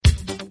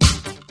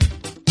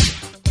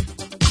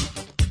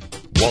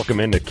Welcome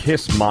into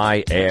Kiss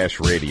My Ash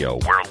Radio,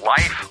 where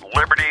life,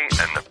 liberty,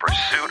 and the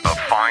pursuit of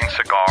fine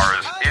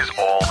cigars is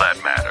all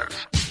that matters.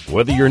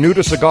 Whether you're new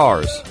to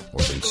cigars or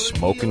been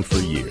smoking for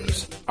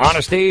years,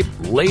 Honest Abe,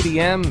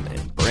 Lady M,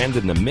 and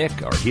Brandon the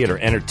Mick are here to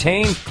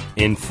entertain,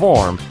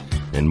 inform,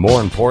 and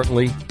more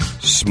importantly,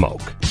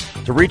 smoke.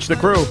 To reach the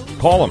crew,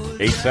 call them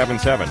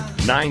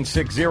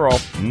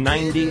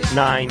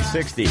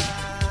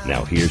 877-960-9960.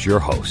 Now here's your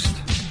host,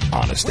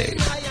 Honest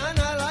Abe.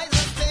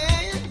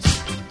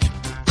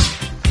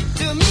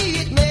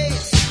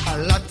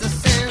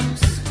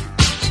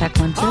 Check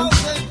 1, 2.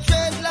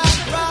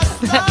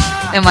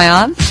 Am I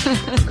on?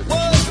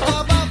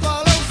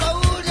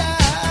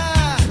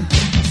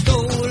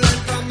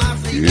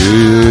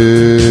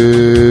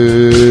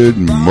 Good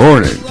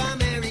morning.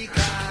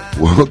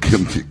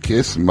 Welcome to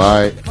Kiss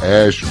My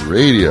Ash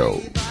Radio.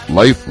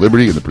 Life,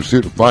 liberty, and the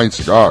pursuit of fine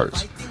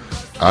cigars.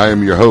 I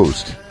am your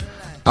host,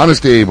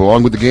 Honest Abe,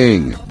 along with the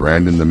gang,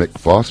 Brandon the Mick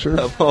Foster.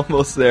 I'm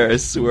almost there, I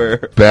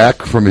swear.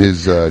 Back from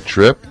his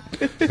trip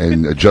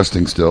and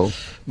adjusting still.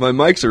 My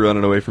mics are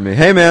running away from me.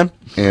 Hey, man.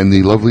 And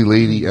the lovely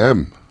Lady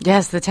M.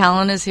 Yes, the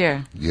talent is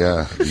here.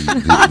 Yeah.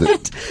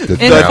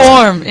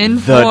 Inform.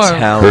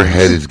 Her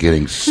head is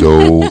getting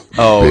so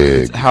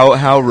big.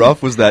 How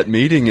rough was that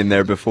meeting in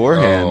there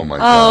beforehand? Oh, my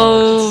God.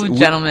 Oh,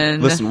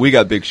 gentlemen. Listen, we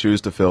got big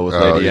shoes to fill with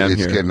Lady M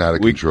here. It's getting out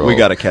of control. We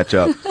got to catch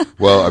up.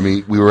 Well, I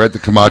mean, we were at the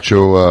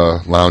Camacho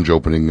Lounge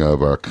opening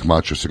of our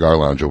Camacho Cigar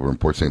Lounge over in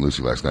Port St.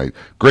 Lucie last night.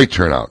 Great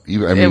turnout.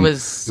 It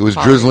was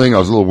drizzling. I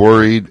was a little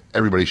worried.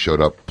 Everybody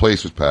showed up.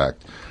 Place was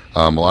packed.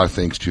 A lot of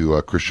thanks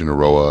to Christian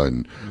Aroa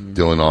and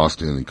Dylan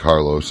Austin and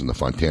Carlos and the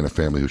Fontana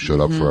family who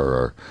showed up for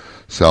our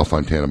Sal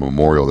Fontana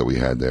memorial that we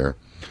had there.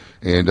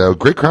 And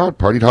great crowd,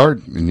 partied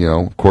hard. And,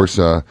 of course,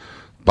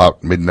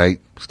 about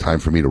midnight, it's time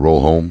for me to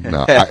roll home.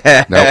 Now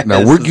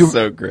we're giving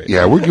so great.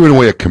 Yeah, we're giving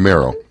away a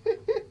Camaro.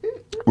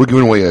 We're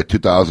giving away a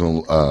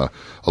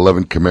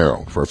 2011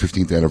 Camaro for our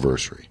 15th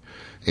anniversary.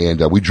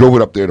 And we drove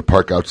it up there to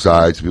park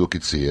outside so people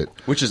could see it.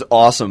 Which is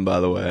awesome, by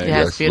the way.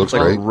 Yeah, it's beautiful. Looks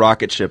Like great. a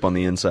rocket ship on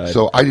the inside.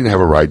 So I didn't have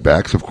a ride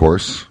back, so of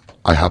course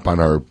I hop on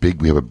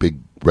we have a big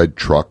red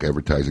truck,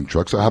 advertising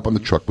truck, so I hop on the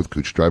truck with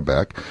Cooch, drive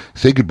back,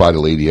 say goodbye to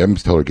Lady M,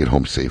 tell her to get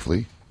home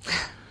safely.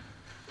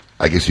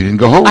 I guess you didn't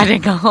go home. I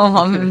didn't go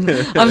home.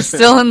 I'm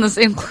still in the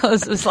same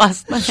clothes as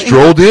last night.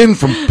 Strolled in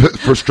straight from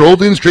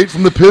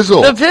the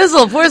Pizzle. The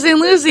Pizzle, Port St.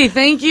 Lucie.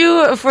 Thank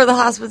you for the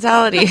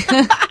hospitality.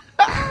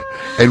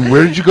 And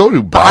where did you go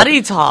to?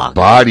 Body Talk.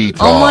 Body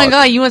Talk. Oh my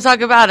God, you want to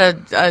talk about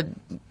a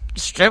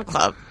strip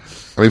club?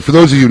 I mean, for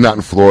those of you not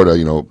in Florida,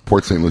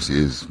 Port St. Lucie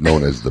is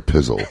known as the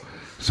Pizzle.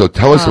 So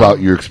tell us about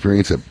your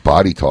experience at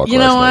Body Talk last night. You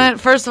know what?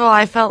 First of all,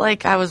 I felt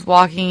like I was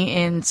walking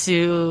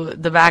into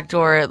the back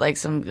door at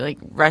some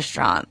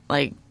restaurant,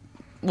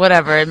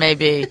 whatever it may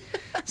be.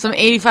 Some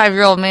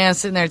 85-year-old man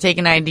sitting there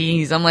taking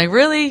IDs. I'm like,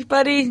 really,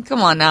 buddy?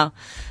 Come on now.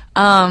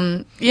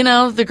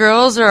 The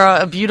girls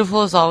are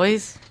beautiful as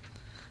always.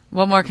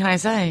 What more can I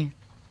say?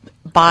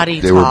 Body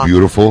Talk. They were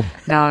beautiful?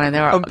 No, man,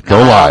 they were.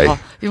 Don't lie.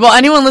 Well,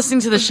 anyone listening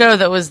to the show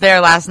that was there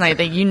last night,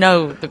 that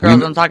the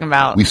girls I'm talking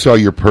about. We saw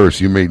your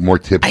purse. You made more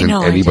tips than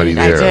anybody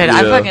there. I did.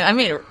 Yeah. I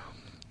made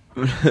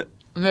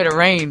it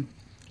rain.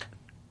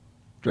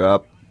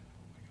 Drop.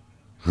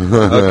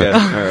 Okay,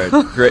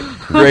 all right.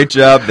 Great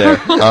job there.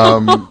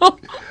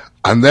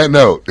 On that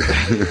note,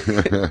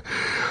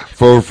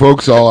 for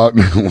folks all out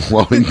in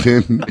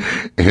Wellington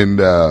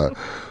and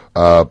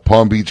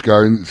Palm Beach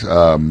Gardens,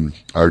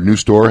 our new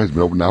store has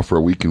been open now for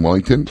a week in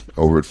Wellington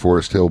over at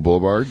Forest Hill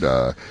Boulevard.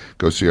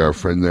 Go see our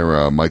friend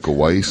there, Michael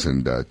Weiss,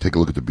 and take a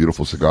look at the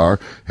beautiful cigar.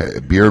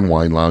 Beer and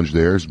wine lounge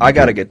there. I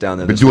got to get down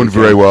there. Been doing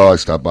very well. I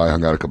stopped by,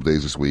 hung out a couple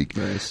days this week.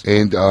 Nice.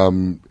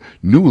 And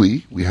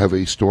newly, we have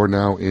a store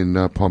now in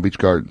Palm Beach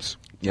Gardens.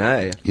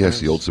 Yeah. Yes,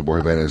 the old Sabor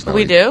Havana is now.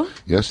 We do?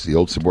 Yes, the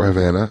old Sabor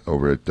Havana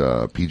over at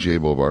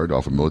PGA Boulevard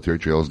off of Military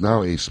Trail is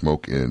now a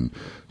smoke-in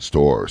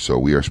store. So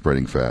we are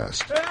spreading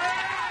fast.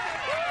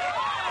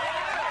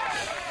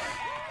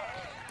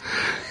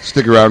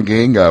 Stick around,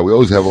 gang. We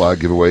always have a lot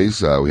of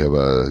giveaways. We have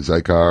a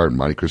Zycar and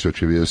Monte Cristo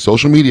trivia.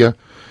 Social media,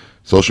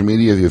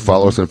 if you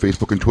follow us on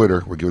Facebook and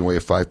Twitter, we're giving away a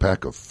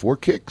 5-pack of 4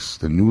 Kicks,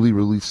 the newly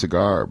released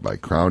cigar by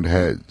Crowned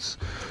Heads,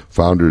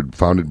 founded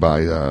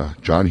by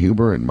John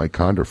Huber and Mike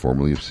Conder,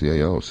 formerly of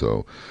CAO.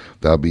 So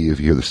that'll be, if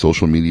you hear the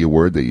social media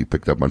word that you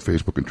picked up on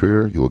Facebook and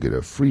Twitter, you will get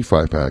a free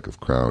 5-pack of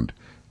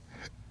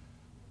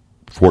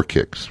 4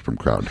 Kicks from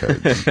Crowned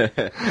Heads.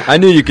 I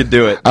knew you could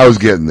do it. I was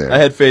getting there. I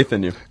had faith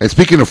in you. And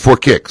speaking of 4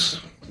 Kicks,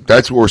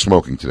 that's what we're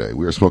smoking today.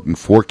 We are smoking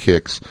 4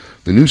 Kicks,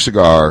 the new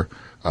cigar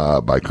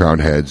by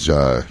Crowned Heads,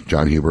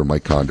 John Huber,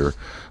 Mike Conder.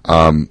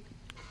 I'm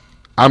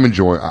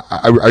enjoying.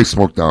 I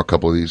smoked now a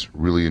couple of these.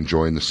 Really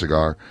enjoying the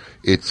cigar.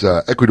 It's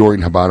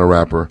Ecuadorian Habano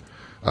wrapper,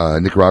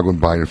 Nicaraguan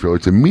binder filler.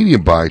 It's a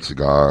medium bite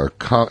cigar.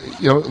 A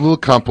little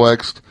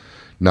complex,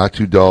 not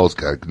too dull. It's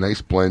got a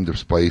nice blend of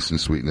spice and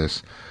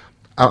sweetness.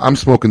 I'm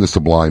smoking the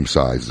Sublime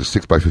size, the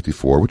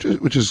 6x54,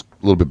 which is a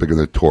little bit bigger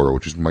than the Toro,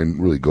 which is my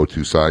really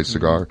go-to size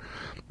cigar.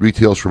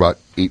 Retails for about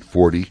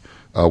 $8.40.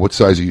 What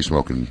size are you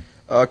smoking?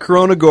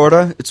 Corona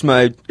Gorda. It's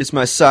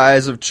my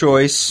size of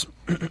choice.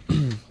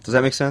 Does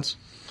that make sense?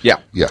 Yeah.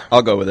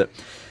 I'll go with it.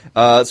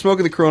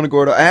 Smoking the Corona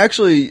Gorda.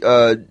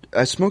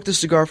 I smoked this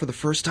cigar for the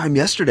first time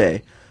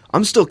yesterday.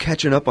 I'm still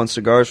catching up on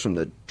cigars from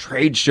the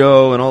trade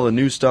show and all the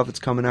new stuff that's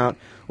coming out.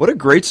 What a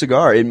great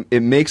cigar.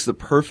 It makes the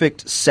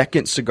perfect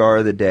second cigar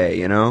of the day,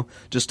 you know?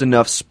 Just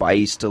enough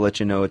spice to let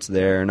you know it's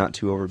there, not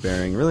too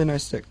overbearing. Really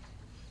nice stick.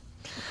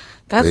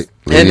 That's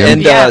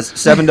And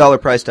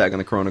 $7 price tag on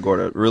the Corona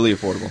Gorda. Really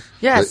affordable.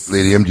 yes.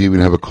 Lady M, do you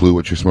even have a clue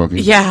what you're smoking?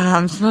 Yeah,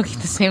 I'm smoking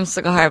the same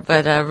cigar,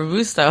 but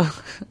Robusto.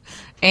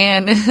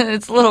 And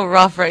it's a little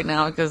rough right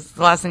now because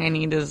the last thing I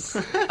need is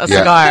a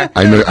cigar.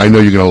 I know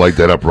you're going to light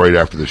that up right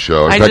after the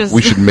show. In fact,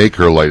 we should make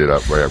her light it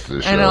up right after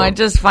the show. I know, I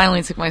just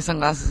finally took my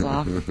sunglasses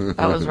off.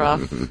 That was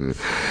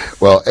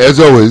rough. Well, as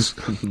always,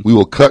 we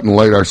will cut and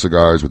light our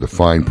cigars with the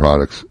fine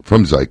products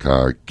from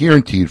Zycar,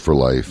 guaranteed for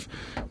life,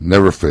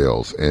 never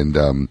fails.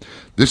 And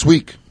this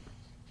week,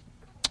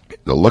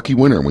 the lucky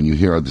winner, when you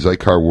hear the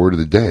Zycar word of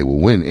the day, will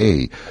win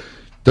a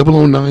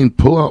 009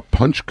 pull-out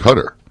punch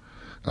cutter.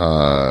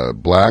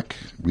 Black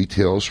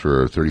retails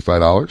for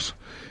 $35,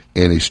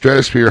 and a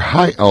Stratosphere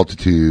high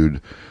altitude,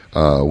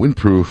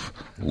 windproof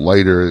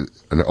lighter,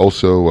 and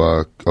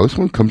also this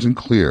one comes in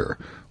clear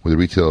with a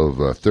retail of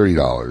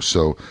 $30.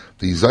 So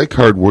the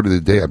Zycar word of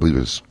the day, I believe,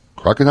 is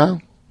crocodile.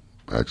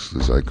 That's the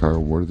Zycar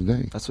word of the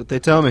day. That's what they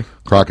tell me.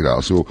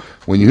 Crocodile. So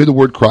when you hear the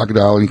word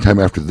crocodile anytime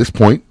after this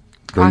point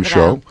during the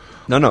show.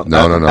 No.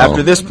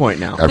 After this point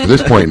now. After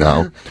this point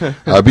now,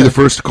 be the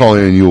first to call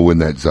in and you will win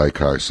that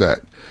Zycar set.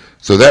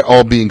 So that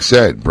all being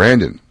said,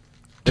 Brandon,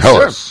 tell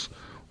us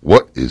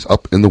what is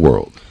up in the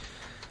world.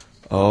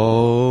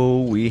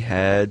 Oh, we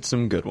had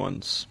some good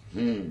ones.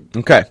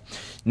 Okay.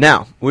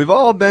 Now, we've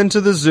all been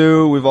to the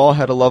zoo. We've all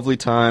had a lovely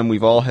time.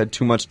 We've all had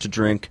too much to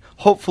drink.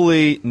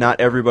 Hopefully,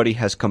 not everybody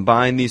has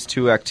combined these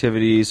two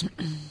activities.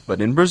 But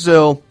in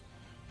Brazil,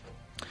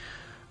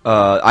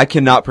 I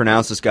cannot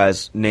pronounce this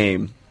guy's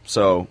name,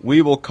 so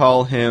we will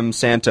call him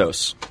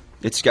Santos.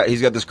 He's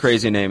got this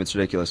crazy name. It's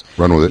ridiculous.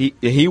 Run with it.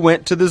 He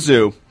went to the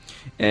zoo.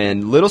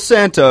 And little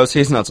Santos,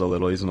 he's not so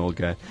little, he's an old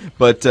guy,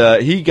 but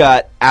he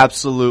got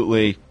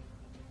absolutely,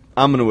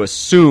 I'm going to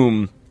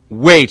assume,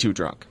 way too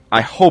drunk. I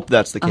hope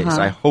that's the case.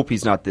 I hope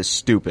he's not this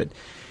stupid.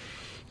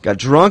 Got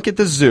drunk at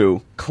the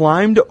zoo,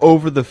 climbed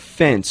over the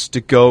fence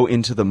to go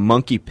into the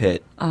monkey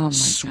pit,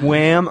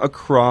 swam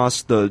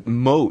across the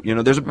moat. You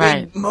know, there's a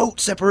big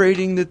moat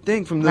separating the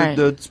thing from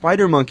the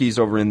spider monkeys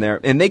over in there,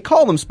 and they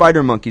call them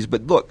spider monkeys.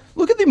 But look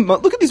at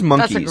these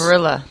monkeys. That's a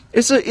gorilla.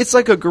 It's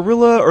like a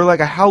gorilla or like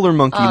a howler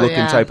monkey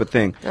looking type of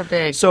thing. They're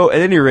big. So at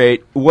any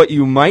rate, what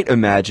you might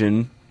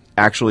imagine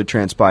actually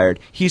transpired.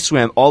 He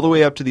swam all the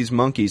way up to these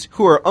monkeys,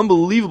 who are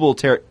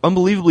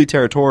unbelievably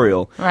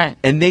territorial, right?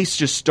 And they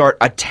just start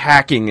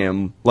attacking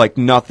him like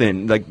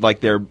nothing, like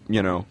they're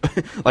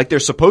like they're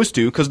supposed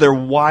to, because they're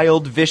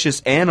wild,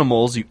 vicious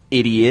animals. You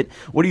idiot!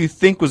 What do you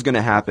think was going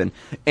to happen?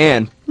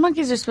 And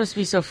monkeys are supposed to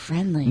be so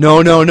friendly.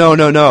 No.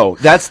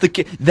 That's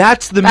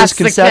the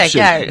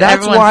misconception.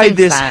 That's why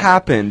this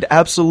happened.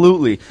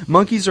 Absolutely,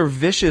 monkeys are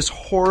vicious,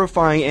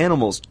 horrifying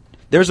animals.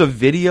 There's a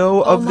video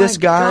of this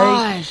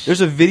guy. Gosh.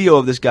 There's a video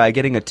of this guy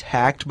getting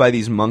attacked by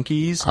these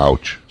monkeys.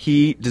 Ouch.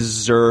 He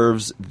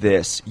deserves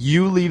this.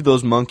 You leave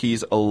those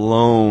monkeys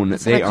alone.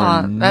 They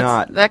are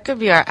not. That could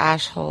be our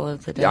ash hole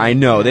of the day. I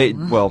know.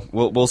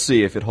 We'll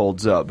see if it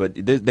holds up, but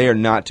they are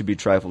not to be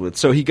trifled with.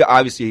 So he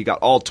got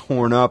all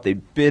torn up. They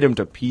bit him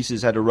to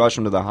pieces, had to rush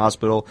him to the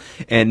hospital,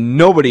 and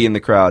nobody in the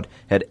crowd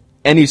had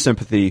any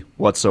sympathy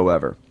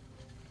whatsoever.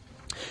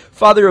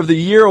 Father of the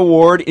Year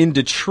award in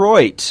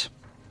Detroit.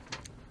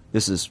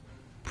 This is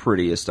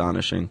pretty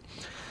astonishing.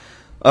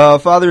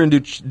 Father in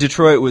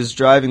Detroit was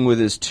driving with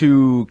his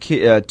two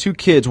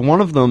kids,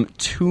 one of them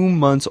 2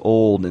 months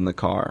old, in the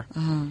car.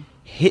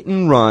 Hit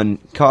and run,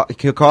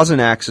 caused an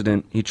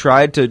accident. He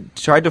tried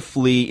to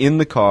flee in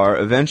the car,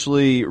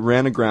 eventually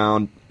ran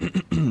aground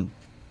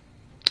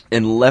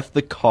and left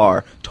the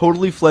car,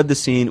 totally fled the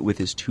scene with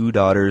his 2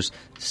 daughters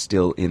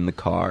still in the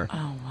car.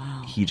 Oh,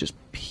 wow. He just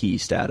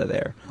pieced out of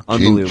there.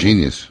 Unbelievable.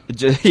 Genius.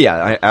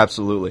 Yeah,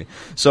 absolutely.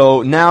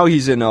 So now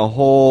he's in a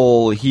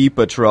whole heap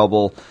of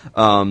trouble.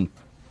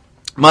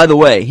 By the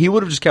way, he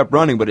would have just kept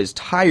running, but his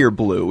tire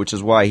blew, which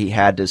is why he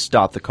had to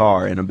stop the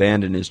car and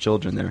abandon his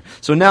children there.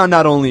 So now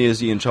not only is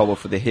he in trouble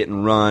for the hit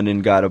and run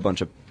and got a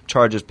bunch of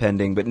charges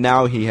pending, but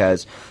now he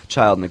has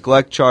child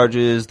neglect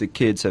charges. The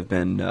kids have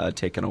been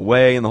taken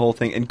away and the whole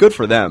thing. And good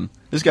for them.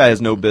 This guy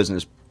has no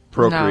business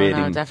procreating.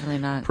 No, definitely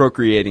not.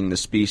 Procreating the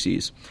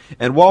species.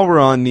 And while we're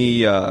on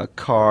the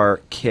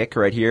car kick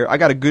right here, I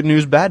got a good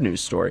news, bad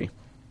news story.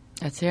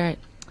 Let's hear it.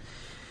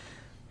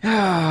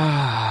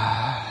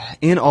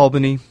 In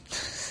Albany,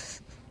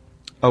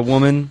 a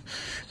woman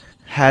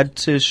had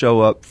to show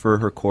up for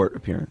her court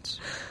appearance.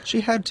 She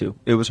had to.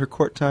 It was her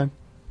court time.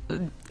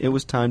 It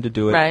was time to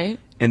do it. Right.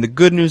 And the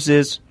good news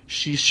is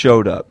she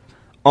showed up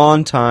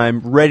on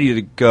time, ready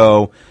to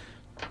go,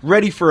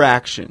 ready for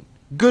action.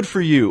 Good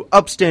for you,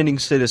 upstanding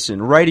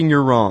citizen, righting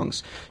your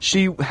wrongs.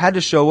 She had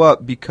to show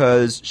up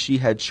because she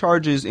had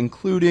charges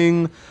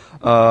including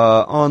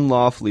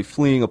unlawfully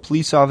fleeing a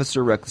police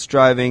officer, reckless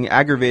driving,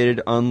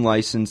 aggravated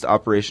unlicensed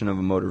operation of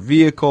a motor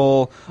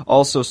vehicle,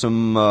 also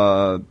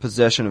some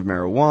possession of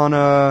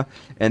marijuana,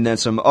 and then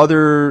some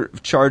other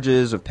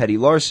charges of petty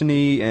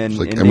larceny and It's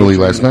like Emily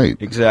last night.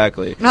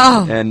 Exactly.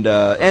 Oh. And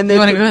they You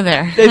wanna go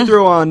there. They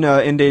threw on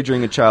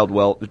endangering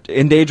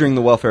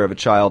the welfare of a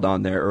child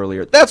on there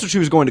earlier. That's what she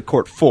was going to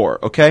court for.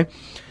 Okay,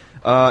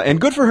 and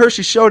good for her.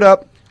 She showed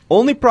up.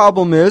 Only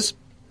problem is,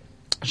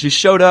 she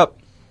showed up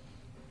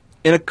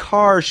in a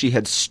car she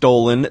had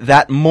stolen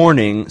that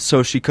morning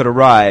so she could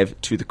arrive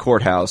to the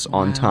courthouse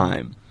on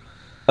time.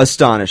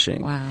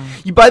 Astonishing. Wow.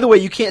 By the way,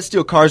 you can't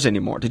steal cars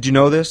anymore. Did you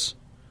know this?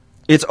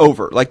 It's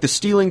over. Like, the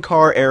stealing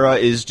car era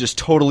is just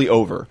totally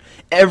over.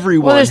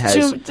 Everyone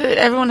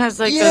everyone has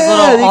like Yeah, those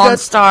they little got-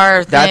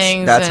 OnStar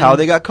things. That's how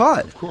they got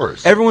caught. Of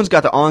course. Everyone's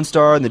got the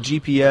OnStar and the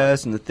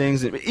GPS and the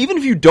things. Even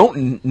if you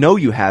don't know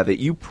you have it,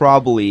 you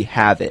probably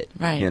have it.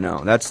 Right. You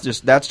know, that's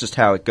just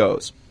how it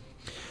goes.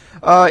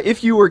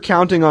 If you were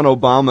counting on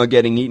Obama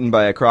getting eaten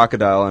by a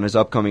crocodile on his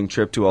upcoming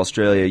trip to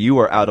Australia, you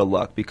are out of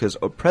luck because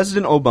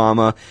President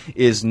Obama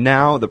is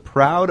now the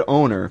proud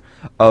owner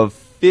of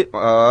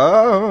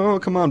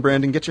come on,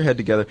 Brandon, get your head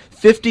together.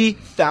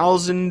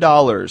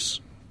 $50,000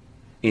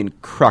 in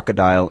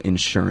crocodile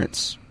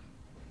insurance.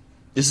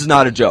 This is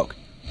not a joke.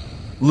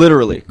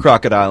 Literally,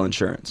 crocodile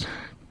insurance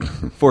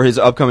for his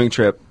upcoming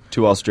trip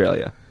to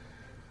Australia.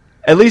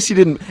 At least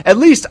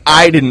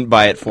I didn't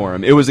buy it for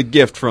him. It was a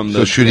gift from the.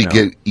 So should he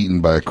get eaten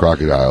by a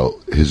crocodile,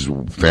 his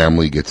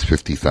family gets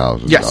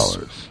 $50,000. Yes.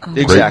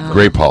 Exactly.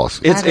 Great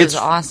policy. That is It's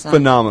awesome.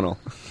 phenomenal.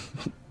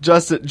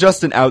 Just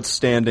an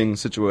outstanding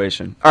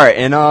situation. All right,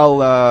 and I'll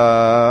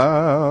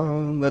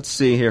let's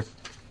see here.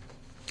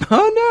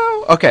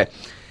 Oh no. Okay.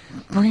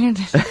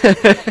 Brandon.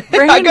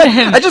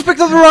 I just picked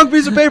up the wrong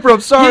piece of paper. I'm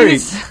sorry.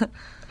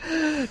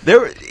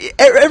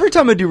 Every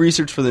time I do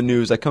research for the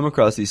news, I come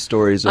across these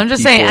stories. Of I'm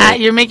just people.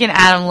 saying, you're making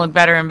Adam look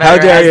better and How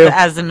better dare you.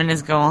 as the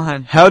minutes go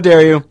on. How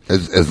dare you?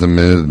 As the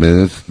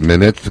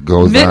minutes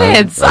goes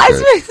Minutes. on. I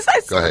Okay. said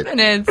Go ahead.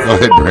 minutes. Go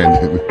ahead,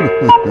 Brandon.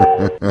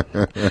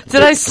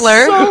 Did I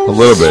slur? A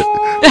little bit.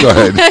 Go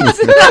ahead.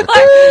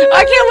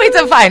 I can't wait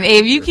to find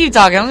Abe. You keep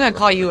talking. I'm going to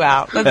call you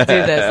out. Let's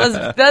do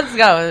this. Let's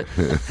go.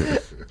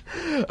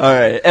 All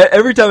right.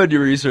 Every time I do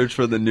research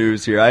for the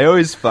news here, I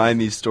always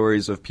find these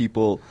stories of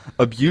people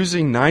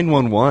abusing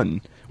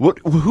 911.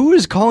 Who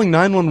is calling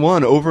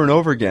 911 over and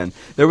over again?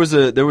 There was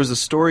a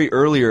story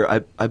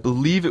earlier. I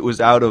believe it was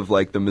out of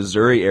like the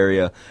Missouri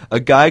area. A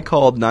guy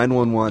called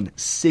 911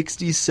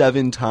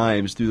 67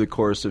 times through the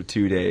course of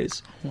 2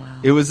 days. Wow.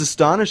 It was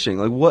astonishing.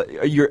 Like,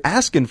 what you're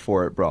asking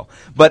for it, bro.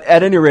 But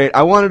at any rate,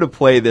 I wanted to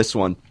play this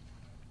one.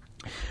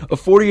 A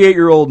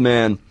 48-year-old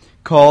man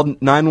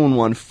called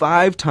 911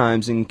 5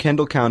 times in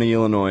Kendall County,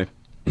 Illinois.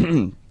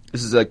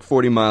 This is like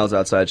 40 miles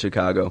outside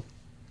Chicago.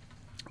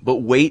 But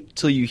wait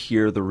till you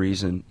hear the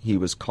reason he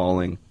was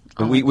calling.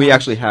 And we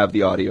actually have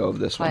the audio of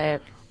this one. Play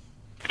it.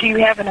 Do you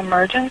have an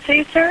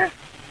emergency, sir?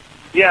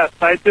 Yes,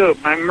 I do.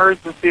 My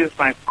emergency is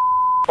my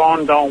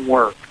phone don't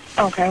work.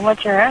 Okay,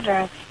 what's your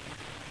address?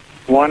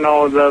 10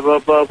 blah, blah,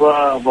 blah,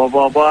 blah, blah,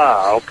 blah,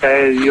 blah.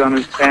 Okay, you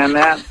understand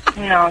that?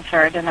 No,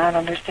 sir, I did not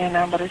understand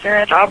that. What is your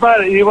address? How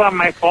about you want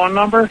my phone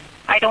number?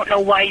 I don't know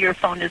why your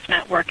phone is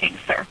not working,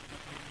 sir.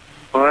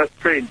 Well, that's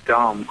pretty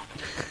dumb.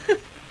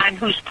 On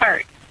whose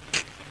part?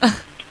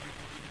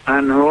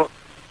 On who?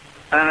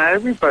 On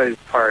everybody's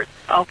part.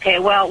 Okay,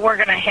 well, we're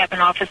going to have an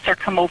officer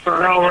come over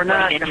No, we're and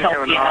not going to help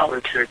have an you out.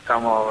 officer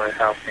come over and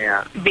help me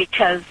out.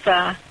 Because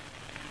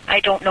I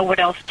don't know what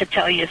else to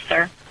tell you,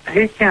 sir.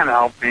 He can't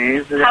help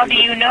me. How do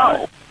you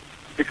know?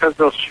 Because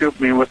they'll shoot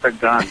me with a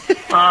gun.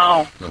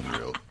 Oh.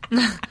 Unreal.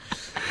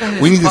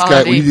 We need this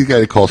guy. We need this guy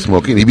to call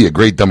Smokey, and he'd be a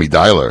great dummy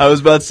dialer. I was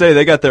about to say,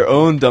 they got their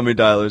own dummy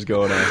dialers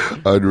going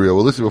on. Unreal.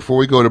 Well, listen, before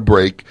we go to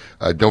break,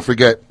 don't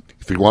forget,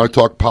 if you want to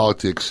talk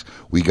politics,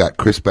 we got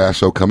Chris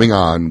Basso coming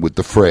on with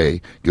The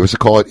Fray. Give us a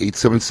call at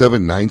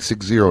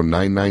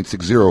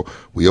 877-960-9960.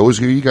 We always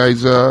hear you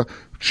guys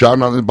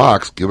shouting on the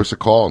box. Give us a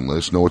call and let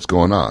us know what's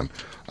going on.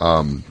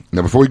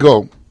 Now, before we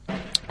go,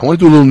 I want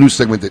to do a little news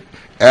segment that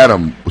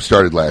Adam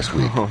started last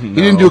week. Oh, no. He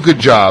didn't do a good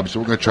job, so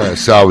we're going to try to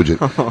salvage it.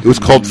 It was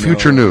called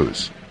Future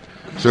News.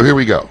 So here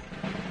we go.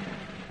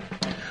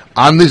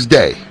 On this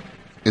day,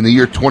 in the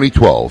year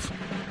 2012,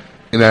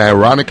 in an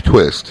ironic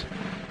twist,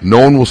 no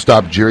one will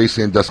stop Jerry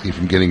Sandusky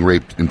from getting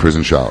raped in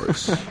prison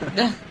showers.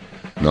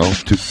 No?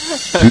 Too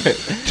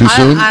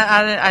soon?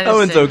 I That just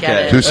one's didn't okay.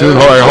 get Too it. soon?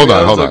 All right, hold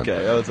on. That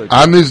was okay.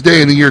 On this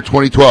day in the year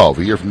 2012,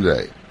 a year from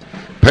today,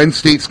 Penn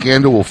State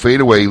scandal will fade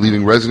away,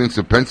 leaving residents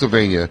of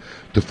Pennsylvania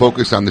to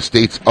focus on the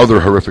state's other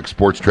horrific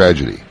sports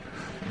tragedy,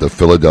 the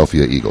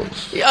Philadelphia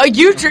Eagles.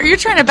 You're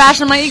trying to bash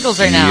on my Eagles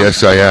right now.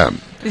 Yes, I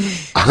am.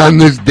 On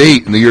this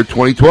date in the year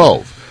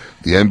 2012,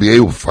 the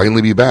NBA will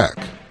finally be back,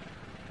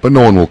 but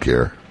no one will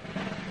care.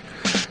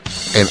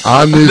 And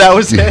on this, That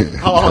was it?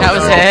 Oh, That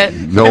was it?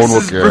 No one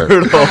will care.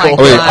 brutal. Oh my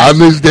Oh, wait, gosh, on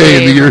this day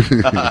in the Dave.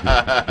 year,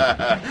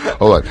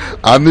 Hold on.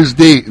 On this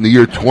date in the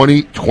year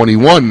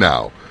 2021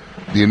 now,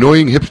 the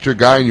annoying hipster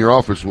guy in your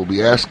office will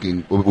be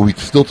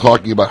still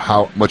talking about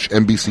how much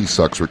NBC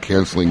sucks for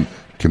canceling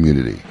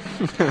Community.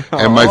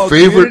 And my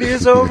favorite Community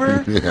is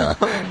over? Yeah.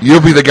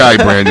 You'll be the guy,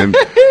 Brandon.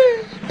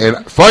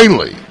 And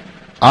finally,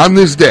 on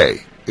this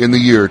day in the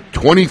year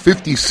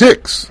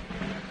 2056,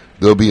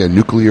 there'll be a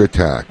nuclear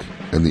attack,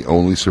 and the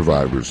only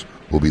survivors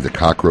will be the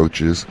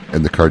cockroaches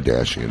and the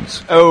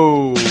Kardashians.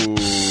 Oh.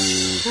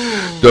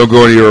 Don't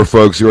go anywhere,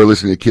 folks. You are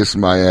listening to Kiss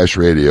My Ash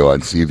Radio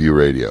on Seaview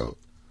Radio.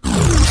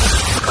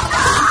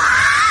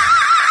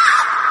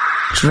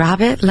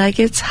 Drop it like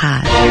it's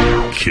hot.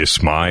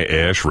 Kiss My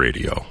Ash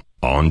Radio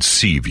on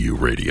Seaview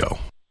Radio.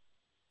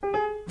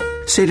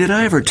 Say, did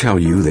I ever tell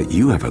you that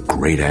you have a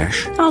great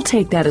ash? I'll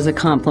take that as a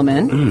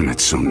compliment.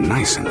 It's so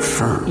nice and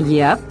firm.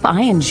 Yep,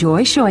 I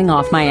enjoy showing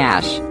off my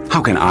ash.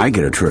 How can I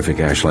get a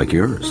terrific ash like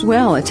yours?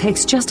 Well, it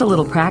takes just a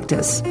little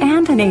practice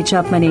and an H.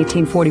 Upmann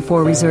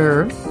 1844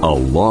 Reserve. A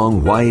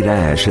long white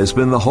ash has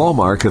been the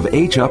hallmark of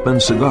H.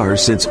 Upmann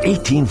cigars since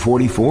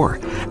 1844.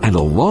 And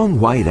a long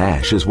white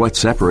ash is what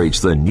separates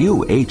the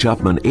new H.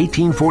 Upmann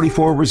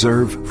 1844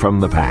 Reserve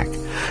from the pack.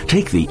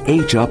 Take the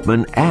H.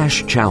 Upmann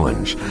Ash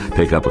Challenge.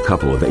 Pick up a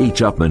couple of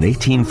H. Upmann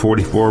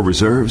 1844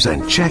 Reserves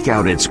and check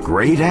out its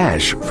great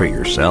ash for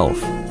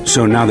yourself.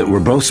 So now that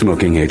we're both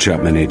smoking H.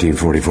 Upmann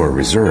 1844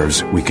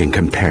 Reserves, we can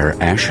compare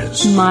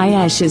ashes. My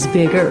ash is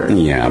bigger.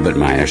 Yeah, but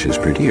my ash is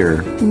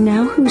prettier.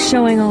 Now who's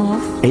showing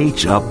off?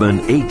 H.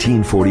 Upmann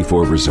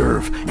 1844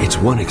 Reserve. It's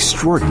one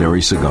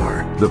extraordinary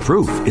cigar. The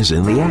proof is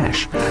in the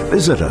ash.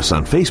 Visit us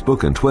on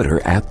Facebook and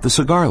Twitter at The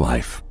Cigar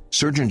Life.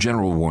 Surgeon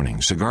General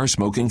warning, cigar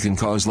smoking can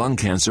cause lung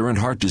cancer and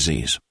heart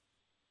disease.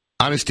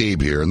 Honest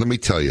Abe here, and let me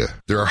tell you,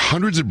 there are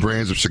hundreds of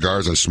brands of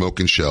cigars on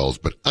smoking shelves,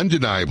 but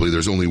undeniably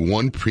there's only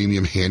one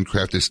premium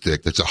handcrafted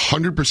stick that's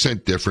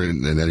 100%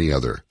 different than any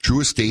other.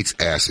 True Estates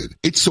Acid.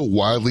 It's so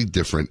wildly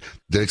different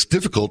that it's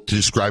difficult to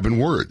describe in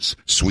words.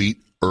 Sweet,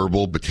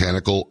 herbal,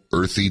 botanical,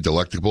 earthy,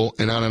 delectable,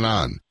 and on and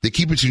on. They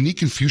keep its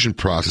unique infusion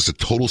process a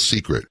total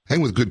secret,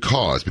 and with good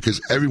cause,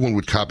 because everyone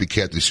would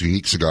copycat this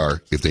unique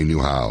cigar if they knew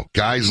how.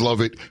 Guys love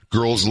it,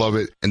 girls love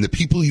it, and the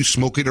people you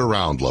smoke it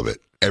around love it.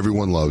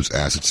 Everyone loves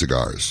Acid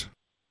cigars.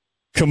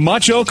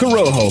 Camacho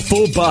Corojo,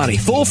 full body,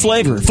 full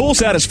flavor, full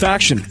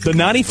satisfaction. The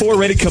 94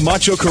 rated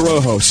Camacho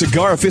Corojo,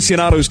 Cigar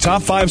Aficionado's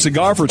top 5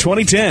 cigar for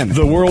 2010.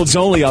 The world's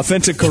only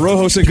authentic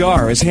Corojo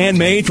cigar is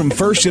handmade from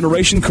first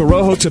generation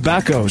Corojo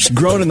tobaccos,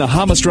 grown in the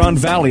Jamastran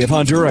Valley of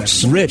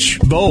Honduras.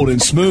 Rich, bold,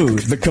 and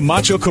smooth, the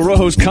Camacho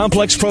Corojo's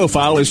complex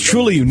profile is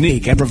truly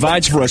unique and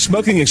provides for a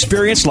smoking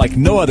experience like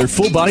no other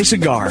full body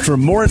cigar. For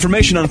more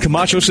information on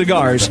Camacho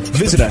cigars,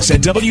 visit us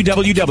at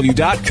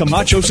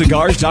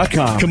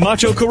www.camachocigars.com.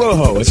 Camacho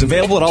Corojo is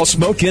available at all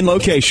Smoke-In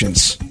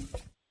locations.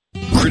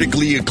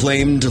 Critically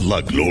acclaimed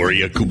La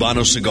Gloria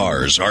Cubano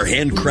cigars are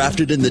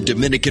handcrafted in the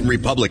Dominican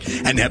Republic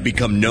and have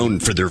become known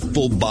for their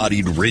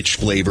full-bodied, rich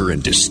flavor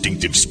and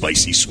distinctive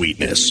spicy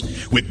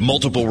sweetness. With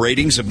multiple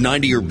ratings of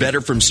 90 or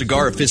better from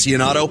Cigar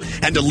Aficionado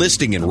and a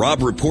listing in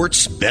Rob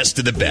Report's Best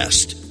of the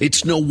Best,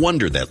 it's no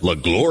wonder that La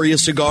Gloria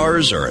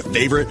cigars are a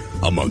favorite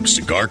among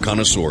cigar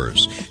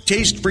connoisseurs.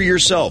 Taste for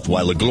yourself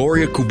why La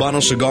Gloria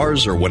Cubano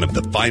cigars are one of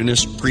the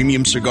finest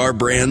premium cigar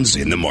brands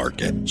in the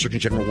market. Surgeon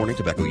General warning,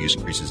 tobacco use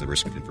increases the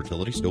risk of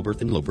infertility,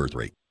 stillbirth, and low birth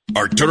rate.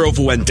 Arturo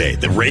Fuente,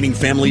 the reigning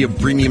family of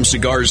premium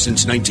cigars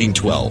since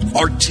 1912,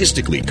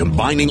 artistically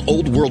combining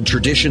old world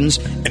traditions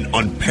and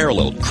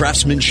unparalleled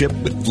craftsmanship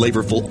with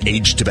flavorful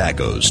aged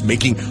tobaccos,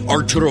 making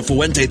Arturo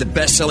Fuente the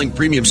best-selling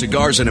premium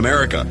cigars in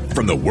America.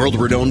 From the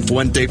world-renowned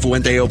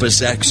Fuente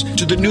Opus X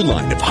to the new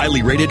line of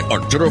highly rated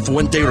Arturo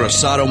Fuente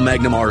Rosado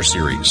Magnum R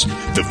Series,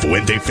 the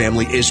Fuente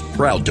family is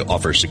proud to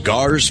offer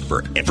cigars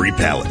for every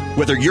palate.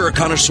 Whether you're a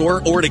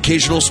connoisseur or an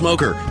occasional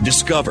smoker,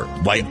 discover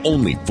why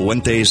only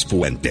Fuente is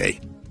Fuente.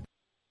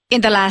 In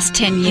the last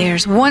 10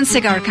 years, one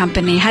cigar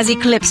company has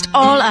eclipsed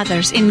all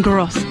others in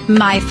growth,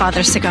 My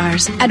Father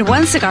Cigars. And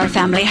one cigar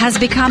family has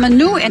become a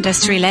new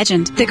industry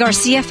legend. The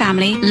Garcia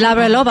family, La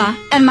Reloba,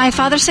 and My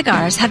Father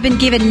Cigars have been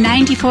given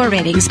 94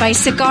 ratings by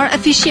Cigar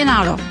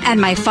Aficionado.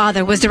 And My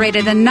Father was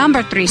rated the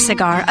number 3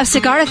 cigar of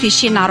Cigar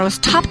Aficionado's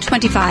top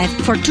 25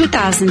 for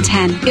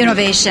 2010.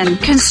 Innovation,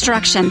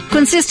 construction,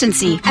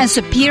 consistency, and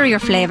superior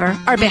flavor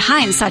are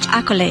behind such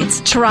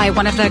accolades. Try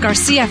one of the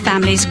Garcia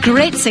family's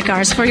great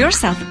cigars for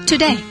yourself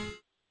today.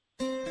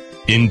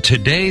 In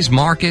today's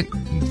market,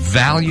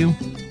 value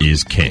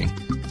is king.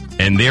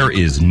 And there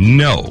is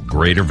no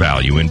greater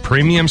value in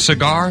premium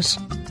cigars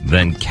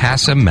than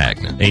Casa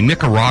Magna, a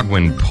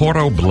Nicaraguan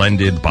Porto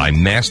blended by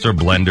master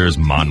blenders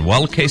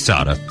Manuel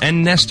Quesada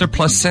and Nestor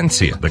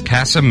Plasencia. The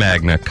Casa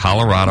Magna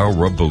Colorado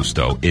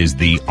Robusto is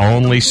the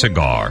only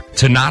cigar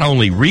to not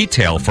only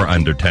retail for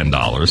under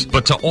 $10,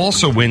 but to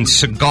also win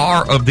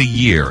Cigar of the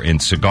Year in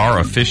Cigar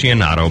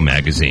Aficionado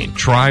magazine.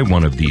 Try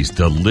one of these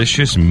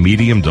delicious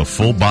medium to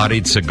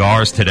full-bodied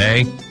cigars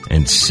today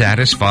and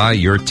satisfy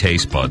your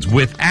taste buds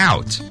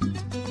without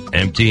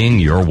emptying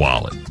your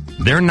wallet.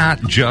 They're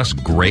not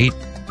just great,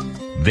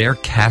 they're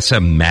Casa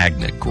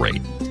Magna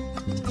great.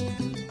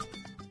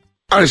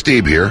 Honest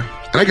Abe here.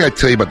 And I got to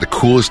tell you about the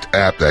coolest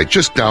app that I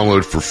just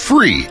downloaded for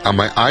free on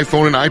my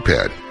iPhone and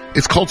iPad.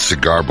 It's called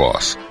Cigar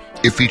Boss.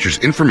 It features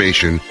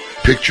information,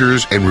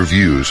 pictures, and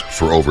reviews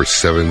for over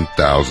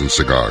 7,000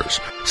 cigars.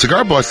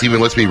 Cigar Boss even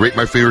lets me rate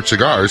my favorite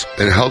cigars,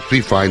 and it helps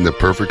me find the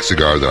perfect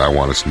cigar that I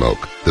want to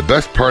smoke. The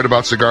best part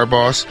about Cigar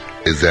Boss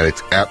is that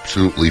it's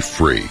absolutely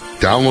free.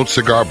 Download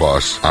Cigar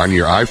Boss on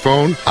your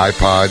iPhone,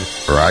 iPod,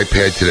 or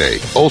iPad today.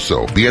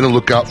 Also, be on the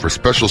lookout for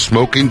special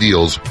smoking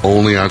deals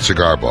only on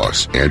Cigar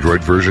Boss.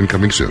 Android version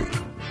coming soon.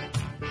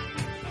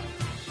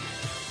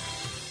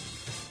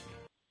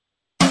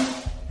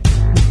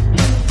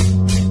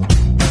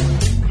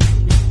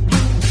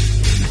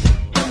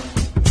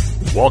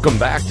 Welcome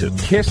back to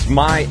Kiss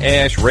My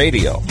Ash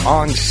Radio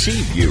on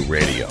Seaview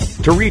Radio.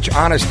 To reach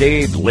Honest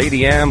Abe,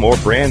 Lady M, or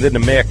Brandon the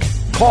Mick,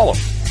 call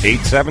them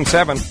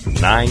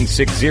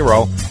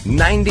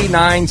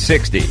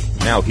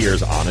 877-960-9960. Now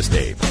here's Honest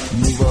Abe.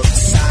 Move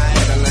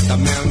aside and let the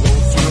man go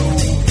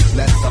through.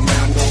 Let the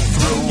man go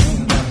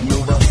through.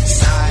 Move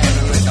aside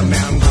and let the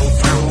man go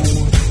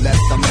through. Let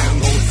the man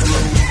go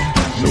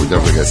through. So we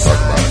definitely got to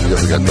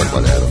talk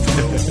about Adam.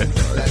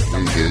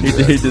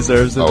 He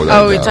deserves it.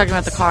 We're talking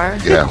about the car?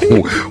 Yeah.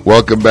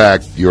 Welcome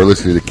back. You're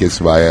listening to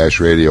Kiss My Ash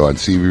Radio on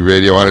CV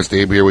Radio. Honest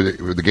Abe here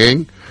with the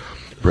gang.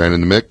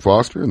 Brandon the Mick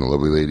Foster and the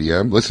lovely Lady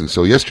M. Listen,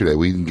 so yesterday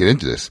we didn't get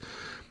into this.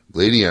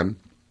 Lady M,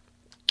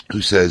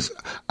 who says,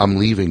 I'm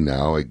leaving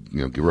now. I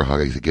give her a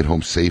hug. I get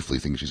home safely,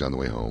 thinking she's on the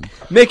way home.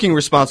 Making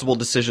responsible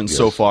decisions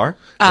so far.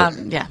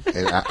 Yeah.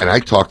 And I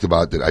talked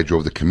about that I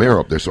drove the Camaro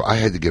up there, so I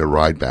had to get a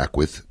ride back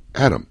with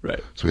Adam.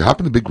 Right. So we hop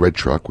in the big red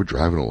truck. We're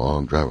driving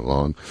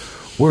along.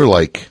 We're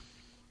like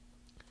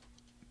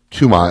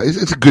 2 miles.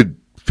 It's a good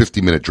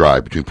 50-minute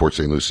drive between Port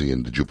St. Lucie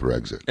and the Jupiter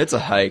exit. It's a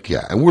hike.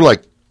 Yeah, and we're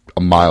like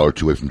a mile or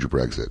two away from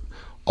Jupiter exit.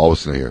 All of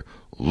a sudden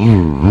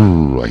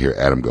I hear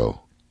Adam go,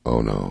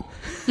 oh no.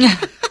 I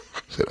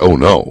said, oh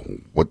no.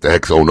 What the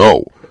heck's oh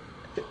no?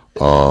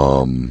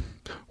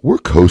 We're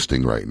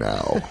coasting right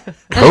now.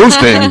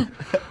 Coasting?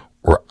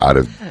 We're out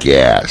of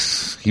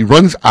gas. He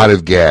runs out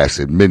of gas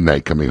at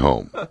midnight coming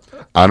home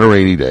on a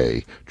rainy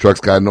day. Truck's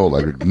got no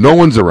electric. No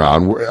one's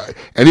around.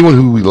 Anyone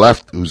who we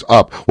left who's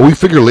up. Well, we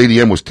figure Lady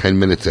M was 10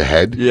 minutes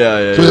ahead.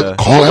 Yeah. So we had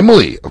to call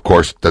Emily. Of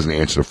course, doesn't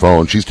answer the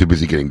phone. She's too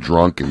busy getting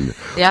drunk and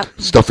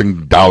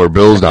stuffing dollar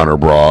bills down her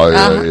bra.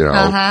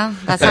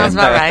 That sounds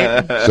about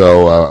right.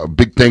 So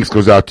big thanks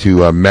goes out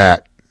to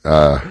Matt,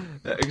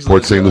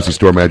 Port St. Lucie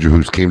store manager,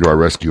 who came to our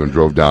rescue and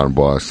drove down and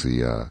bought us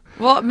the...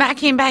 Well, Matt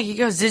came back. He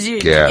goes, did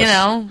you,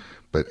 gas.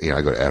 But,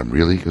 I go to Adam,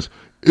 really? He goes,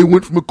 it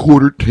went from a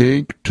quarter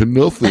tank to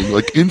nothing,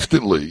 like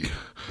instantly.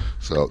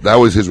 So that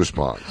was his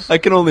response. I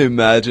can only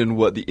imagine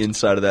what the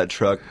inside of that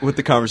truck, with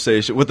the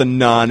conversation, with the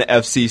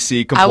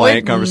non-FCC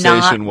compliant conversation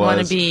was. I would not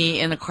want to be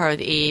in the car with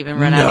Abe and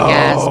run out of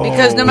gas.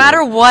 Because no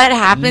matter what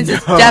happens,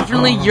 it's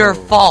definitely your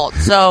fault.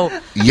 So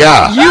you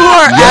are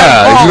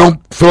at fault. If you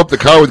don't fill up the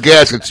car with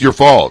gas, it's your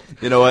fault.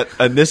 You know what?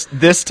 And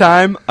this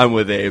time, I'm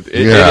with Abe.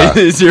 It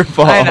is your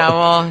fault. I know.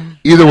 Well,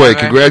 either way,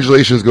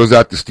 congratulations goes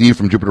out to Steve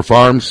from Jupiter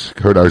Farms.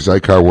 Heard our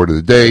Zycar word of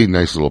the day.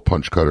 Nice little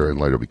punch cutter and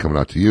lighter will be coming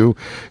out to you.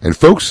 And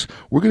folks,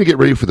 we're going to get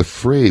ready for the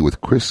fray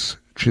with Chris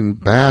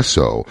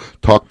Chinbasso,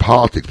 talk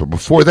politics. But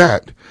before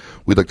that,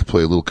 we'd like to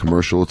play a little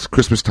commercial. It's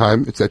Christmas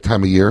time. It's that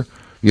time of year.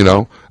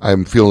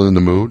 I'm feeling in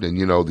the mood. And,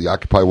 the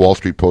Occupy Wall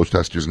Street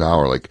protesters now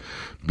are like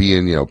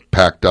being,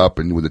 packed up.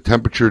 And with the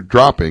temperature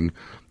dropping,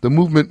 the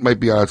movement might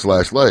be on its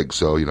last leg.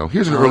 So,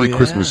 here's an early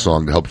Christmas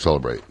song to help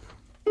celebrate.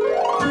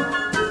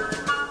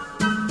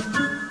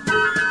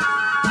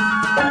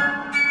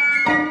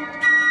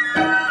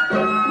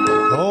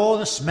 Oh,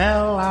 the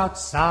smell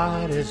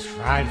outside is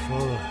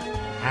frightful,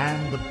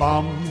 and the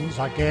bums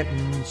are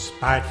getting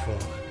spiteful.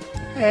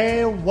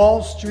 Hey,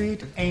 Wall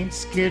Street ain't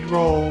Skid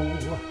Row.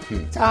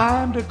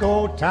 Time to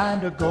go,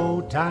 time to go,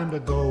 time to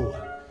go.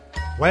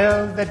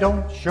 Well, they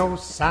don't show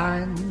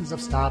signs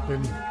of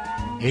stopping,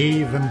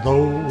 even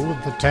though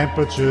the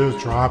temperature's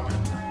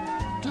dropping.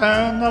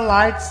 Turn the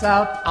lights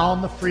out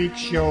on the freak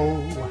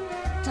show.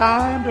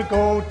 Time to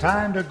go,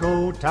 time to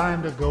go,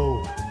 time to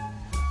go.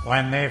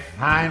 When they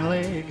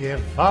finally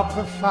give up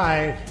the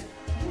fight,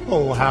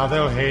 oh, how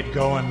they'll hate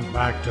going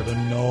back to the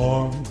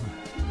norm.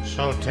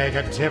 So take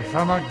a tip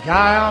from a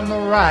guy on the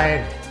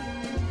right.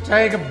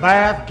 Take a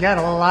bath, get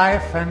a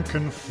life, and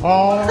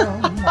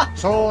conform.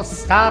 So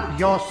stop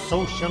your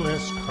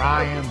socialist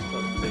crying.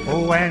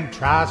 Oh, and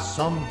try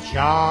some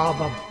job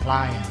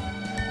applying.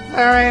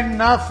 There ain't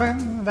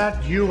nothing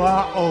that you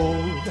are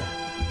owed.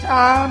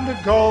 Time to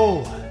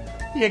go.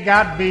 You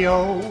got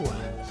B.O.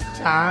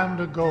 Time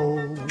to go.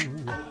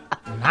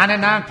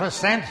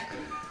 99%.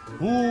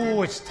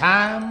 Ooh, it's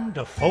time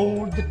to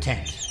fold the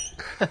tent.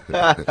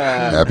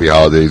 Happy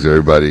holidays,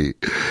 everybody.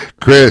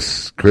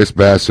 Chris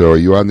Basso, are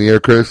you on the air,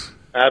 Chris?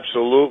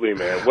 Absolutely,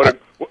 man.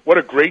 What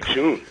a great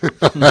tune.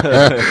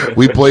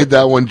 We played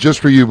that one just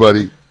for you,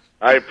 buddy.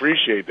 I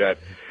appreciate that.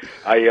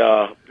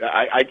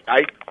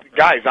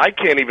 Guys, I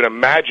can't even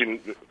imagine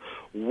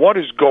what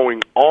is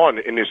going on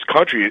in this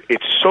country.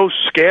 It's so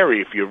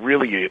scary if you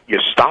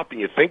stop and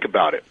you think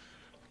about it.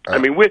 I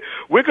mean,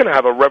 we're going to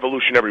have a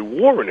revolutionary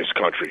war in this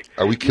country.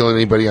 Are we killing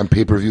anybody on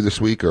pay-per-view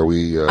this week? Are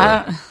we...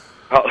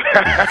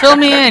 Fill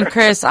me in,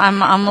 Chris.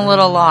 I'm a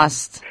little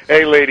lost.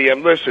 Hey, lady,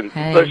 listen.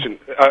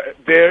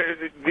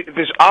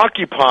 This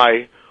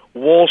Occupy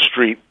Wall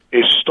Street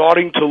is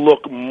starting to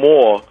look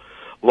more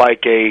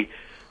like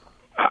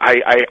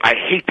I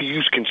hate to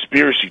use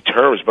conspiracy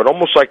terms, but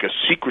almost like a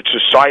secret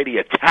society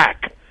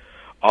attack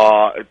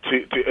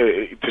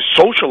to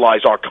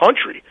socialize our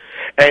country.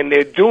 And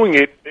they're doing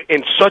it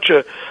in such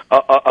a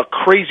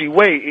crazy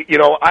way. You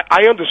know,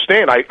 I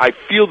understand. I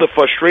feel the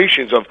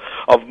frustrations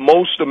of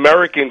most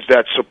Americans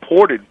that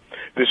supported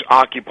this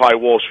Occupy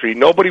Wall Street.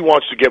 Nobody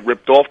wants to get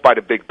ripped off by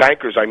the big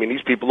bankers. I mean,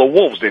 these people are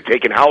wolves. They're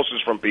taking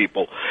houses from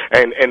people.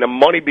 And the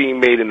money being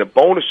made and the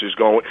bonuses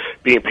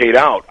being paid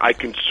out. I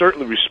can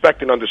certainly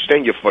respect and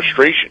understand your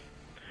frustration.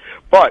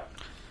 But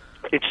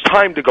it's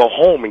time to go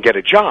home and get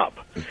a job.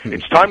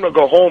 It's time to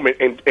go home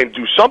and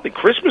do something.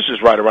 Christmas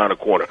is right around the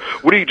corner.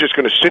 What are you just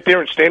going to sit there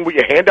and stand with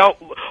your hand out,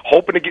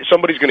 hoping to get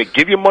somebody's going to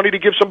give you money to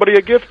give somebody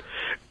a gift?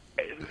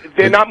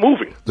 They're not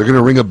moving. They're going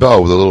to ring a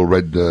bell with a little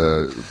red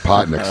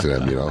pot next to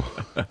them, you know.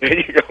 There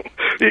you go.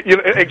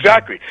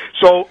 Exactly.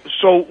 So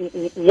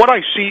what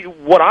I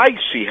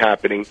see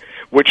happening,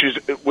 which is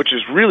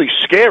really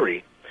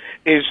scary,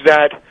 is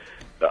that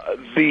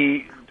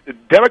the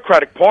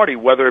Democratic Party,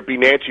 whether it be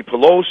Nancy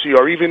Pelosi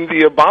or even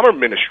the Obama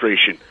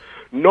administration,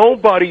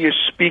 nobody is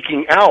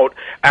speaking out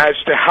as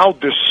to how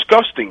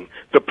disgusting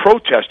the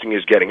protesting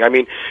is getting. I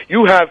mean,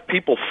 you have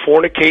people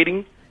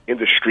fornicating in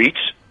the streets.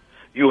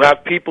 You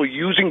have people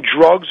using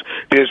drugs.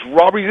 There's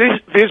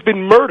robbery. There's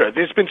been murder.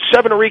 There's been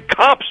 7 or 8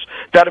 cops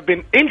that have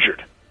been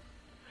injured.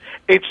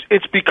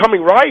 It's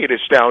becoming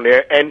riotous down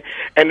there, and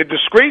the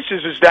disgrace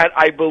is that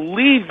I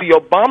believe the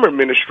Obama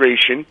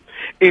administration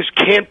is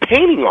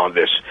campaigning on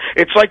this.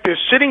 It's like they're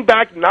sitting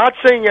back, not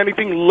saying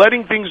anything,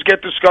 letting things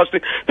get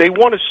disgusted. They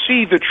want to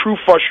see the true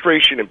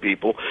frustration in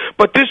people,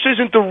 but this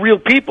isn't the real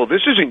people.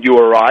 This isn't you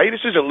or I.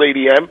 This isn't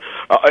Lady M.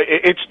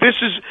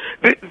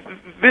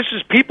 This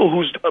is people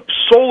whose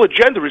sole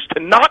agenda is to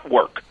not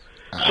work.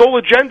 Sole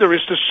agenda is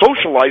to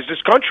socialize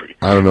this country.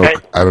 I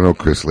don't know,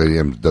 Chris. Lady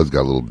M does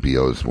got a little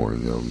BO this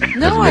morning. You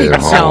know, no, I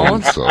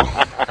don't. So.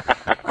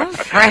 I'm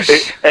fresh.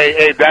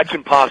 Hey, that's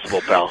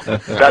impossible, pal.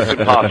 That's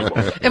impossible.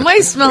 It might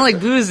smell like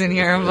booze in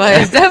here,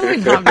 but it's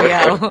definitely not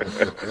BO.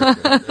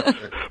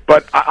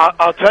 But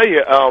I'll tell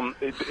you,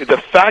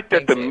 the fact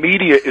that the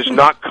media is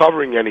not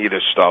covering any of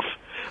this stuff,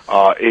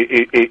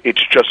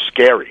 it's just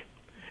scary.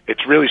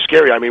 It's really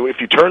scary. I mean,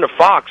 if you turn to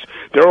Fox,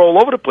 they're all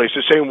over the place.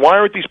 They're saying, why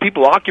aren't these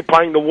people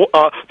occupying the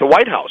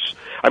White House?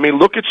 I mean,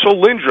 look at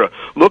Solyndra.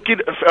 Look at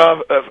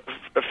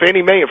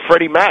Fannie Mae and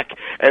Freddie Mac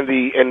and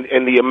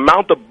the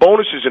amount of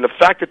bonuses and the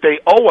fact that they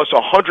owe us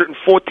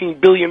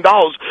 $114 billion,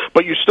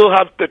 but you still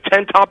have the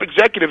 10 top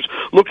executives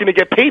looking to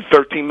get paid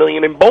 $13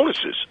 million in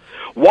bonuses.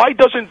 Why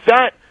doesn't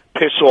that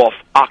piss off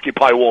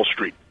Occupy Wall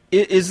Street?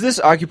 Is this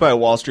Occupy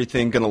Wall Street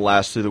thing going to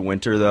last through the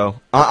winter,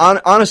 though?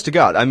 Honest to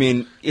God, I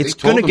mean, it's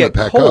going to get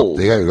cold.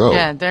 They got to go.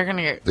 Yeah, they're going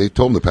to get. They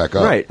told them to pack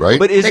up, right?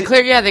 But they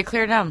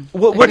cleared them.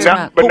 But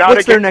now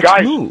what's their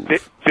next move?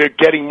 They're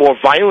getting more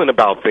violent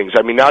about things.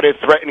 I mean, now they're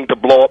threatening to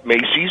blow up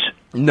Macy's.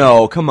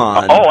 No, come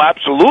on. Oh,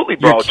 absolutely,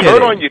 bro.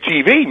 Turn on your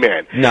TV,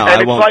 man. No,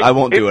 I won't. I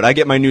won't do it. I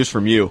get my news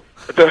from you.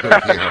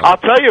 I'll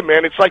tell you,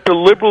 man, it's like the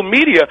liberal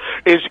media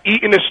is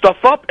eating this stuff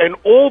up, and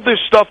all this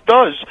stuff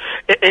does,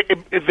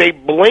 they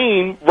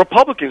blame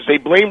Republicans. They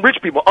blame rich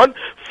people.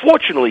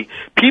 Unfortunately,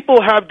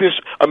 people have this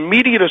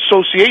immediate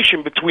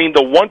association between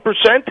the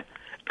 1%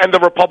 and the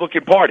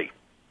Republican Party,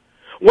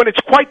 when it's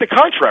quite the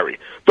contrary.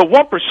 The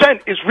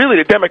 1% is really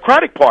the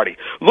Democratic Party.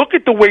 Look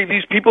at the way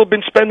these people have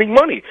been spending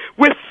money.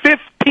 We're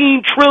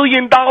 $15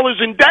 trillion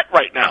in debt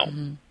right now.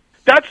 Mm-hmm.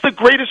 That's the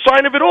greatest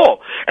sign of it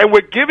all. And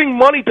we're giving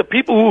money to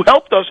people who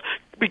helped us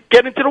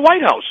get into the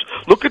White House.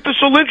 Look at the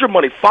Solyndra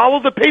money.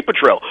 Follow the paper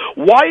trail.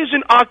 Why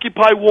isn't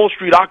Occupy Wall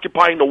Street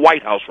occupying the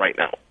White House right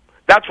now?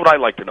 That's what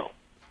I'd like to know.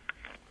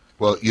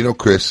 Well, you know,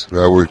 Chris,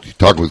 we're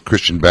talking with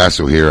Christian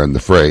Basso here on The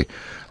Fray.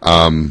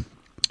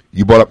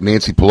 You brought up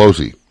Nancy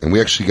Pelosi, and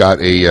we actually got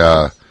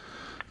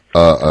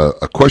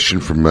a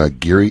question from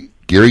Gary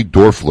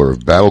Dorfler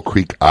of Battle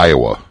Creek,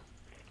 Iowa.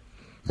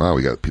 Wow,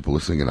 we got people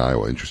listening in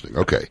Iowa. Interesting.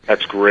 Okay.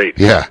 That's great.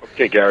 Yeah.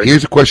 Okay, Gary.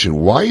 Here's a question.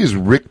 Why is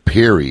Rick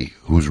Perry,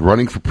 who's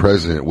running for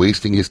president,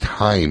 wasting his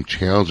time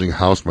challenging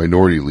House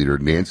Minority Leader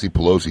Nancy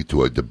Pelosi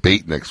to a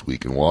debate next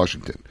week in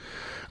Washington?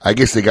 I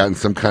guess they got in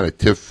some kind of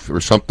tiff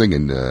or something,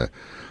 and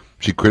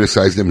she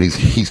criticized him, and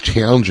he's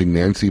challenging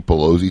Nancy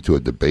Pelosi to a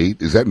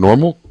debate. Is that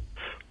normal?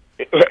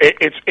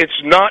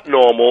 It's not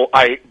normal.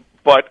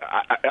 But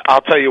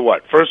I'll tell you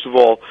what. First of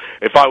all,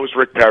 if I was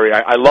Rick Perry,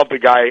 I love the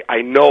guy.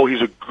 I know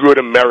he's a good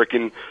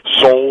American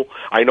soul.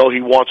 I know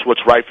he wants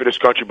what's right for this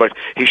country, but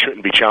he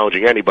shouldn't be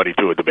challenging anybody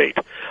to a debate.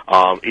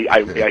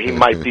 He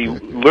might be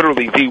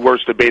literally the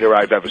worst debater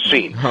I've ever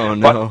seen. Oh,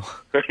 no.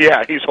 But,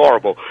 yeah, he's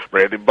horrible,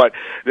 Brandon. But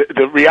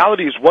the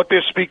reality is what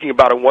they're speaking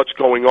about and what's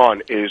going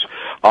on is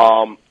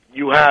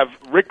you have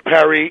Rick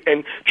Perry,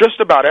 and just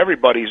about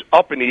everybody's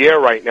up in the air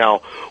right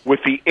now with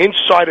the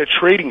insider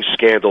trading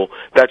scandal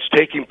that's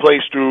taking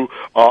place through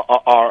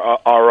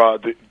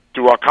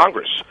through our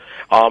Congress.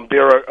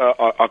 There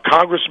are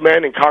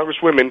congressmen and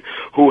congresswomen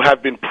who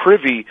have been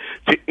privy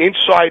to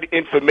inside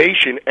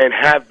information and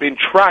have been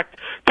tracked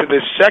to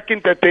the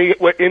second that they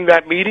were in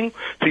that meeting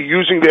to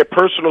using their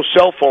personal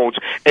cell phones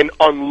and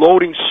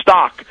unloading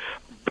stock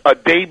a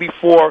day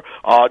before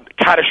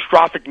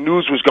catastrophic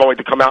news was going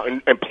to come out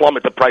and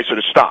plummet the price of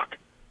the stock.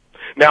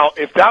 Now,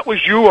 if that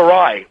was you or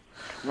I,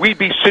 we'd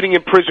be sitting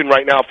in prison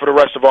right now for the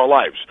rest of our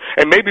lives.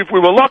 And maybe if we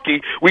were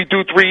lucky, we'd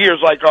do 3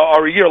 years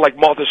or a year like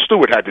Martha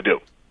Stewart had to do.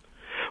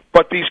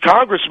 But these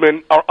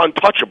congressmen are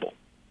untouchable.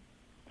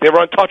 They're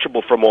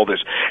untouchable from all this.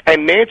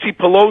 And Nancy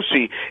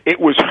Pelosi, it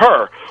was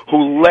her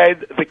who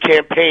led the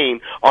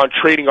campaign on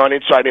trading on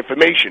inside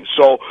information.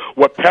 So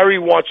what Perry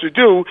wants to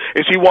do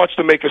is he wants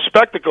to make a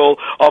spectacle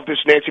of this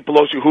Nancy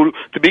Pelosi, who,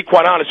 to be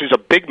quite honest, is a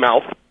big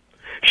mouth.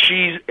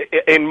 She's,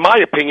 in my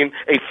opinion,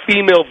 a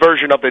female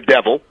version of the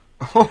devil.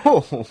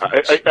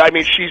 I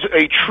mean, she's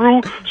a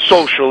true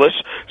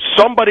socialist.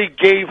 Somebody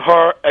gave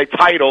her a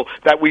title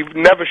that we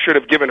never should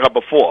have given her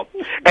before.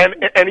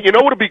 And you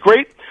know what would be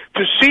great?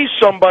 To see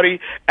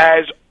somebody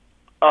as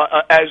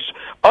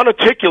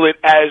unarticulate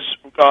as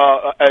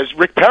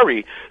Rick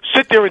Perry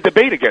sit there and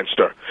debate against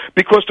her.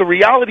 Because the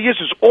reality is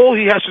all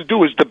he has to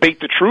do is debate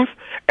the truth,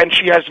 and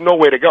she has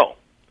nowhere to go.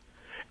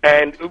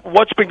 And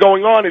what's been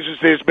going on is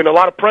there's been a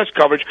lot of press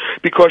coverage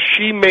because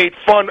she made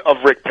fun of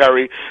Rick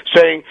Perry,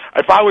 saying,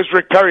 if I was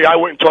Rick Perry, I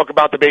wouldn't talk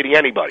about debating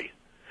anybody.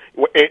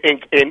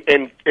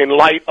 In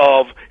light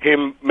of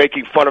him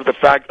making fun of the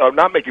fact,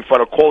 not making fun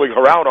of, calling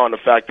her out on the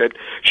fact that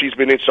she's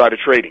been insider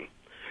trading.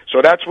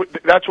 So that's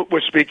what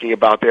we're speaking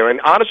about there. And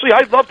honestly,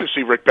 I'd love to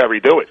see Rick Perry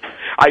do it.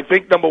 I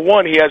think, number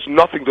one, he has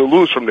nothing to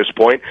lose from this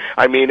point.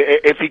 I mean,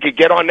 if he could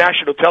get on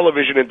national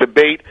television and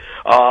debate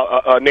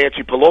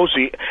Nancy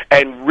Pelosi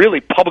and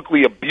really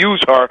publicly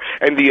abuse her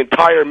and the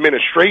entire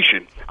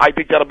administration, I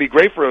think that'll be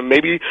great for him.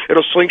 Maybe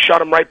it'll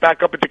slingshot him right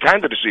back up into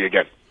candidacy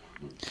again.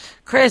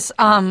 Chris,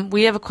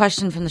 we have a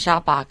question from the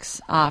shop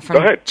box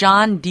from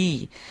John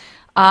D.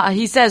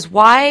 He says,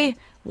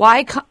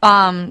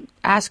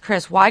 ask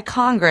Chris, why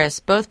Congress,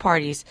 both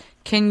parties,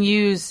 can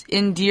use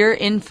Endear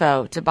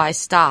Info to buy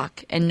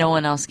stock and no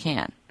one else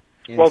can?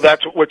 Well,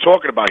 that's what we're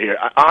talking about here.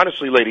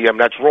 Honestly, Lady M,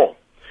 that's wrong.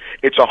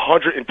 It's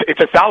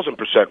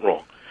 1,000%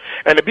 wrong.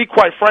 And to be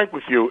quite frank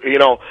with you, you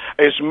know,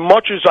 as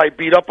much as I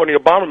beat up on the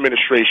Obama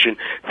administration,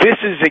 this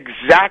is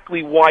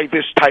exactly why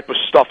this type of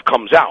stuff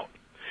comes out.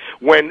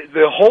 When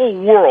the whole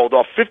world,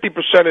 or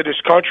 50% of this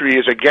country,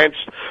 is against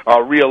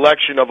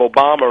re-election of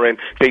Obama and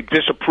they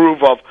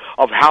disapprove of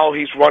how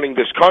he's running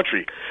this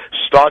country,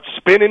 start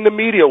spinning the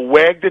media,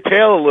 wag the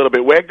tail a little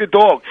bit, wag the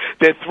dog.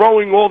 They're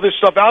throwing all this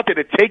stuff out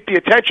there to take the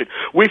attention.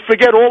 We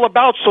forget all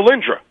about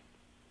Solyndra.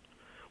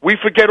 We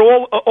forget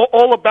all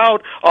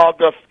about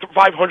the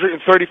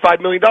 $535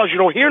 million. You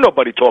don't hear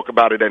nobody talk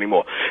about it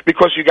anymore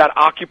because you got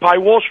Occupy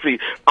Wall Street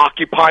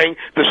occupying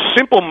the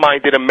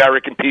simple-minded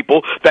American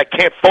people that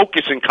can't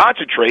focus and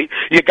concentrate.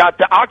 You got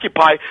the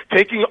Occupy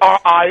taking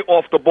our eye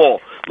off the ball.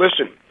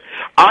 Listen,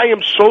 I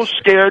am so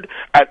scared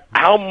at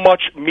how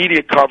much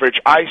media coverage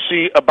I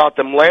see about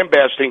them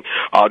lambasting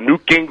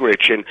Newt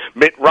Gingrich and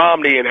Mitt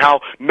Romney and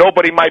how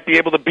nobody might be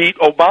able to beat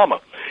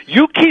Obama.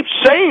 You keep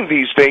saying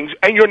these things,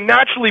 and you're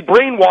naturally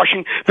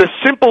brainwashing the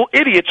simple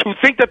idiots who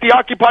think that the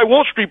Occupy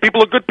Wall Street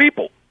people are good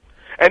people.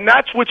 And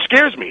that's what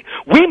scares me.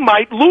 We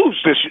might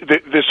lose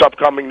this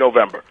upcoming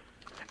November.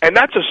 And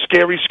that's a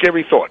scary,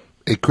 scary thought.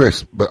 Hey,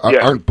 Chris, but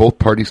aren't both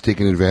parties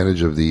taking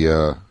advantage of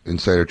the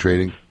insider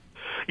trading?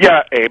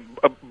 Yeah,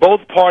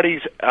 both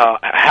parties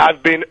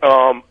have been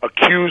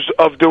accused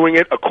of doing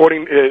it.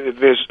 According,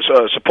 there's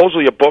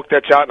supposedly a book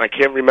that's out, and I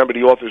can't remember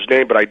the author's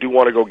name, but I do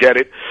want to go get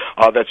it,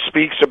 that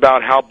speaks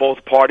about how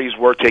both parties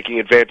were taking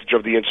advantage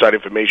of the inside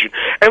information.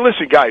 And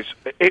listen, guys,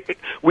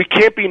 we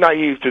can't be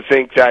naive to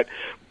think that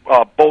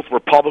both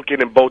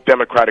Republican and both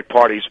Democratic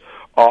parties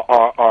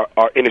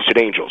are innocent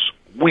angels.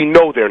 We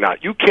know they're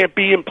not. You can't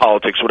be in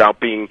politics without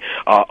being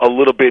a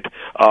little bit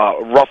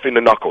rough in the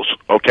knuckles,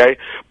 okay?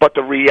 But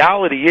the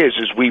reality is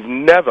we've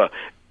never,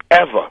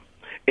 ever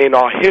in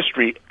our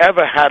history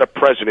ever had a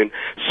president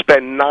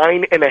spend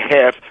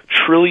 $9.5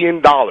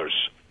 trillion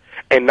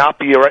and not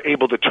be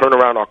able to turn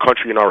around our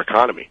country and our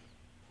economy.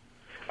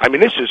 I mean,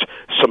 this is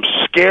some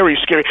scary,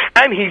 scary...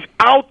 And he's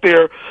out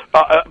there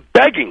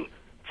begging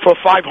for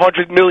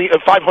 $500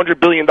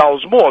 billion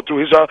more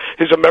through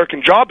his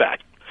American Job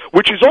Act,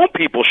 which his own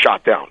people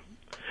shot down.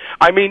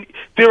 I mean,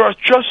 there are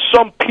just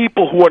some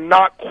people who are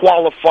not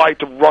qualified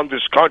to run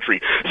this country.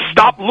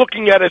 Stop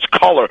looking at his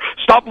color.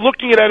 Stop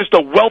looking at it as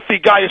the wealthy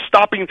guy is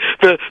stopping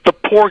the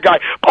poor guy.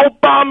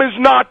 Obama's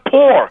not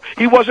poor.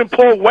 He wasn't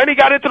poor when he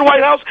got into the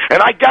White House,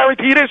 and I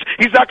guarantee this,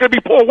 he's not going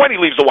to be poor when he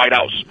leaves the White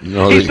House.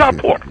 No, he's not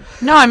poor.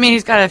 No, I mean,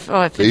 he's got a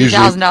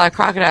 $50,000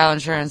 crocodile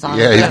insurance on.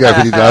 Yeah, he's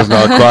got a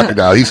 $50,000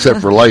 crocodile. He's set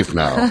for life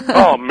now.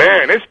 Oh,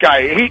 man, this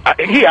guy,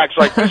 he acts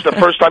like this is the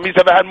first time he's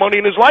ever had money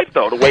in his life,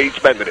 though, the way he's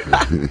spending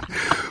it.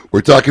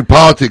 We're talking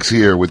politics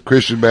here with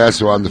Christian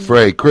Basso on the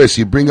fray. Chris,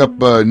 you bring up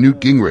Newt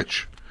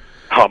Gingrich.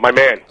 Oh, my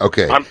man.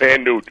 Okay. I'm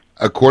fan Newt.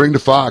 According to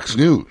Fox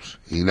News,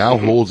 he now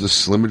holds a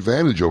slim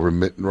advantage over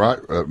Mitt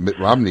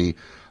Romney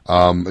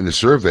in the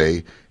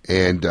survey,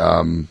 and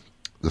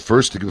the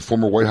first to give the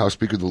former White House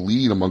Speaker the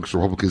lead amongst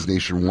Republicans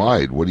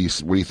nationwide. What do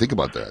you think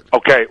about that?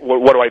 Okay,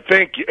 what do I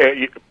think?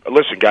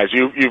 Listen, guys,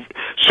 you've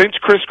since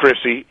Chris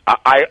Christie,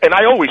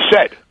 I always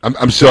said.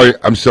 I'm sorry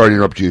to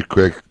interrupt you,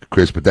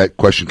 Chris, but that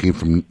question came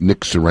from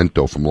Nick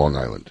Sorrento from Long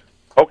Island.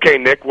 Okay,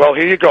 Nick. Well,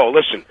 here you go.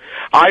 Listen,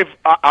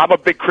 I'm a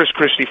big Chris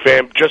Christie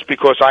fan just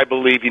because I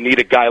believe you need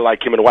a guy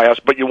like him in the White House.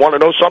 But you want to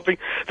know something?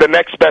 The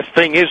next best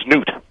thing is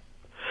Newt.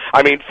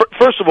 I mean,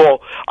 first of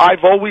all,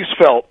 I've always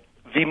felt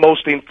the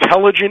most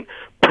intelligent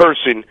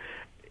person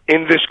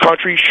in this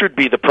country should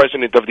be the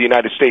President of the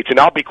United States. And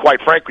I'll be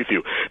quite frank with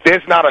you.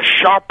 There's not a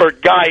sharper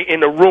guy in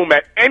the room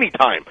at any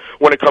time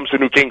when it comes to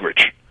Newt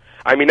Gingrich.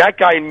 I mean, that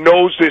guy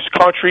knows this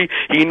country.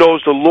 He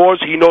knows the laws.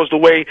 He knows the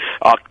way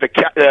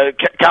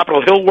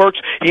Capitol Hill works.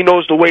 He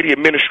knows the way the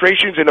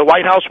administrations in the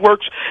White House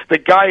works. The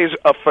guy is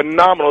a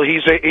phenomenal.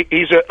 He's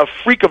a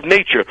freak of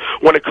nature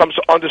when it comes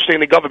to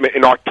understanding government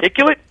and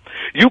articulate.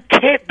 You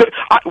can't.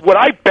 What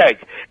I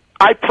beg,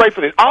 I pray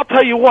for this. I'll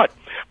tell you what.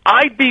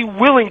 I'd be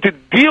willing to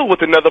deal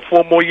with another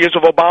 4 more years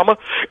of Obama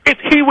if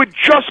he would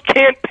just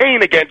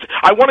campaign against.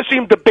 I want to see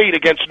him debate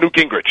against Newt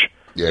Gingrich.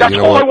 Yeah, that's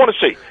all I want to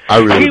see. I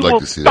really would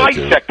like to see that, too. He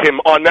will dissect him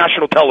on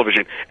national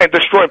television and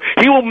destroy him.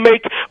 He will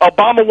make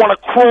Obama want to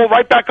crawl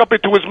right back up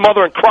into his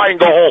mother and cry and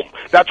go home.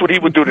 That's what he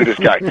would do to this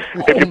guy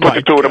if you put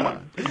the two of them.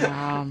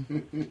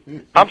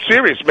 I'm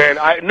serious, man.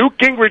 Newt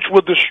Gingrich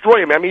will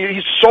destroy him. I mean,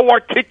 he's so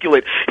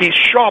articulate. He's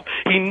sharp.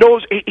 He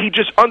knows. He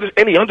just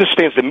he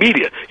understands the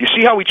media. You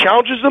see how he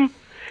challenges them?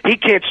 He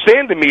can't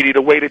stand the media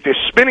the way that they're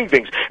spinning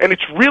things. And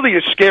it's really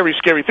a scary,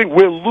 scary thing.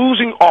 We're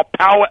losing our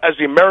power as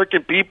the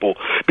American people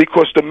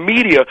because the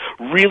media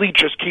really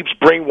just keeps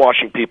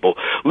brainwashing people.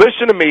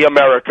 Listen to me,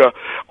 America.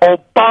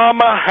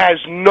 Obama has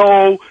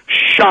no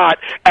shot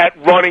at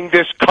running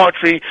this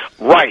country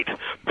right.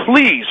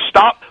 Please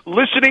stop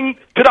listening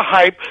to the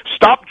hype.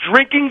 Stop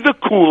drinking the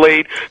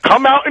Kool-Aid.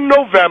 Come out in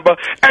November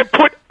and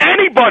put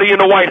anybody in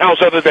the White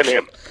House other than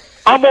him.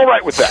 I'm all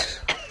right with that.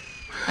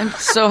 I'm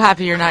so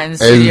happy you're not in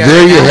the And studio.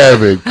 there you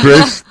have it,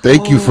 Chris.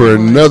 Thank you for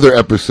another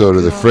episode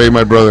of The Fray,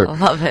 my brother. I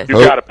love it. You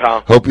got it,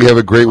 pal. Hope you have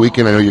a great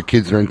weekend. I know your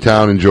kids are in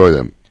town. Enjoy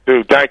them.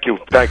 Dude, thank you.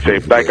 Thanks,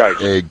 Abe. Thanks, guys.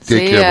 Hey, take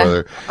See care, ya.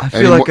 brother. I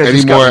feel like I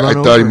just anymore, got I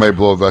run thought he over. might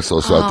blow a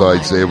vessel, so I thought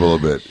I'd save a little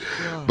bit.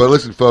 But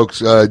listen, folks,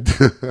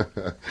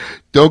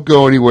 don't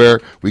go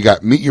anywhere. We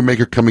got Meet Your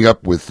Maker coming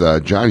up with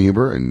John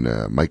Huber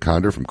and Mike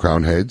Conder from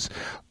Crown Heads.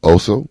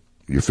 Also,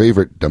 your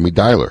favorite dummy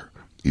dialer.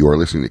 You are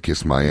listening to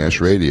Kiss My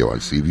Ash Radio on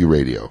CView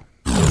Radio.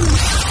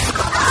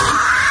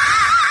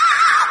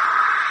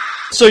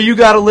 So you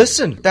got to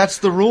listen. That's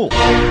the rule.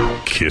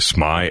 Kiss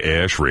My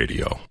Ash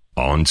Radio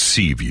on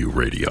Seaview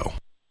Radio.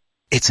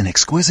 It's an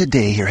exquisite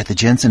day here at the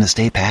Jensen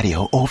Estate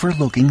patio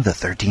overlooking the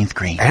 13th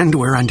green. And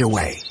we're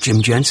underway.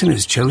 Jim Jensen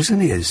has chosen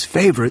his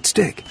favorite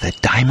stick. The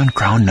Diamond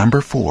Crown No.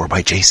 4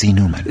 by J.C.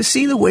 Newman.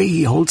 See the way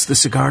he holds the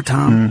cigar,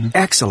 Tom?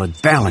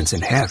 Excellent balance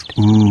and heft.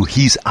 Ooh,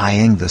 he's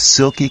eyeing the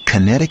silky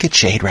Connecticut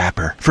shade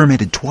wrapper,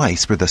 fermented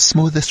twice for the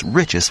smoothest,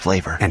 richest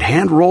flavor. And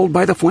hand-rolled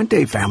by the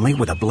Fuente family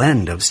with a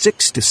blend of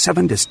 6 to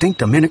 7 distinct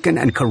Dominican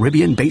and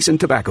Caribbean basin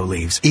tobacco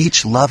leaves.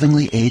 Each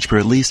lovingly aged for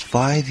at least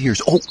 5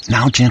 years. Oh,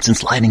 now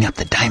Jensen's lighting up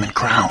the Diamond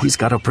Crown. He's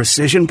got a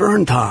precision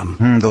burn,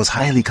 Tom. Those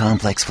highly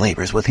complex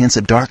flavors with hints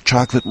of dark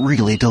chocolate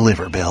really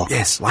deliver, Bill.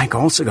 Yes, like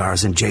all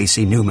cigars in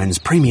J.C. Newman's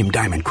premium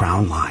Diamond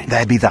Crown line.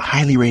 That'd be the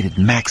highly rated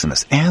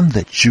Maximus and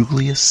the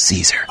Julius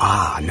Caesar.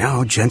 Ah,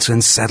 now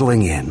Jensen's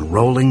settling in,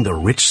 rolling the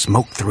rich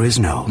smoke through his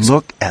nose.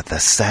 Look at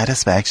the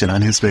satisfaction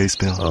on his face,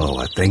 Bill.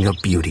 Oh, a thing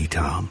of beauty,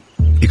 Tom.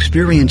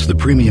 Experience the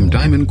premium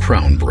Diamond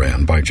Crown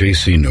brand by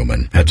J.C.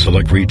 Newman at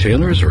select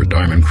retailers or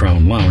Diamond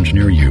Crown Lounge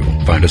near you.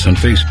 Find us on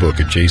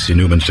Facebook at J.C.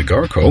 Newman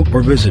Cigar Co.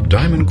 or visit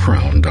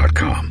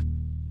diamondcrown.com.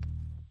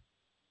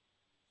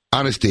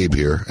 Honest Abe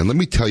here, and let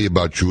me tell you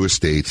about Drew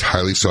Estate's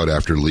highly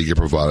sought-after Liga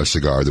Privada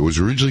cigar that was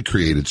originally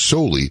created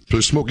solely for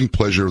the smoking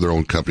pleasure of their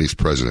own company's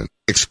president.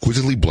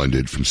 Exquisitely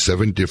blended from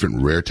 7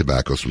 different rare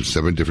tobaccos from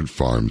 7 different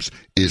farms,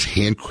 it is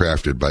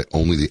handcrafted by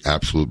only the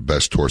absolute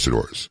best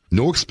torcedores.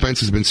 No expense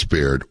has been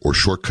spared or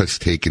shortcuts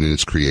taken in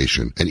its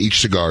creation, and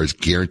each cigar is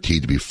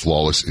guaranteed to be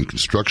flawless in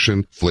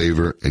construction,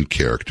 flavor, and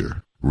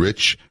character.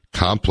 Rich,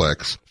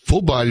 complex,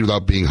 full-bodied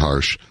without being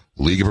harsh,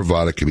 Liga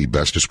Privada can be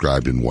best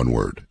described in one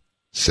word: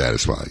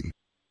 satisfying.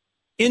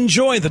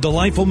 Enjoy the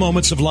delightful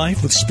moments of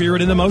life with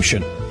spirit and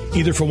emotion,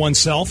 either for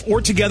oneself or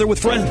together with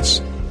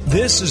friends.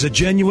 This is a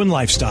genuine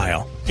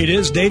lifestyle. It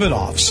is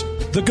Davidoff's,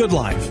 the good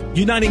life.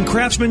 Uniting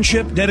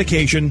craftsmanship,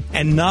 dedication,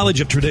 and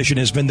knowledge of tradition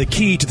has been the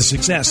key to the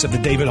success of the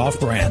Davidoff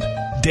brand.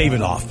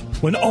 Davidoff,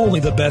 when only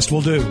the best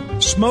will do.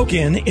 Smoke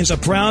Inn is a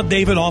proud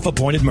Davidoff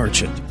appointed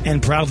merchant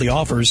and proudly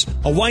offers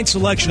a wide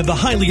selection of the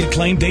highly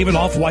acclaimed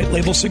Davidoff white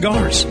label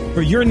cigars.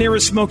 For your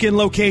nearest Smoke Inn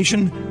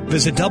location,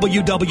 visit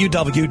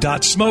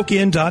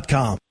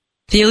www.smokeinn.com.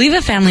 The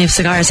Oliva family of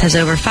cigars has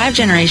over 5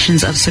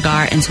 generations of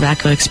cigar and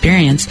tobacco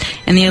experience,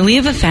 and the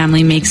Oliva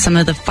family makes some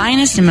of the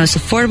finest and most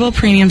affordable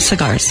premium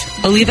cigars.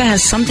 Oliva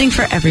has something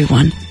for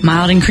everyone.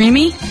 Mild and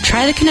creamy?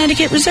 Try the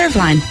Connecticut Reserve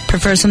line.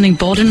 Prefer something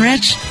bold and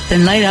rich?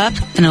 Then light up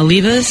an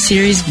Oliva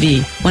Series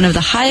V, one of the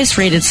highest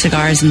rated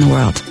cigars in the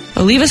world.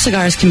 Oliva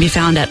cigars can be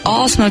found at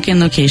all smoke-in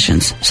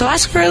locations, so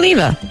ask for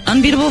Oliva.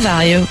 Unbeatable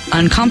value,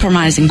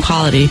 uncompromising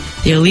quality,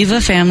 the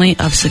Oliva family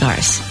of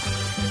cigars.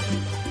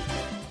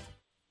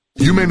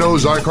 You may know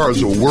Zycar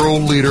is a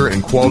world leader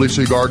in quality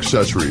cigar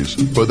accessories,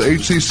 but the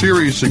HC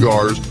Series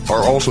cigars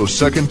are also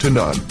second to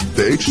none.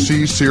 The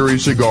HC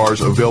Series cigars,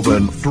 available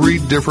in 3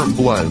 different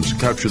blends,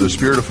 capture the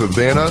spirit of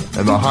Havana,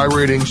 and the high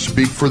ratings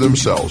speak for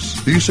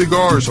themselves. These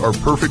cigars are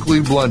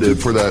perfectly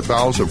blended for that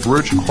balance of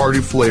rich,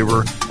 hearty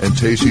flavor and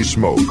tasty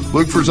smoke.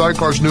 Look for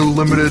Zycar's new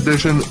limited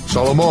edition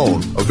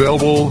Salomon,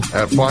 available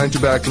at fine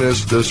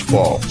tobacconists this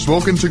fall.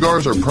 Smoking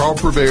Cigars are proud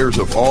purveyors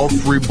of all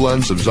 3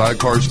 blends of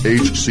Zycar's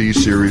HC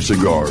Series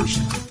cigars.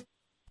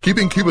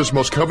 Keeping Cuba's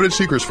most coveted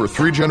secrets for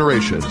 3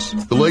 generations,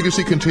 the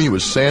legacy continues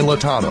with San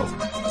Latano.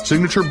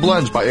 Signature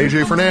blends by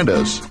A.J.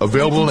 Fernandez,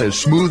 available in a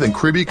smooth and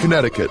cribby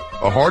Connecticut,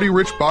 a hearty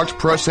rich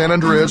box-pressed San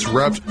Andreas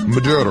wrapped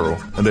Maduro,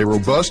 and a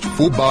robust,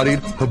 full-bodied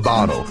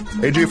Habano.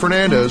 A.J.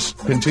 Fernandez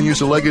continues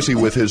the legacy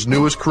with his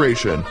newest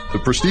creation, the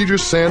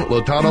prestigious San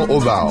Latano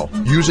Oval,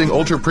 using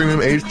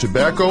ultra-premium aged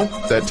tobacco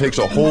that takes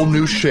a whole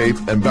new shape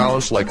and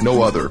balance like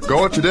no other.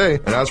 Go out today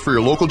and ask for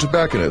your local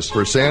tobacconist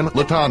for San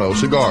Latano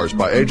cigars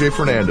by A.J.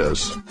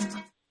 Fernandez.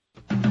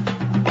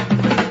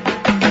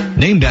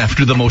 Named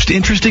after the most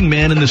interesting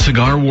man in the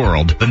cigar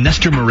world, the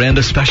Nestor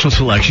Miranda Special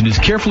Selection is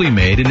carefully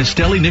made in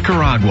Esteli,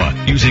 Nicaragua,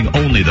 using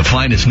only the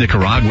finest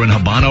Nicaraguan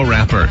Habano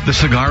wrapper. The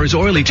cigar is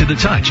oily to the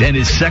touch and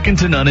is second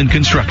to none in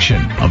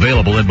construction.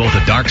 Available in both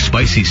a dark,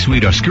 spicy,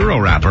 sweet Oscuro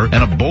wrapper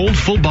and a bold,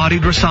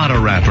 full-bodied Rosado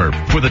wrapper.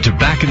 For the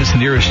tobacconist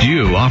nearest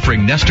you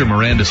offering Nestor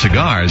Miranda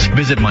cigars,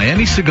 visit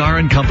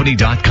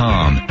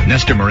MiamiCigarAndCompany.com.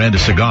 Nestor Miranda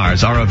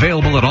cigars are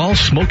available at all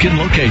smoke-in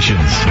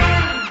locations.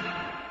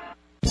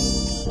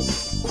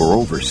 For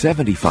over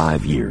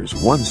 75 years,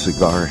 one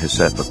cigar has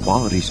set the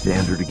quality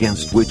standard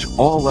against which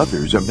all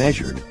others are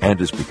measured and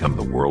has become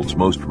the world's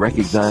most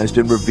recognized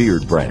and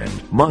revered brand,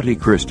 Monte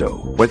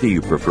Cristo. Whether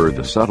you prefer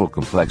the subtle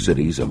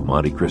complexities of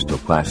Monte Cristo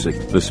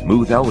Classic, the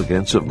smooth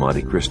elegance of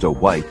Monte Cristo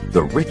White,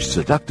 the rich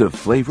seductive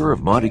flavor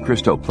of Monte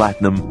Cristo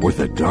Platinum, or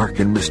the dark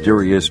and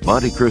mysterious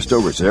Monte Cristo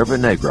Reserva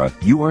Negra,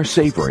 you are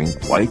savoring,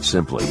 quite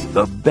simply,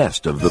 the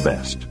best of the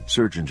best.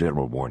 Surgeon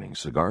General warning,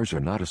 cigars are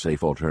not a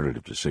safe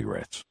alternative to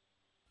cigarettes.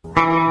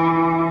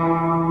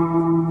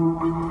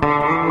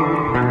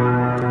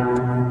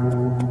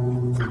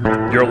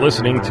 You're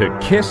listening to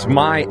Kiss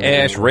My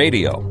Ash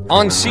Radio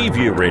on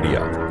Seaview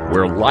Radio,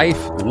 where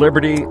life,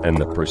 liberty, and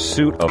the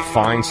pursuit of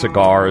fine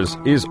cigars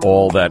is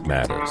all that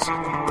matters.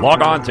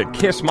 Log on to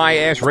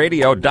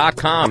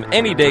KissMyAshRadio.com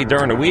any day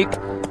during the week,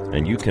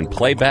 and you can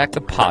play back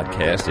the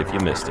podcast if you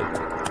missed it.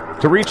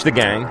 To reach the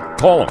gang,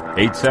 call them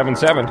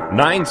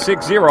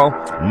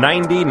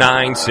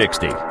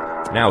 877-960-9960.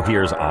 Now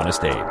here's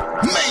Honest Abe. You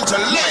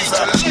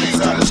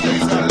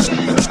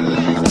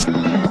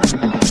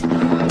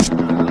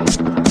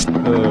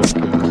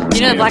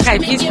know, the Black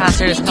Eyed Peas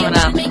concert is coming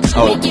up.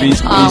 Oh,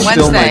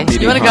 Wednesday.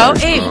 You want to go,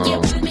 Abe?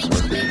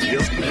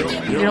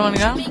 You don't want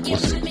to go? We'll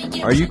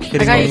see. Are you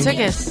kidding me? I got you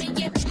tickets.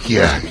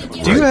 Yeah.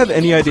 Do you have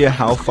any idea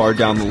how far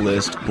down the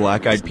list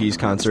Black Eyed Peas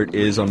concert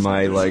is on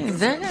my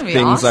They're gonna be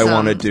things awesome. I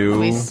want to do?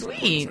 It'll be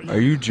sweet. Are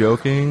you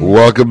joking?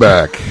 Welcome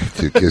back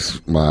to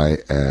Kiss My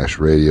Ash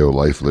Radio,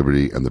 Life,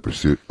 Liberty, and the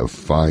Pursuit of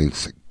Fine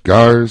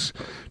Cigars.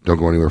 Don't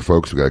go anywhere,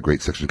 folks. We got a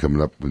great section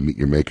coming up with Meet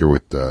Your Maker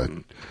with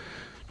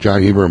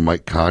John Huber and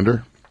Mike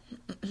Conder.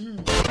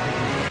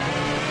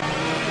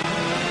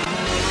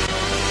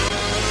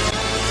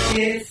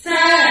 It's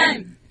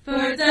time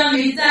for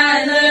Dummy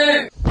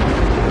Dialer.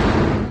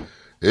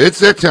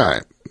 It's that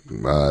time.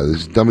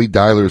 This dummy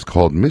dialer is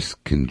called Miss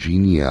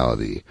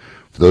Congeniality.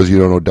 For those of you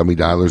who don't know dummy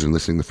dialers and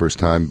listening the first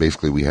time,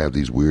 basically we have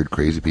these weird,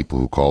 crazy people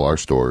who call our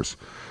stores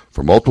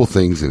for multiple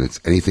things, and it's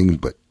anything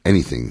but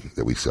anything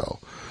that we sell.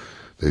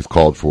 They've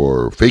called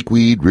for fake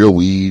weed, real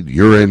weed,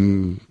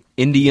 urine,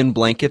 Indian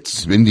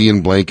blankets,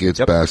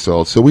 bath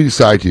salts. So we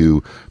decide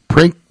to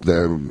prank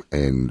them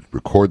and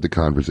record the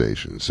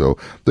conversation. So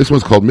this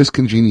one's called Miss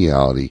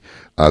Congeniality.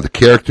 The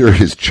character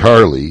is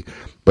Charlie,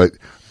 but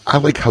I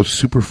like how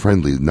super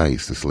friendly and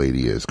nice this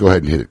lady is. Go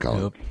ahead and hit it,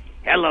 Colin. Yep.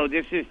 Hello,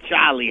 this is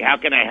Charlie. How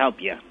can I help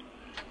you?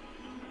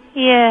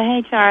 Yeah,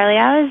 hey Charlie.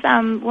 I was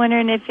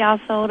wondering if y'all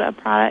sold a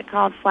product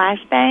called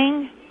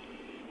Flashbang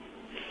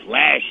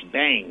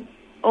Flashbang.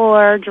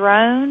 or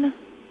Drone.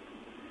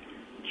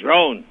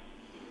 Drone.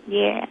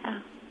 Yeah.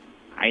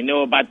 I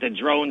know about the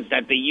drones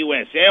that the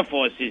U.S. Air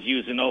Force is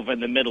using over in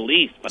the Middle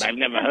East, but I've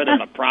never heard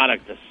of a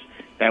product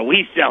that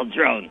we sell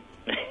drone.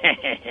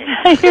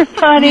 You're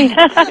funny.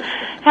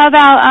 How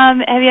about,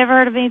 have you ever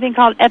heard of anything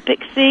called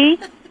Epic C?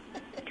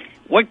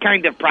 What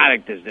kind of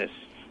product is this?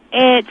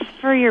 It's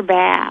for your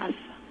bath,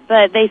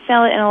 but they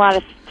sell it in a lot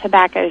of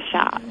tobacco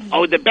shops.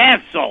 Oh, the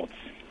bath salts.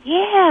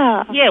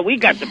 Yeah. Yeah, we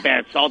got the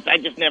bath salts. I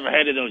just never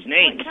heard of those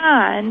names. What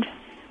kind?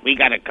 We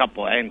got a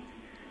couple, and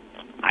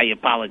I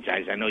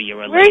apologize. I know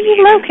you're a Where are lady.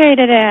 you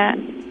located at?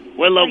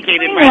 We're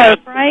located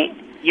Right?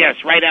 Yes,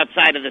 right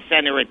outside of the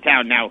center of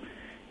town. Now,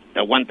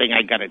 the one thing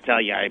I got to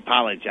tell you, I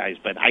apologize,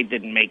 but I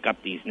didn't make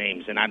up these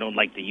names, and I don't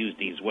like to use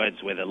these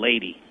words with a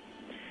lady.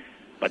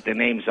 But the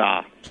names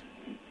are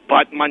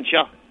Butt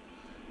Muncher.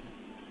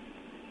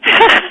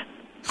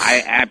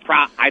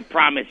 I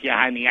promise you,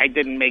 honey, I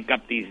didn't make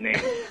up these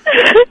names.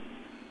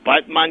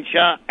 Butt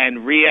Muncher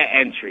and Rear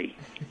Entry.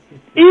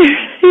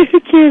 You're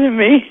kidding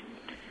me.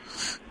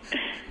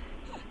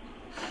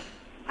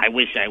 I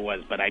wish I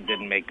was, but I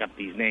didn't make up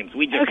these names.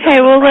 We just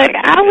Okay, well, look,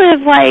 I live,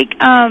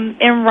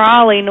 in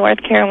Raleigh,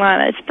 North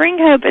Carolina. Spring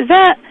Hope, is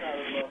that...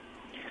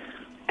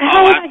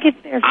 How would I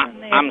get there from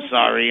there? I'm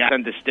sorry, I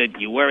understood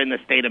you. We're in the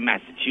state of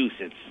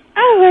Massachusetts.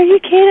 Oh, are you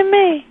kidding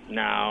me?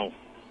 No.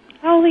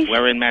 Holy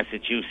We're in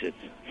Massachusetts.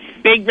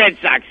 Big Red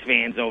Sox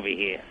fans over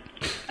here.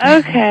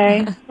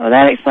 Okay. Well,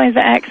 that explains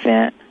the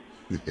accent.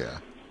 Yeah.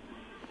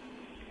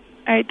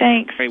 All right,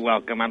 thanks. Very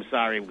welcome. I'm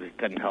sorry we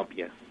couldn't help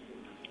you.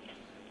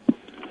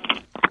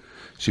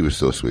 She was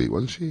so sweet,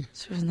 wasn't she?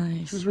 She was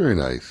nice. She was very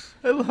nice.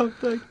 I love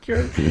that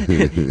character.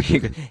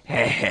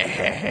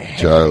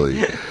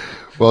 Charlie.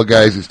 Well,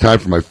 guys, it's time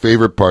for my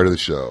favorite part of the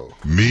show.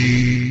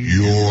 Meet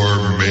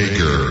Your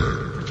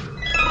Maker.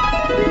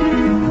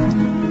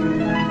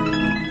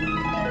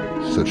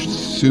 Such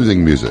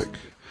soothing music.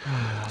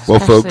 Well,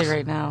 Especially folks,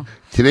 right now.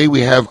 Today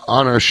we have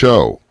on our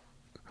show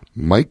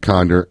Mike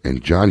Conder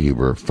and John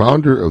Huber,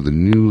 founder of the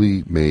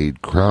newly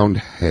made Crowned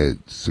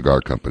Heads Cigar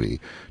Company.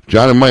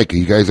 John and Mike, are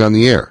you guys on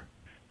the air?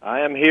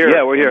 I am here.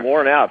 Yeah, we're here. I'm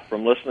worn out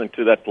from listening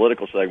to that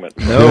political segment.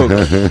 No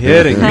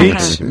kidding.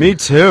 Me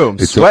too. I'm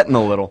sweating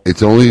a little.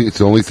 It's only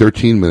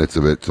 13 minutes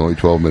of it. It's only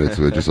 12 minutes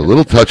of it. Just a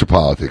little touch of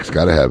politics.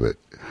 Got to have it.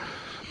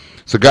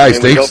 So,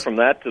 guys, we go thanks. from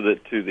that to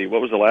the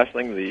what was the last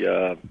thing?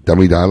 The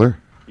Dummy dialer.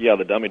 Yeah,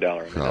 the dummy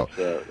dollar. I mean, Oh.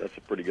 that's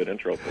a pretty good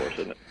intro for us,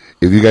 isn't it?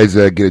 If you guys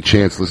get a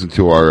chance, listen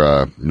to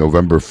our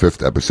November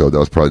 5th episode. That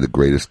was probably the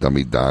greatest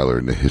dummy dialer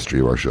in the history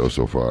of our show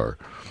so far.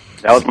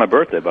 That was my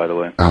birthday, by the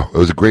way. Oh, it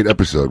was a great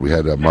episode. We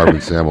had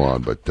Marvin Samuel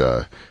on, but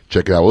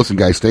check it out. Listen,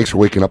 guys, thanks for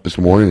waking up this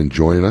morning and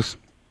joining us.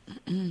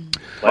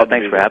 Well,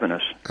 thanks for having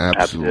us.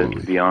 Absolutely.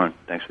 Happy to be on.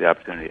 Thanks for the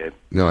opportunity, Abe.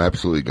 No,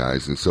 absolutely,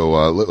 guys. And so,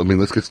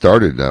 let's get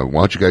started. Why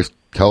don't you guys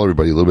tell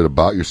everybody a little bit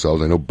about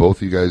yourselves? I know both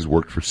of you guys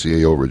worked for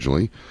CAO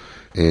originally.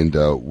 And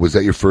was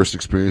that your first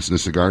experience in the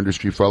cigar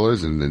industry,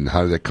 fellas? And then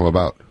how did that come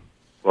about?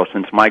 Well,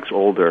 since Mike's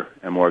older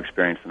and more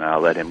experienced than I,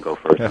 I'll let him go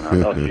first.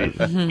 Oh, geez.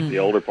 The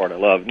older part I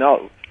love.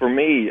 No, for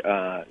me,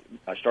 I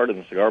started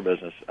in the cigar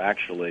business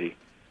actually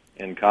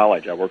in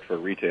college. I worked for a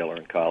retailer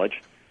in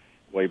college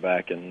way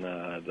back in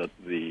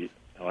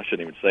I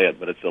shouldn't even say it,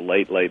 but it's the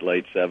late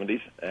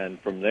 70s. And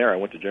from there, I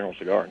went to General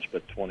Cigar and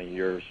spent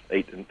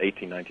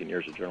 18, 19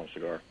 years at General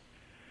Cigar.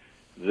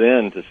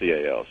 Then to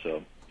CAO.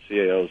 So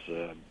CAO's,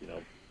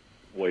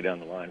 way down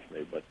the line for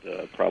me, but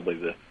probably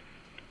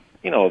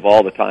of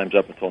all the times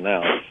up until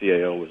now,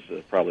 CAO was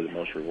probably the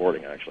most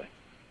rewarding, actually.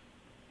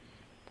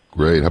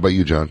 Great. How about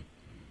you, John?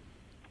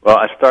 Well,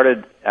 I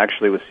started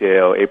actually with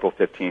CAO April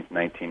 15th,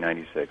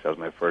 1996. That was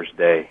my first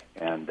day,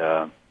 and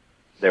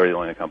they were the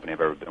only company I've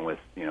ever been with,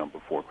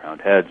 before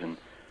Crowned Heads, and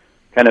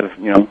kind of,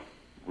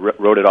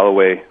 rode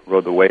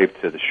the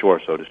wave to the shore,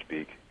 so to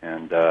speak.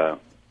 And,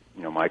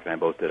 Mike and I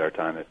both did our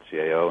time at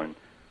CAO, and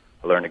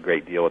I learned a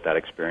great deal with that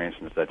experience.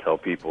 And as I tell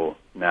people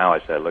now,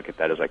 I look at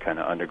that as kind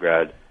of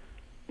undergrad,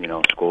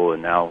 school,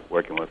 and now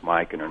working with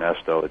Mike and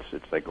Ernesto,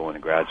 it's like going to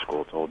grad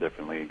school. It's a whole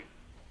different league.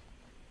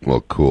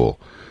 Well, cool.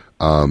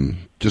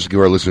 Just to give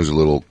our listeners a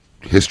little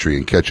history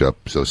and catch up.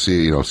 So,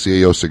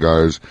 CAO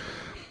Cigars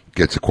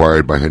gets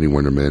acquired by Henry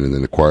Winterman and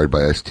then acquired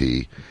by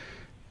ST.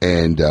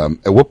 And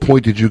at what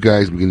point did you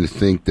guys begin to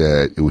think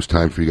that it was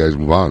time for you guys to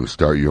move on and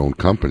start your own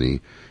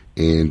company?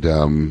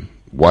 And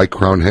why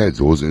Crowned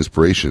Heads? What was the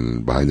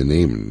inspiration behind the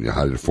name, and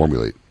how did it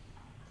formulate?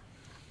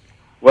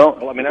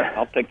 Well, I mean,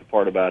 I'll take the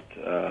part about...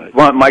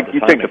 Mike,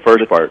 you take the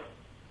first part.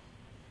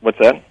 What's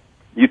that?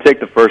 You take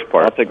the first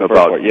part. I'll take the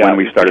about first part. Yeah, when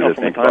we started to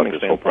from think a about timing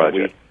this whole standpoint,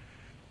 project.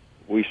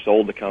 We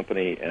sold the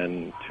company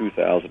in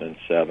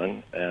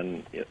 2007,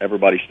 and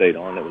everybody stayed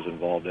on that was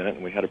involved in it,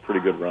 and we had a pretty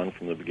good run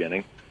from the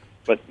beginning.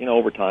 But,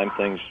 over time,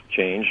 things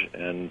change,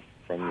 and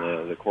from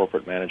the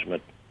corporate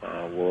management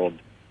world,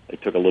 they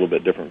took a little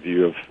bit different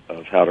view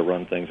of how to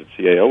run things at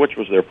CAO, which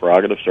was their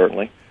prerogative,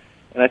 certainly.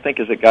 And I think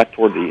as it got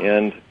toward the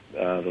end,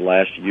 the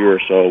last year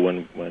or so,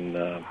 when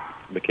it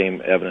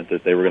became evident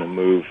that they were going to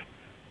move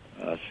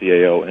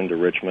CAO into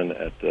Richmond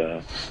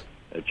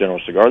at General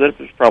Cigar, that it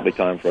was probably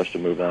time for us to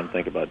move on and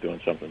think about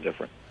doing something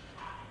different.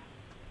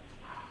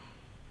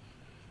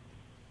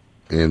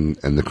 And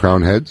the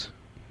Crowned Heads?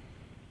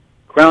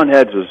 Crowned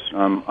Heads was,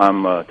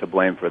 I'm to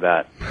blame for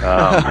that.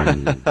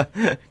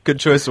 Good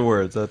choice of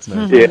words. That's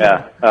nice.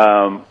 Yeah.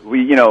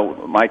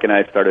 Mike and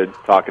I started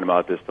talking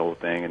about this whole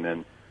thing, and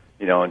then,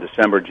 in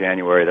December,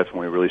 January, that's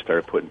when we really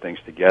started putting things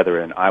together,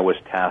 and I was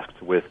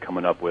tasked with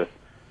coming up with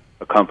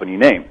a company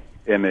name,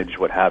 image,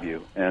 what have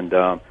you. And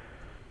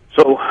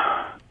So,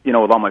 you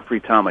know, with all my free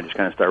time, I just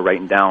kind of started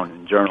writing down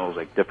in journals,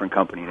 like, different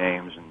company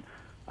names, and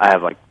I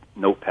have, like,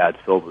 notepads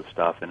filled with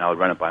stuff, and I would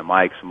run it by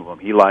Mike. Some of them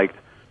he liked,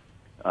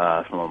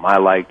 some of them I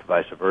liked,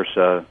 vice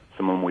versa.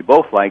 Some of them we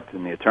both liked,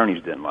 and the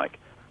attorneys didn't like.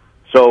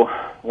 So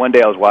one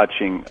day I was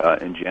watching,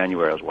 in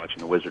January, I was watching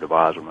The Wizard of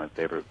Oz, one of my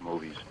favorite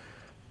movies,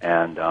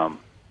 and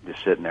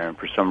just sitting there, and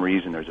for some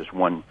reason there's this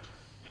one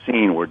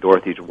scene where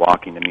Dorothy's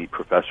walking to meet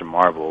Professor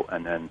Marvel,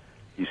 and then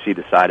you see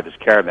the side of his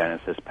caravan,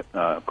 and it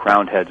says,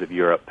 Crowned Heads of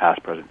Europe,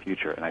 Past, Present,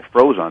 Future. And I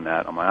froze on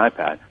that on my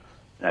iPad,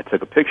 and I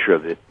took a picture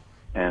of it,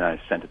 and I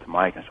sent it to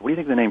Mike. I said, what do you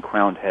think of the name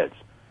Crowned Heads?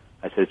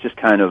 I said, it's just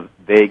kind of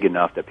vague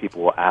enough that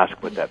people will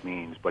ask what that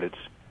means, but it's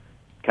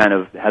kind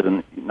of has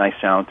a nice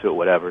sound to it,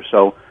 whatever.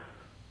 So,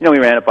 you know, we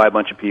ran it by a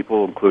bunch of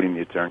people, including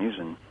the attorneys,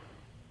 and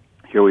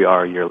here we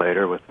are a year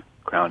later with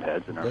Crowned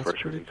Heads in our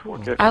first release, 4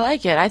 Kicks. I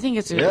like it. I think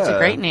it's a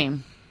great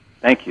name.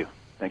 Thank you.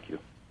 Thank you.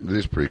 It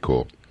is pretty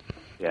cool.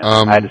 Yeah,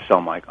 I had to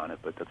sell Mike on it,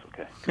 but that's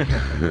okay.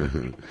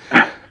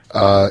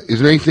 Is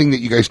there anything that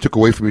you guys took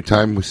away from your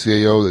time with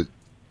CAO that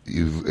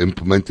you've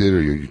implemented,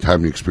 or your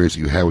time and experience that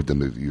you had with them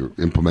that you're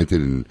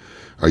implemented and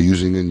are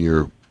using in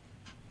your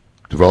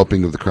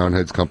developing of the Crowned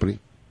Heads company?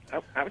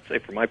 I would say,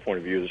 from my point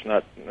of view, it's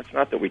not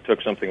that we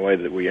took something away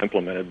that we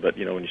implemented, but,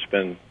 you know, when you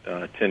spend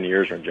 10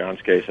 years, or in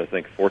John's case, I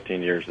think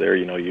 14 years there,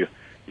 you know, you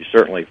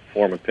certainly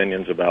form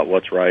opinions about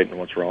what's right and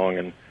what's wrong,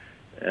 and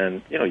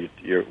you know,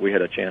 we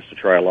had a chance to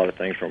try a lot of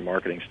things from a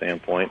marketing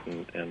standpoint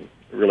and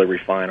really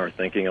refine our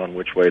thinking on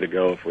which way to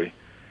go if we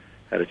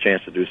had a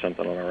chance to do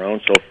something on our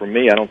own. So for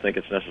me, I don't think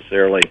it's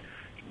necessarily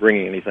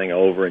bringing anything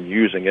over and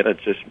using it.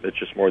 It's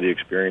just more the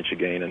experience you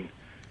gain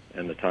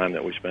and the time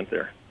that we spent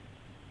there.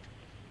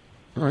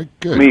 All right,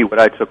 good. For me, what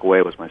I took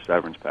away was my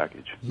severance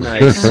package.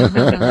 Nice.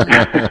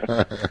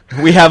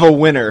 We have a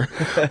winner.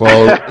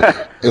 Well,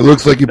 it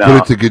looks like you put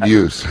it to good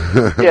use.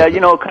 Yeah, you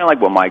know, kind of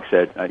like what Mike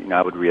said. You know,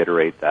 I would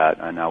reiterate that,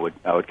 and I would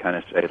kind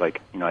of say,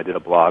 like, you know, I did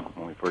a blog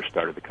when we first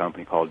started the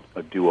company called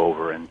A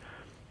Do-Over, and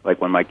like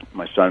when my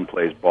son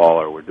plays ball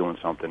or we're doing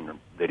something, or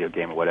video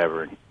game or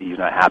whatever, and he's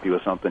not happy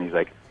with something, he's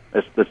like,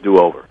 let's do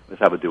over.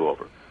 Let's have a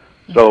do-over.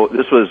 So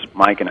this was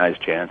Mike and I's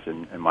chance,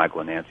 and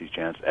Michael and Nancy's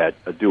chance at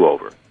a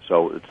do-over.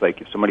 So it's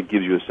like, if somebody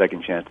gives you a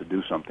second chance to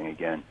do something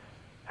again,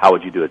 how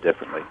would you do it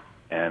differently?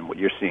 And what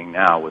you're seeing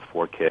now with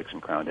 4 Kicks and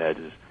Crowned Heads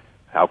is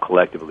how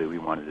collectively we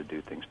wanted to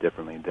do things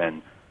differently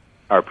than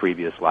our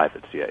previous life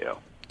at CAO.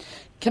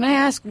 Can I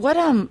ask, what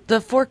the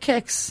 4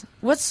 Kicks,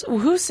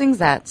 who sings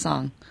that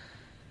song?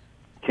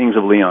 Kings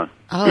of Leon.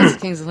 Oh, it's a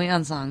Kings of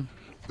Leon song.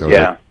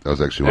 That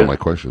was actually one of my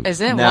questions. Is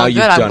it? Well,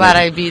 good. I'm glad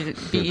I beat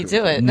you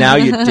to it. Now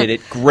you did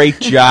it. Great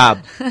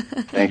job,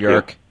 Thank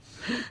Yerk.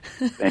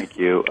 Thank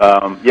you.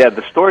 Yeah,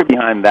 the story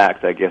behind that,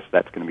 'cause I guess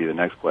that's going to be the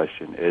next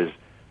question, is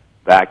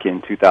back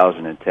in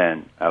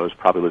 2010, I was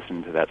probably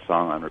listening to that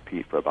song on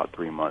repeat for about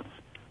 3 months.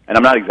 And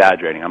I'm not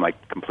exaggerating. I'm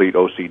like complete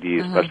OCD,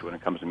 especially when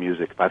it comes to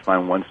music. If I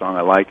find one song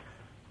I like,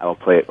 I will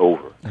play it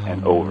over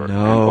and over and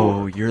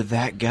over. You're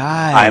that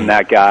guy. I'm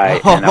that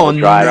guy, and I will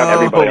drive on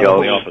everybody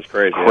else. It's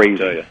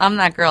crazy. I'm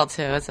that girl,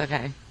 too. It's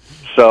okay.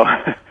 So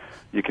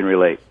you can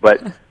relate.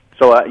 But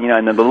so, you know,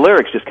 and then the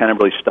lyrics just kind of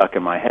really stuck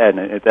in my head.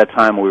 And at that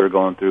time, we were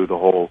going through the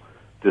whole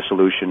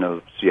dissolution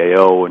of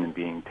CAO and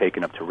being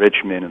taken up to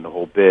Richmond and the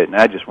whole bit. And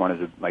I just wanted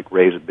to, like,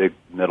 raise a big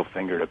middle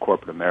finger to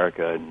corporate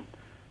America and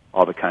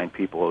all the kind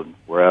people and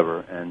wherever,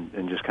 and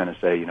just kind of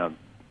say, you know,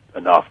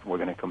 enough. We're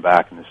going to come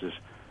back, and this is,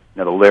 you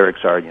know, the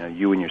lyrics are, you know,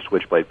 you and your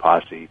Switchblade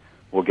posse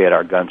will get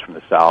our guns from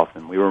the South.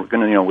 And we were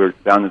going to, you know, we were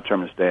bound and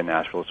determined to stay in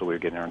Nashville, so we were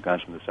getting our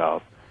guns from the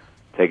South.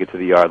 Take it to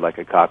the yard like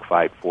a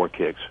cockfight, 4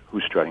 Kicks.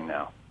 Who's strutting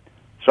now?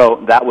 So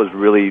that was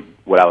really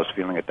what I was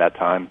feeling at that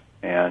time.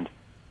 And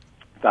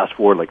fast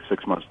forward like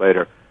 6 months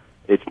later,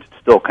 it's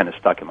still kind of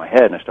stuck in my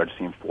head. And I started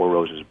seeing 4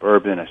 Roses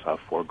Bourbon. I saw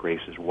 4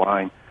 Graces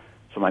Wine.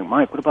 So I'm like,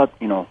 Mike, what about,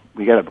 you know,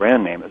 we got a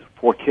brand name. It's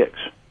 4 Kicks.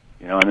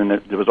 You know, and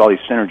then there was all these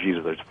synergies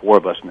of there's 4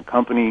 of us in the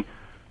company,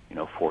 you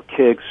know, 4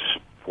 kicks,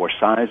 4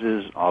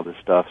 sizes, all this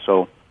stuff.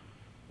 So,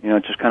 you know,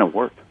 it just kind of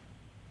worked.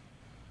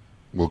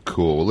 Well,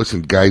 cool. Well,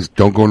 listen, guys,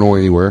 don't go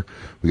anywhere.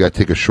 We got to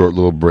take a short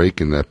little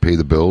break and pay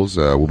the bills.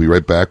 We'll be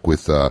right back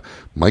with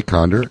Mike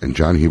Conder and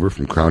John Huber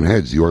from Crowned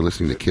Heads. You are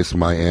listening to Kiss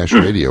My Ash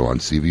Radio on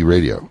CV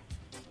Radio.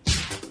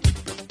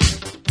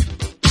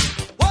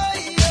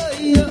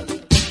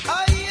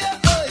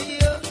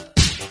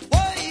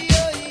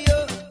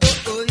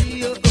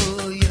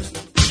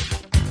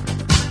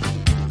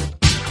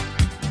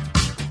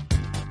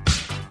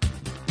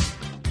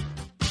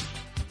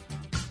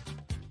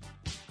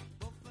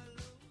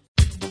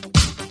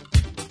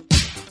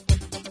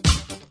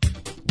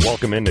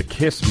 Welcome into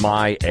Kiss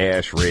My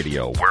Ash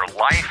Radio, where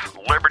life,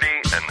 liberty,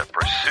 and the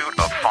pursuit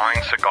of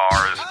fine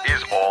cigars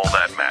is all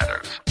that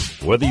matters.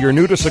 Whether you're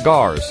new to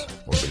cigars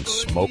or been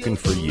smoking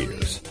for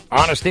years,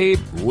 Honest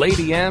Abe,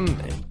 Lady M,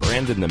 and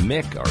Brandon the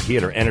Mick are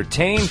here to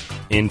entertain,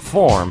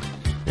 inform,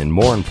 and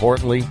more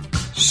importantly,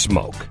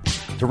 smoke.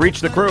 To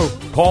reach the crew,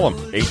 call them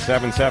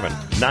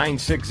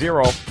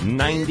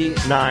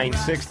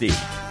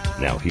 877-960-9960.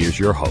 Now here's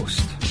your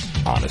host,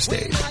 Honest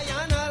Abe.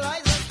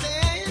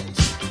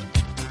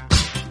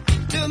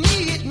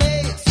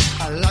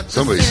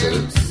 Somebody said it.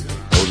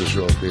 I wasn't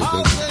sure I was paying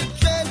attention.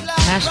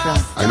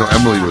 Nashville. I know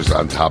Emily was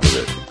on top of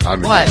it.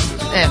 What?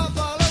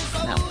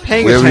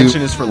 Paying we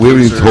attention is for We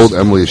haven't losers. even told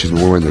Emily she's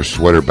been wearing their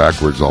sweater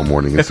backwards all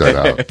morning, inside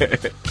out.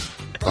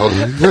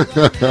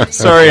 Oh.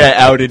 Sorry I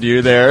outed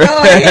you there.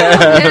 Oh,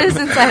 yeah. It is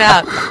inside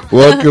out.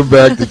 Welcome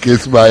back to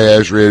Kiss My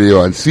Ash Radio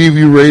on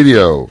CB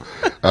Radio.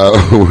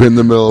 We're in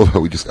the middle of,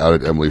 we just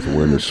outed Emily for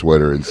wearing her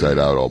sweater inside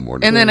out all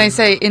morning. And then I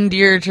say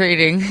Indeer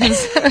Trading.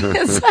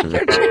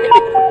 Insider trading.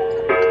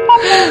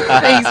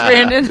 Thanks,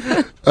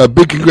 Brandon.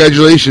 Big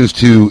congratulations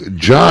to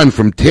John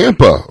from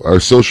Tampa, our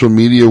social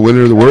media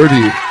winner of the word.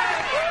 He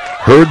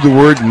heard the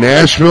word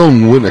Nashville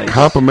and win a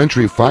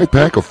complimentary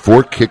 5-pack of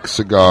 4 Kick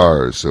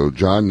cigars. So,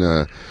 John,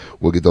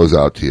 we'll get those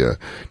out to you.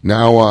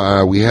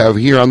 Now, we have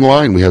here on the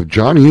line, we have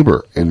John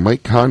Huber and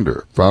Mike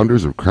Conder,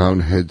 founders of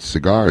Crown Head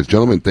Cigars.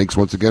 Gentlemen, thanks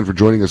once again for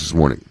joining us this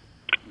morning.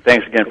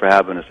 Thanks again for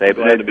having us, Abe.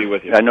 Glad to be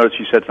with you. I noticed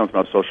you said something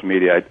about social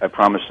media. I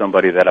promised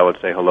somebody that I would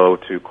say hello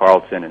to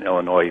Carlton in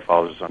Illinois. He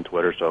follows us on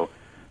Twitter, so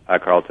hi,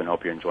 Carlton.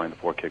 Hope you're enjoying the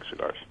 4 Kick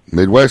cigars.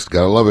 Midwest,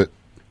 gotta love it.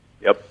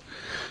 Yep.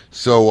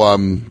 So,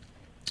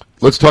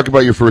 let's talk about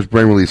your first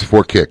brand release,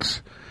 4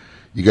 Kicks.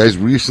 You guys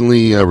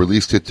recently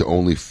released it to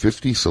only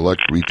 50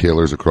 select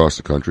retailers across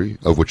the country,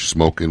 of which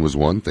Smokin' was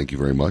one. Thank you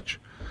very much.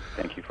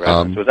 Thank you for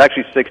having us. So it's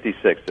actually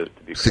 66 to be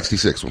correct.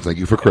 66. Well, thank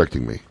you for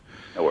correcting me.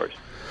 No worries.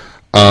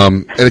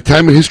 At a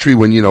time in history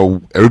when,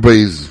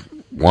 everybody's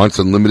wants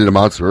unlimited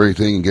amounts of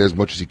everything and get as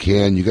much as you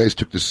can, you guys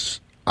took this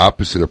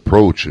opposite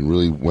approach and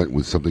really went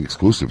with something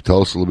exclusive.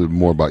 Tell us a little bit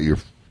more about your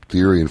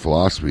theory and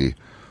philosophy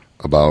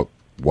about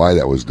why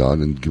that was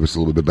done, and give us a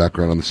little bit of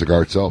background on the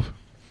cigar itself.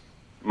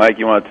 Mike,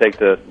 you want to take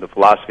the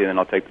philosophy, and then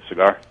I'll take the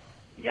cigar?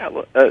 Yeah,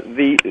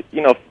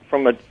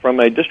 from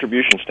a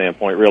distribution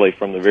standpoint, really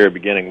from the very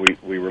beginning,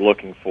 we were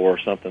looking for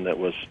something that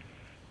was,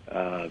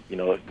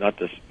 not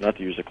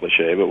to use a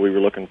cliche, but we were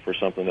looking for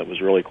something that was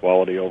really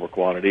quality over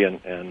quantity,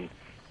 and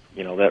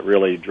that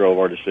really drove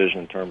our decision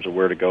in terms of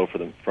where to go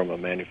from a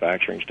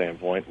manufacturing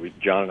standpoint.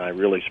 John and I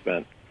really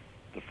spent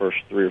the first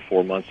 3 or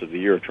 4 months of the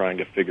year trying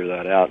to figure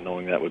that out,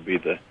 knowing that would be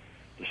the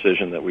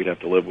decision that we'd have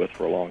to live with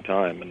for a long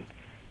time, and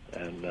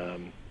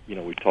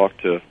we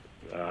talked to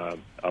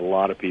a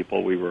lot of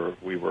people. We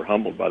were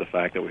humbled by the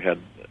fact that we had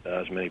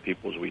as many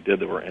people as we did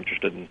that were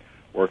interested in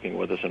working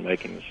with us and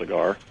making the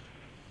cigar.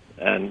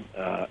 And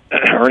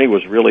Ernie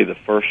was really the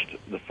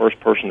first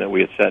person that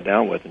we had sat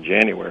down with in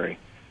January,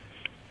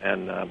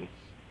 and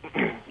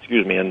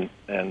excuse me,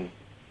 and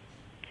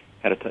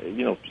had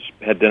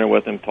had dinner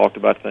with him, talked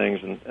about things,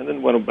 and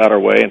then went about our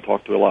way and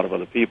talked to a lot of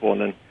other people,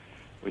 and then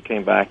we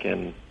came back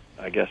in,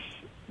 I guess,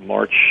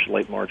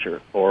 late March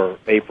or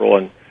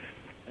April,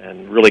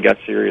 and really got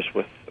serious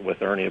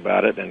with Ernie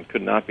about it, and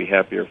could not be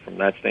happier from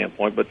that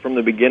standpoint. But from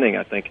the beginning,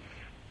 I think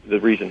the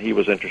reason he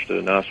was interested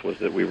in us was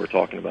that we were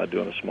talking about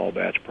doing a small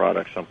batch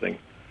product, something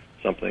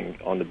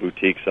on the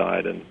boutique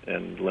side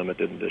and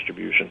limited in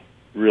distribution,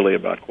 really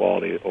about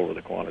quality over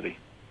the quantity.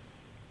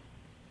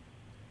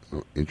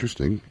 Oh,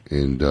 interesting.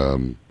 And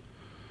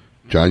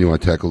John, you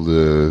want to tackle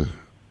the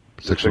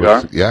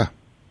cigar? Yeah.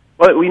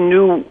 Well, we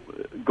knew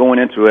going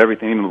into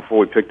everything, even before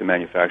we picked the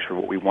manufacturer,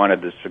 what we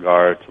wanted the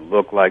cigar to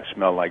look like,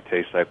 smell like,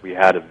 taste like. We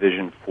had a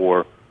vision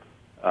for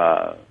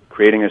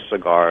creating a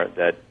cigar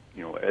that,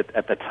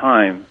 at the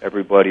time,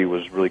 everybody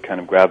was really kind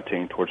of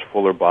gravitating towards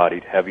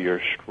fuller-bodied, heavier,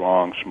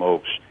 strong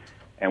smokes,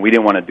 and we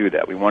didn't want to do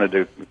that. We wanted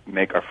to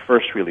make our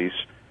first release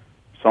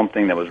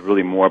something that was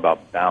really more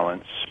about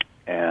balance,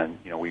 and,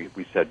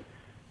 we said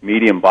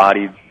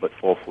medium-bodied but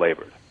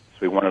full-flavored. So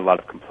we wanted a lot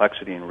of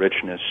complexity and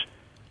richness,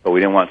 but we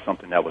didn't want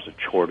something that was a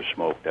chore to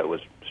smoke, that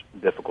was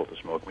difficult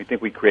to smoke. We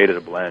think we created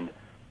a blend,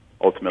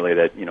 ultimately,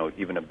 that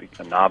even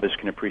a novice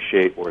can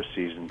appreciate or a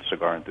seasoned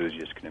cigar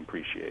enthusiast can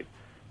appreciate,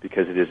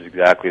 because it is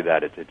exactly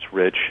that. It's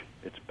rich,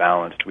 it's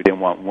balanced. We didn't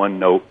want one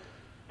note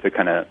to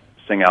kind of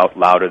sing out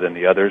louder than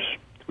the others.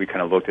 We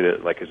kind of looked at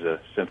it like as a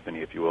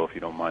symphony, if you will, if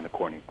you don't mind the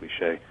corny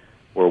cliche,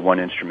 where one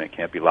instrument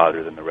can't be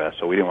louder than the rest.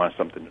 So we didn't want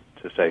something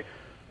to say,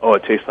 oh,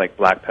 it tastes like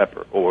black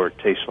pepper, or it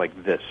tastes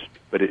like this.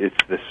 But it's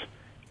this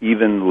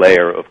even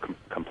layer of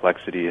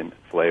complexity and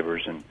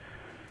flavors. And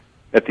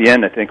at the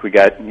end, I think we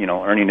got,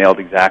 Ernie nailed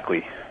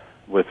exactly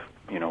with,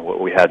 what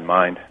we had in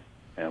mind.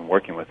 And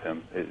working with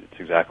him, it's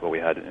exactly what we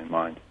had in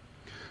mind.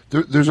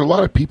 There's a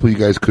lot of people you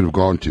guys could have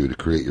gone to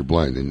create your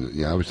blend.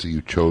 And obviously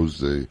you chose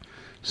the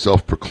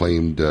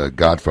self-proclaimed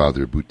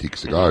godfather of boutique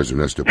cigars,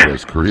 Ernesto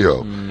Perez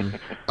Carrillo.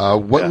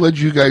 What led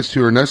you guys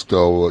to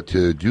Ernesto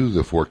to do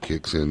the 4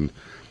 Kicks? And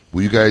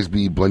will you guys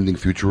be blending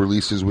future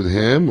releases with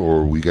him,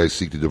 or will you guys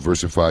seek to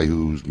diversify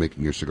who's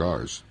making your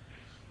cigars?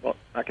 Well,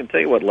 I can tell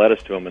you what led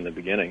us to him in the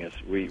beginning. Is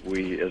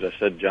we as I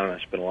said, John, I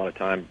spent a lot of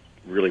time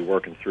really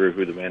working through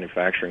who the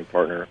manufacturing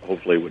partner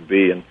hopefully would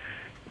be, and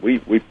we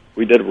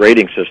did a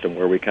rating system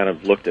where we kind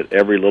of looked at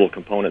every little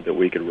component that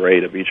we could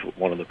rate of each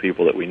one of the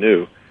people that we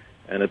knew.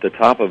 And at the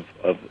top of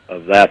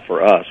that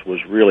for us was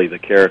really the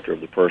character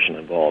of the person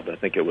involved. I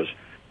think it was,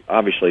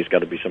 obviously it's got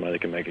to be somebody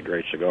that can make a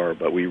great cigar,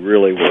 but we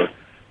really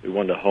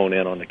wanted to hone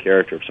in on the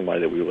character of somebody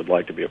that we would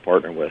like to be a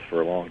partner with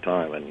for a long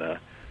time. And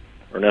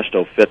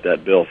Ernesto fit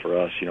that bill for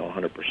us,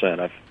 100%.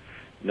 I've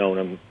known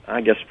him,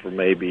 I guess, for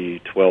maybe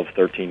 12,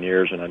 13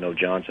 years, and I know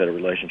John's had a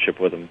relationship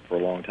with him for a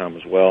long time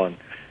as well, and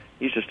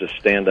he's just a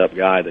stand-up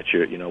guy that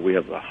we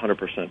have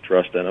 100%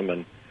 trust in him,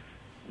 and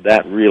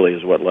that really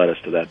is what led us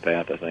to that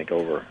path, I think,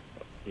 over,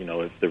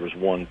 if there was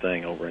one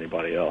thing over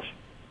anybody else.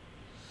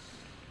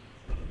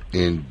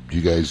 And do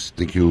you guys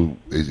think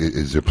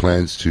is there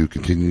plans to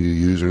continue to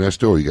use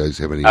Ernesto, or you guys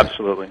have any?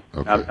 Absolutely.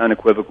 Okay.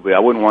 Unequivocally. I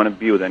wouldn't want to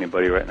be with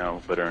anybody right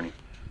now but Ernie.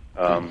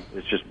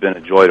 It's just been a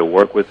joy to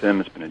work with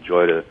him. It's been a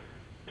joy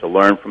to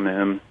learn from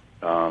him.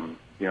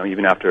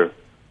 Even after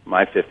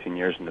my 15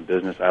 years in the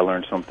business, I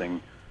learned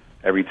something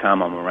every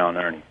time I'm around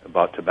Ernie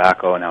about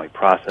tobacco and how he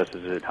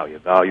processes it, how he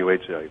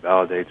evaluates it, how he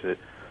validates it.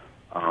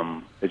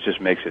 It just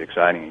makes it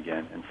exciting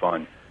again and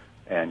fun.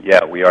 And,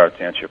 yeah, we are,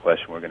 to answer your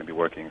question, we're going to be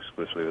working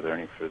exclusively with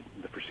Ernie for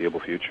the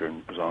foreseeable future,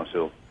 and as long as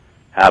he'll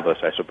have us,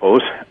 I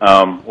suppose.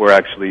 We're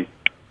actually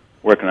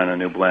working on a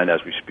new blend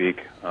as we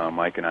speak.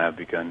 Mike and I have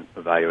begun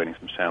evaluating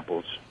some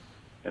samples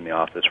in the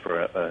office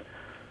for a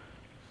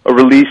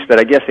release that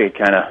I guess they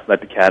kind of let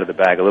the cat out of the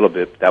bag a little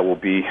bit. That will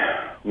be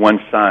one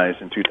size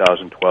in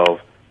 2012.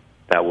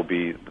 That will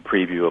be the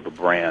preview of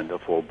a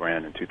full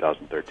brand in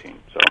 2013.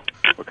 So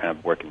we're kind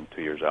of working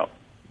 2 years out.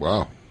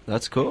 Wow.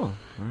 That's cool.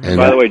 And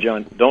by the way,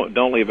 John,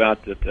 don't leave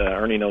out that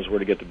Ernie knows where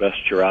to get the best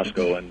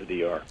churrasco in the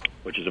DR,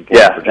 which is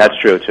important. Yeah, that's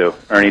true too.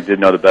 Ernie did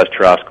know the best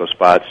churrasco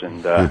spots,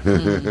 and I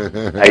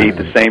eat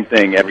the same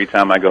thing every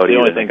time I go to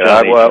either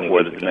Nicaragua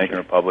or the Dominican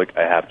Republic.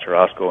 I have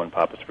churrasco and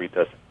papas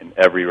fritas in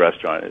every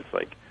restaurant. It's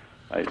like,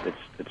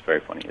 it's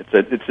very funny. It's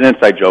an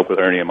inside joke with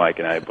Ernie and Mike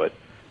and I, but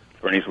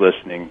if Ernie's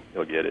listening,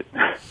 he'll get it.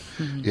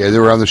 Yeah, they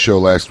were on the show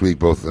last week,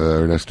 both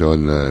Ernesto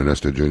and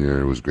Ernesto Jr.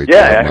 It was great.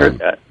 Yeah, I heard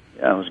that.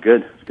 Yeah, it was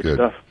good. It was good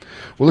stuff.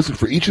 Well, listen,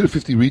 for each of the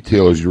 50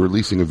 retailers, you're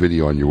releasing a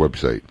video on your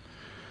website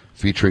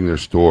featuring their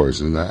stores.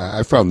 And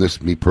I found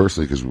this, me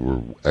personally, because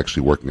we're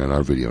actually working on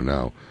our video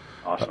now,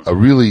 awesome. A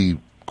really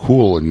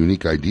cool and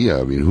unique idea.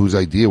 I mean, whose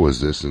idea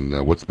was this,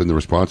 and what's been the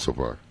response so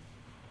far?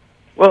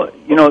 Well,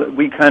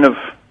 we kind of,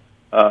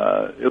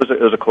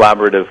 it was a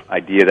collaborative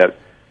idea that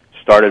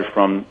started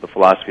from the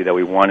philosophy that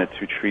we wanted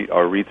to treat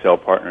our retail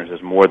partners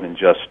as more than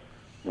just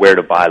where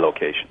to buy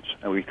locations.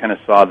 And we kind of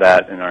saw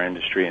that in our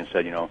industry and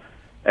said,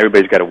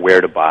 everybody's got a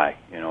where to buy,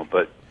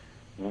 but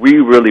we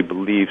really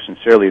believe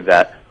sincerely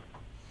that,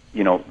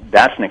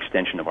 that's an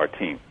extension of our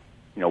team.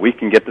 We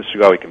can get the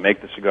cigar, we can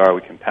make the cigar, we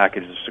can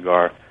package the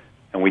cigar,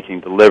 and we can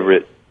deliver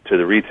it to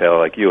the retailer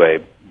like you,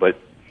 Abe, but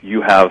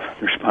you have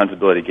the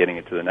responsibility of getting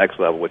it to the next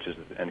level, which is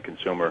the end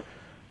consumer,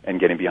 and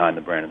getting behind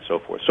the brand and so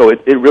forth. So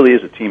it really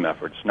is a team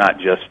effort. It's not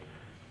just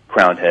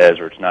Crowned Heads,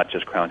 or it's not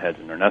just Crowned Heads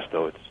and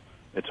Ernesto,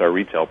 it's our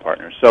retail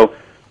partners. So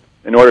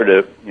in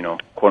order to,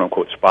 quote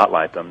unquote,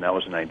 spotlight them, that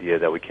was an idea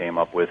that we came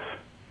up with,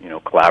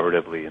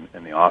 collaboratively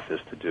in the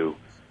office to do,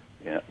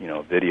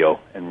 video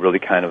and really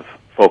kind of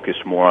focus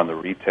more on the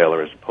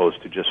retailer as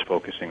opposed to just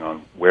focusing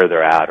on where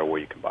they're at or where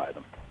you can buy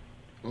them.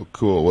 Oh,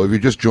 cool. Well, if you're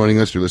just joining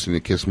us, you're listening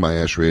to Kiss My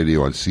Ash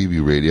Radio on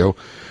CV Radio.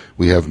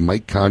 We have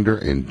Mike Conder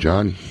and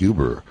John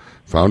Huber,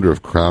 founder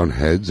of Crowned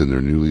Heads and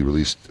their newly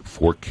released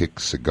 4 Kick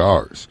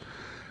cigars.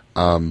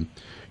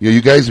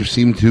 You guys have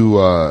seemed to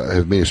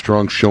have made a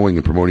strong showing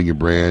in promoting your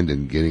brand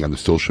and getting on the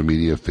social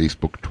media,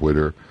 Facebook,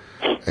 Twitter,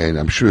 and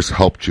I'm sure it's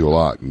helped you a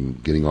lot in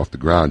getting off the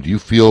ground. Do you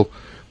feel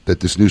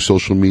that this new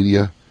social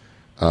media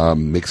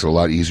makes it a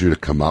lot easier to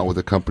come out with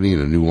a company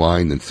and a new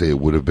line than, say, it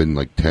would have been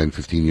like 10,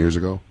 15 years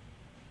ago?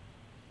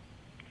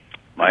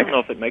 I don't know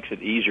if it makes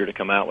it easier to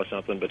come out with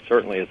something, but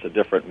certainly it's a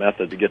different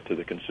method to get to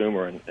the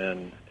consumer,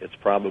 and it's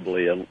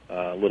probably a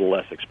little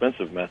less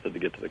expensive method to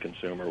get to the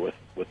consumer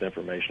with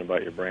information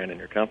about your brand and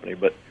your company.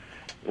 But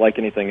like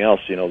anything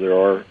else, there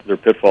are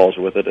pitfalls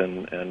with it,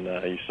 and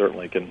you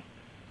certainly can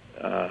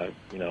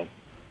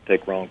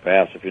take wrong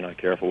paths if you're not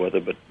careful with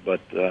it.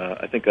 But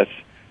I think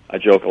I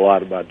joke a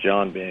lot about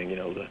John being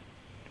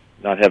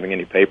not having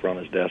any paper on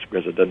his desk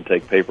because it doesn't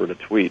take paper to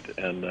tweet.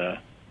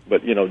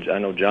 But I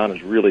know John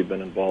has really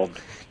been involved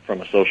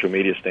from a social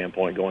media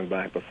standpoint going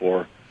back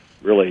before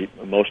really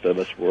most of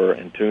us were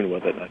in tune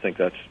with it, and I think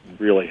that's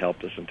really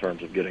helped us in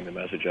terms of getting the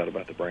message out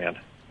about the brand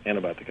and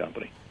about the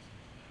company.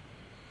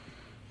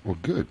 Well,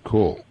 good,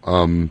 cool.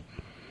 Part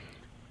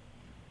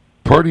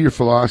of your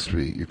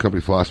philosophy, your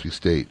company philosophy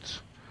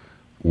states,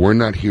 we're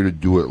not here to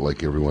do it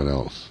like everyone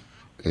else.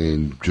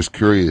 And just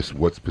curious,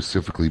 what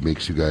specifically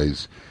makes you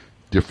guys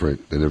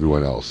different than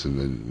everyone else, and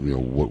then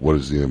what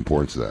is the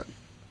importance of that?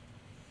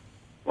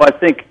 Well, I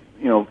think,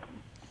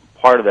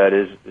 part of that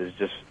is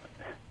just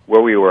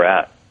where we were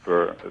at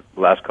for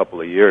the last couple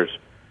of years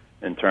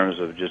in terms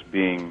of just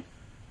being,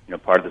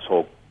 part of this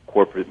whole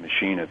corporate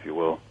machine, if you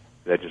will,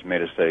 that just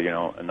made us say,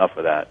 enough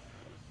of that.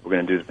 We're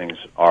going to do things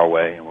our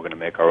way, and we're going to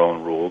make our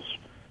own rules.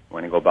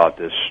 We're going to go about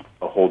this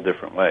a whole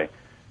different way,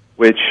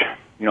 which,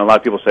 a lot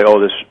of people say, oh,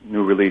 this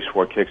new release,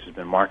 4 Kicks, has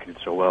been marketed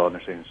so well, and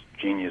they're saying it's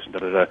genius, and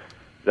da-da-da.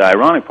 The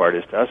ironic part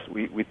is, to us,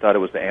 we thought it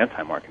was the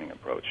anti-marketing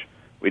approach.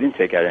 We didn't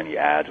take out any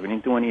ads. We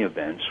didn't do any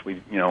events.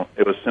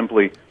 It was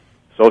simply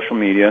social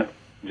media,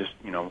 just,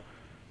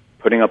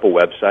 putting up a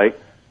website,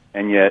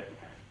 and yet,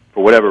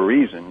 for whatever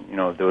reason,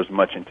 there was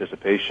much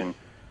anticipation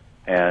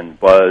and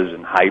buzz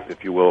and hype,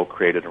 if you will,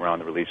 created around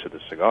the release of the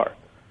cigar.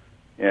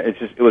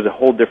 It was a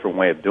whole different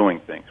way of doing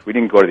things. We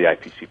didn't go to the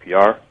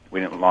IPCPR.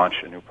 We didn't launch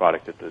a new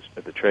product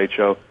at the trade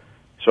show.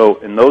 So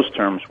in those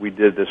terms, we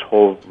did this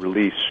whole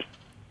release,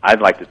 I'd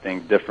like to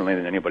think, differently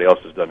than anybody else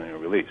has done in a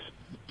release.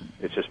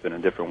 It's just been a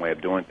different way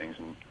of doing things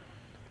and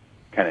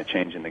kind of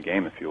changing the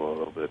game, if you will, a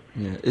little bit.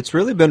 Yeah, it's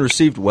really been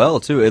received well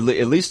too. At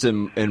least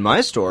in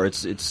my store,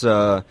 it's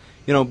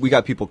we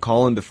got people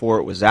calling before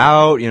it was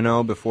out.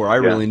 Before I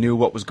really knew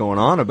what was going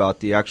on about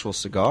the actual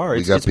cigar.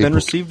 It's been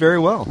received very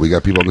well. We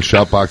got people on the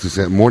shop boxes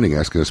that morning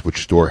asking us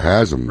which store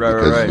has them. Right.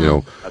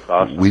 That's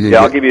awesome.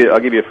 I'll give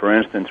you a for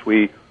instance.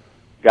 We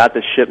got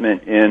the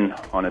shipment in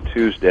on a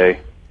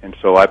Tuesday, and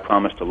so I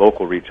promised a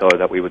local retailer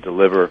that we would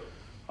deliver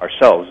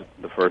ourselves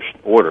the first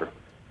order.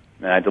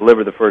 And I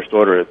delivered the first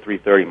order at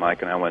 3:30,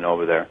 Mike, and I went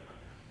over there.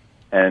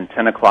 And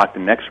 10 o'clock the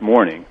next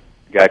morning,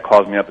 the guy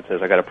calls me up and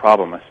says, I got a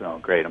problem. I said, oh,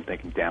 great. I'm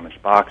thinking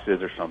damaged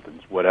boxes or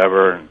something's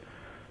whatever. And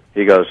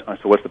he goes, I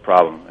said, what's the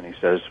problem? And he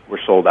says,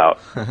 we're sold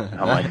out. And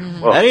I'm like,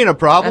 whoa. That ain't a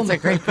problem. That's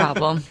a great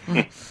problem.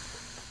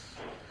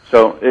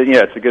 So,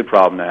 it's a good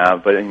problem to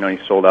have. But,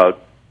 he's sold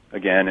out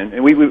again.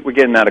 And we're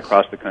getting that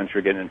across the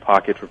country, getting in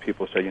pockets where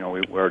people say,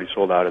 we're already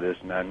sold out of this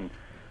and that. And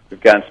we've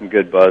gotten some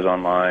good buzz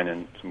online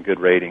and some good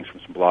ratings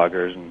from some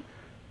bloggers. And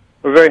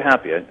we're very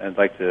happy. I'd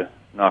like to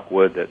knock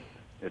wood that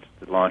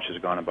the launch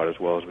has gone about as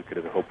well as we could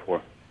have hoped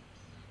for.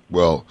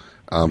 Well,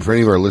 for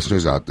any of our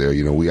listeners out there,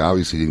 we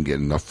obviously didn't get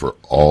enough for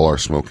all our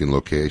smoking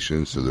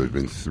locations, so there's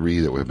been 3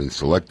 that have been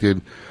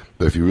selected.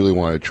 But if you really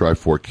want to try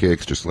 4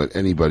 Kicks, just let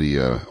anybody,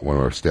 one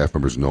of our staff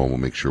members know, and we'll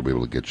make sure we'll be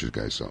able to get you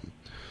guys something.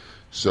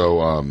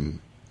 So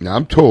now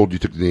I'm told you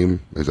took the name,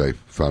 as I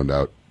found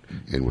out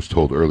and was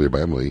told earlier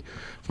by Emily,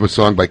 from a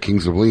song by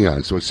Kings of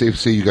Leon. So it's safe to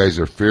say you guys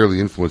are fairly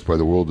influenced by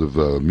the world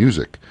of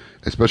music,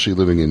 especially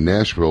living in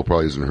Nashville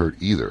probably doesn't hurt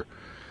either.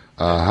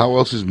 How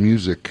else has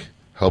music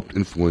helped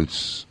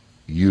influence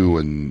you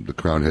and the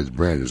Crown Heads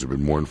brand? Has there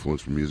been more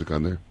influence from music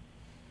on there?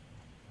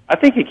 I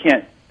think you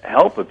can't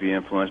help but be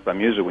influenced by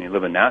music when you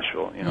live in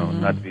Nashville.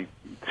 Not to be,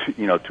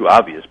 too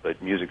obvious, but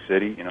Music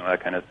City,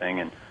 that kind of thing.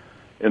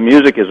 And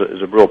music is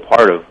a real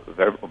part of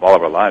all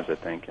of our lives, I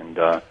think. And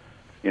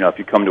if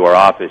you come to our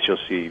office, you'll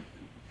see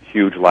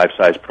huge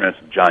life-size prints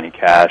of Johnny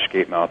Cash,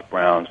 Gatemouth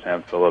Brown,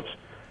 Sam Phillips.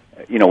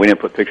 We didn't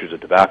put pictures of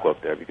tobacco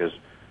up there because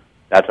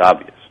that's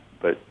obvious.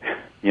 But,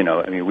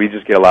 we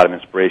just get a lot of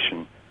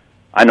inspiration.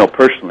 I know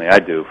personally I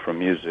do from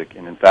music.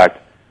 And, in fact,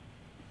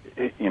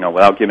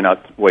 without giving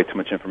away too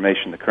much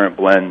information, the current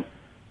blend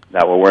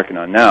that we're working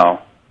on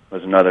now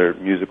was another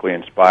musically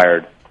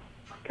inspired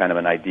kind of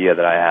an idea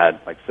that I had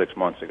like 6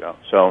 months ago.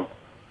 So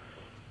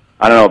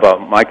I don't know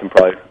about Mike can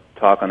probably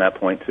talk on that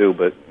point too,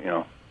 but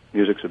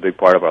music's a big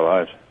part of our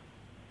lives.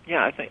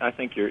 Yeah, I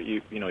think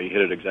you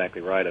hit it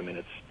exactly right. I mean,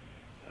 it's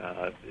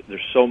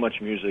there's so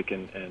much music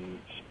and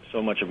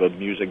so much of a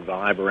music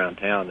vibe around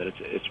town that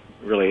it's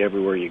really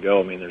everywhere you go.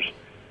 I mean, there's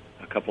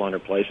a couple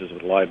hundred places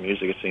with live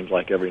music. It seems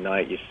like every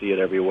night you see it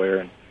everywhere,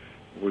 and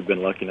we've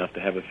been lucky enough to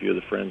have a few of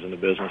the friends in the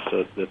business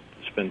that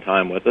spend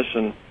time with us.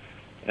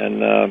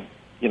 And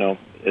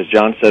as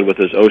John said, with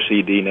his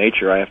OCD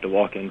nature, I have to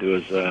walk into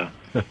his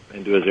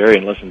area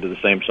and listen to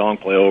the same song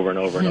play over and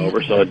over and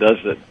over. So it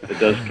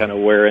does kind of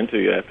wear into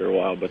you after a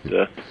while. But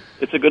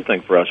it's a good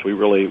thing for us. We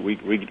really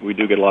we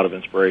do get a lot of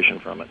inspiration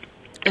from it.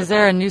 Is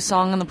there a new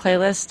song on the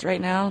playlist right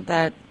now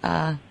that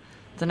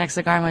the next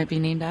cigar might be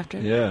named after?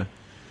 Yeah.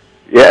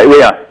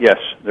 Yes,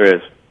 there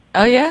is.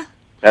 Oh yeah.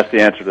 That's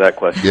the answer to that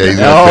question.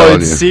 Yeah,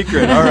 it's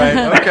secret. All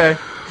right. Okay.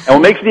 And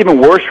what makes it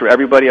even worse for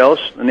everybody else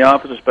in the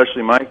office,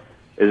 especially Mike,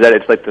 is that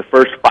it's like the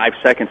first 5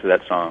 seconds of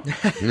that song.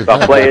 So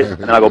I'll play it,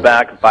 and I'll go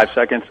back in 5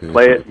 seconds,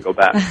 play it, and go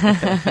back.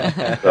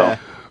 So,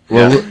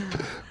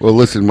 well,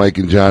 listen, Mike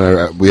and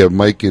John, we have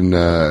Mike and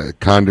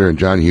Conder and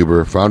John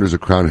Huber, founders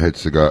of Crown Head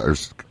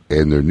Cigars,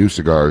 and their new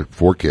cigar,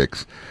 4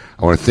 Kicks.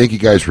 I want to thank you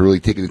guys for really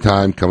taking the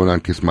time, coming on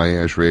Kiss My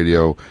Ash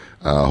Radio.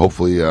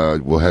 Hopefully,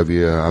 we'll have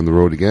you on the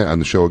road again, on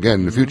the show again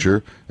in the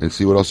future, and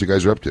see what else you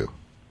guys are up to.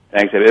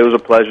 Thanks, David. It was a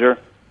pleasure.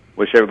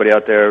 Wish everybody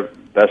out there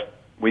best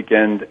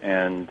weekend,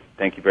 and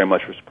thank you very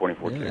much for supporting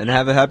 4 Kicks. And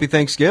have a happy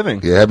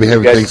Thanksgiving. Yeah, happy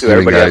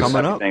Thanksgiving, guys.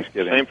 Coming up.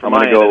 Thanksgiving. Same for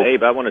mine. And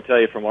Abe, I want to tell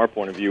you from our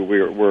point of view,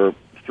 we're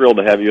thrilled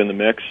to have you in the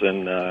mix,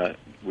 and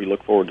we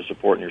look forward to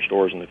supporting your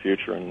stores in the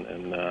future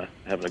and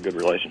having a good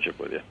relationship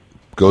with you.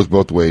 Goes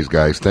both ways,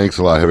 guys. Thanks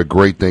a lot. Have a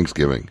great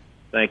Thanksgiving.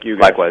 Thank you,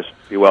 guys. Likewise.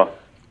 Be well.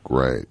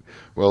 Great.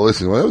 Well,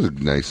 listen, that was a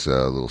nice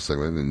little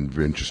segment and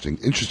very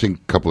interesting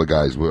couple of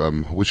guys.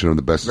 I'm wishing them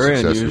the best of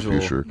success in the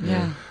future.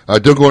 Yeah.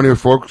 Don't go anywhere,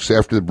 folks.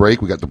 After the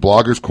break, we got the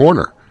Blogger's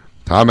Corner.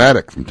 Tom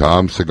Attic from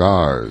Tom's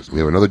Cigars. We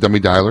have another dummy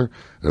dialer,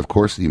 and of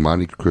course, the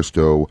Monte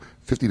Cristo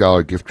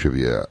 $50 gift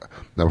trivia.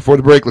 Now, before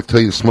the break, let's tell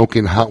you the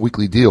Smokin' Hot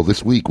Weekly deal.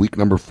 This week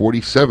number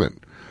 47.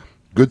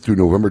 Good through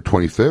November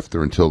 25th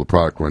or until the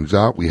product runs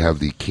out. We have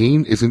the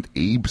Kane Isn't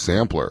Abe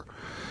sampler.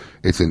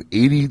 It's an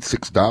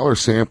 $86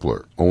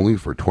 sampler, only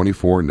for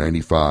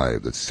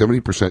 $24.95. That's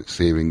 70%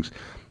 savings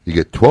You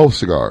get 12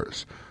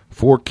 cigars,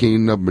 4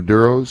 King of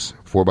Maduros,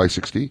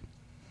 4x60,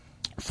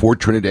 4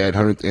 Trinidad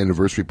 100th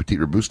Anniversary Petite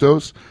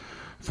Robustos,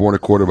 4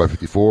 1/4 by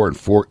 54, and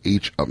 4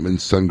 H. Upmann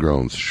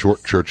Sungrowns,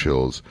 Short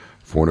Churchills,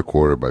 4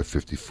 1/4 by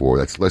 54.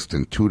 That's less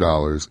than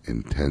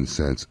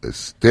 $2.10 a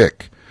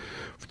stick.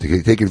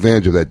 To take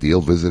advantage of that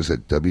deal, visit us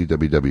at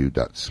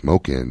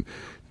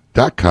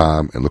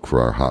www.smokein.com and look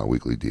for our hot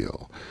weekly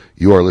deal.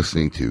 You are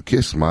listening to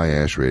Kiss My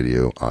Ash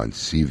Radio on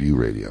Seaview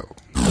Radio.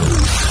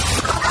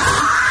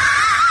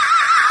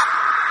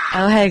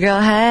 Oh, hey, girl,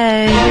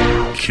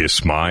 hey.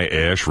 Kiss My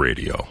Ash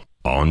Radio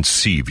on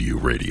Seaview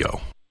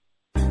Radio.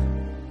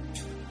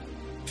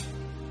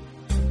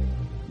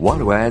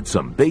 Want to add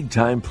some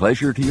big-time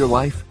pleasure to your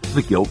life?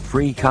 The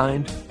guilt-free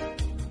kind?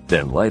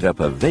 Then light up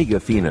a Vega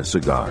Fina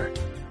cigar.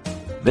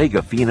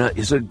 Vega Fina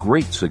is a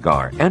great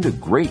cigar and a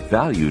great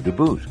value to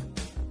boot.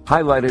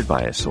 Highlighted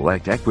by a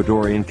select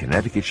Ecuadorian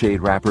Connecticut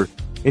shade wrapper,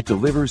 it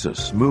delivers a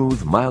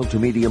smooth, mild to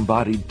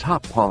medium-bodied,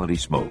 top-quality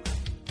smoke.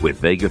 With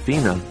Vega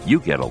Fina, you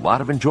get a lot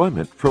of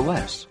enjoyment for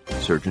less.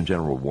 Surgeon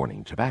General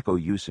warning, tobacco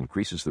use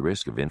increases the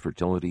risk of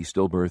infertility,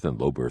 stillbirth, and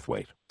low birth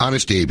weight.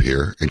 Honest Abe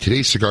here, and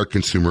today's cigar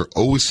consumer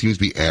always seems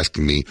to be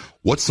asking me,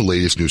 what's the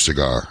latest new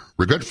cigar?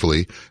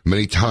 Regretfully,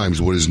 many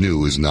times what is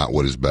new is not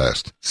what is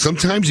best.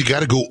 Sometimes you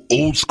gotta go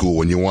old school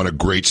when you want a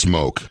great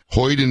smoke.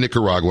 Hoy de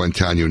Nicaragua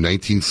Antaño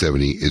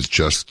 1970 is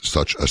just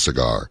such a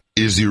cigar.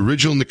 It is the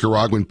original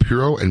Nicaraguan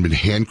Puro and been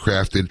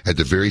handcrafted at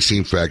the very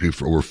same factory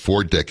for over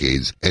 4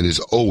 decades and is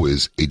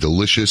always a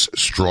delicious,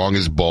 strong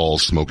as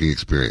balls smoking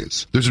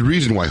experience. There's a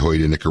reason why Hoy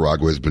de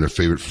Nicaragua has been a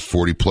favorite for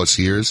 40 plus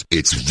years.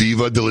 It's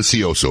Viva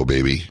Delicioso,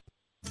 baby.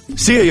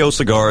 CAO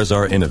cigars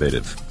are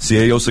innovative.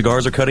 CAO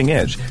cigars are cutting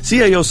edge.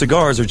 CAO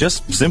cigars are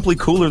just simply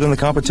cooler than the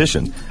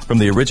competition. From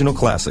the original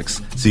classics,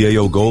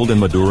 CAO Gold and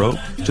Maduro,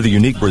 to the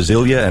unique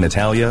Brasilia and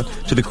Italia,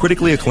 to the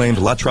critically acclaimed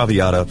La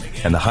Traviata,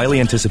 and the highly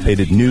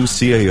anticipated new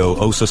CAO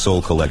Osa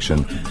Sol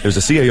collection, there's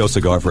a CAO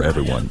cigar for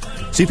everyone.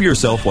 See for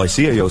yourself why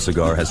CAO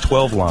cigar has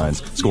 12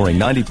 lines, scoring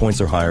 90 points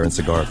or higher in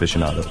Cigar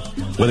Aficionado.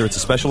 Whether it's a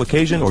special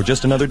occasion or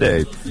just another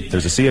day,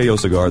 there's a CAO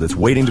cigar that's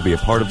waiting to be a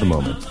part of the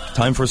moment.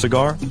 Time for a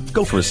cigar?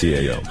 Go for a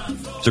CAO.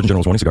 Surgeon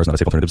General's warning, cigars not a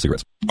safe alternative to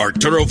cigarettes.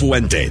 Arturo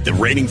Fuente, the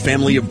reigning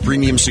family of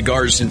premium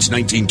cigars since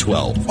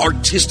 1912,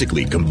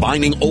 artistically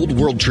combining old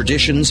world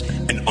traditions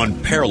and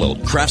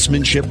unparalleled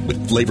craftsmanship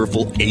with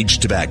flavorful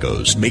aged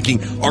tobaccos,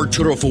 making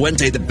Arturo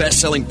Fuente the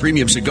best-selling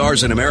premium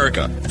cigars in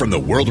America. From the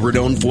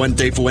world-renowned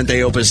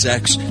Fuente Opus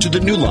X to the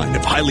new line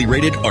of highly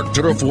rated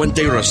Arturo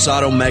Fuente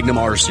Rosado Magnum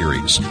R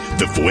Series,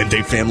 the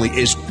Fuente family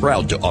is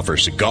proud to offer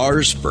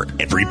cigars for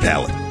every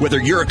palate.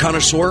 Whether you're a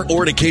connoisseur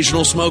or an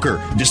occasional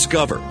smoker,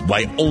 discover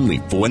why only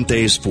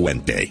Fuente's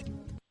Fuente.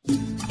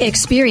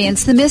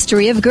 Experience the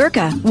mystery of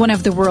Gurkha, one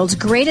of the world's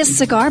greatest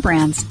cigar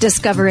brands.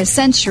 Discover a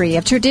century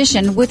of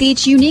tradition with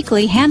each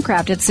uniquely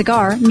handcrafted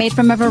cigar made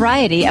from a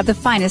variety of the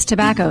finest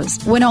tobaccos.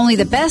 When only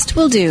the best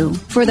will do.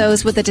 For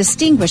those with a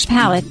distinguished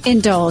palate,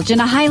 indulge in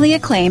a highly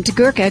acclaimed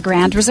Gurkha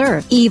Grand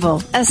Reserve,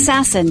 Evil,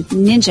 Assassin,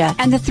 Ninja,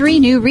 and the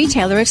 3 new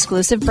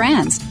retailer-exclusive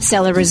brands,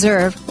 Cellar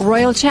Reserve,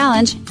 Royal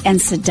Challenge,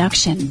 and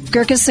Seduction.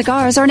 Gurkha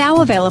cigars are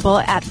now available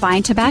at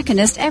fine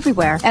tobacconists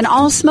everywhere and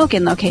all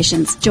smoke-in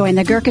locations. Join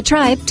the Gurkha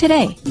tribe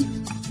today.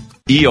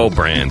 EO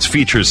Brands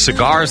features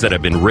cigars that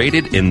have been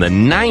rated in the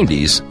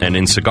 90s and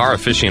in Cigar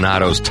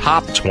Aficionado's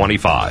top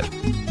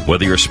 25.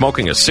 Whether you're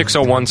smoking a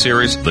 601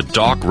 series, the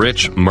Dark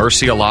Rich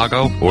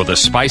Murcielago, or the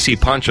Spicy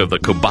Punch of the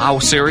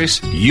Cubao series,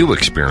 you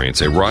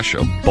experience a rush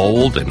of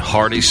bold and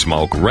hearty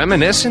smoke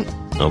reminiscent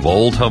of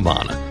Old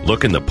Havana.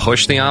 Looking to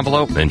push the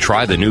envelope and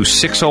try the new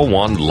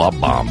 601 La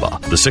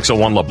Bamba. The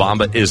 601 La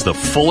Bamba is the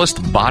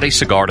fullest body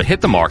cigar to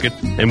hit the market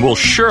and will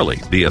surely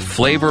be a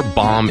flavor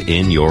bomb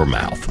in your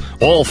mouth.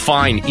 All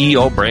fine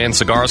EO brand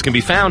cigars can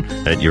be found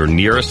at your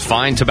nearest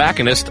fine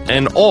tobacconist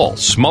and all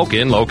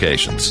smoke-in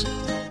locations.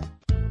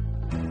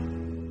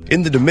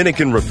 In the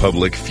Dominican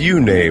Republic, few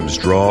names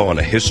draw on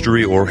a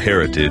history or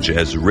heritage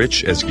as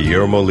rich as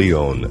Guillermo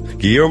Leon.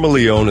 Guillermo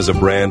Leon is a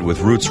brand with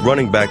roots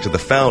running back to the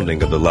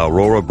founding of the La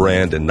Aurora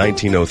brand in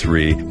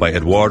 1903 by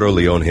Eduardo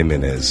Leon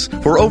Jimenez.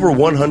 For over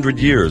 100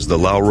 years, the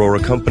La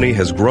Aurora company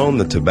has grown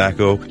the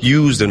tobacco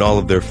used in all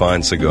of their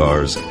fine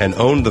cigars and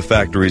owned the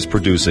factories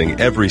producing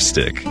every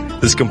stick.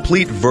 This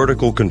complete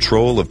vertical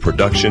control of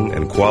production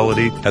and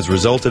quality has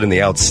resulted in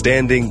the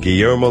outstanding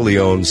Guillermo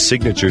Leon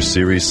Signature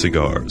Series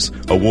cigars,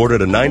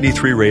 awarded a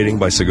 93 rating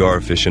by Cigar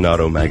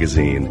Aficionado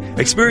magazine.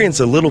 Experience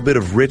a little bit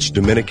of rich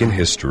Dominican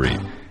history.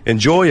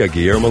 Enjoy a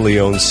Guillermo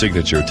Leon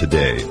signature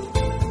today.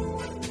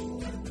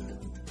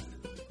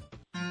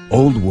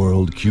 Old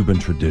world Cuban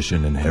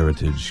tradition and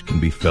heritage can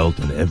be felt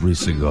in every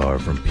cigar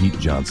from Pete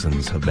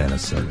Johnson's Havana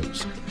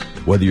Cellars.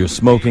 Whether you're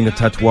smoking a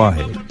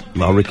Tatuaje,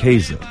 La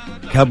Riqueza,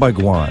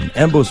 Cabaguan,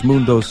 Ambos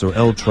Mundos, or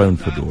El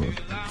Triunfador,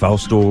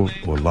 Fausto,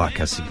 or La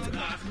Casita,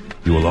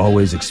 you will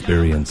always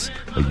experience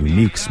a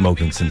unique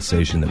smoking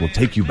sensation that will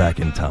take you back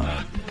in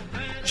time.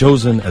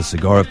 Chosen as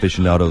Cigar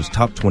Aficionado's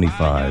top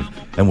 25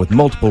 and with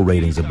multiple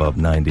ratings above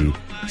 90,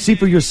 see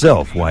for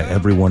yourself why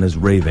everyone is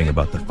raving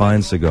about the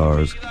fine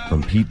cigars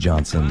from Pete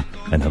Johnson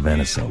and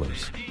Havana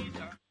Cellars.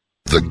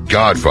 The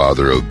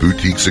godfather of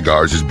boutique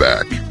cigars is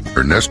back.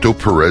 Ernesto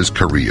Perez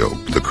Carrillo,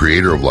 the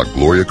creator of La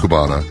Gloria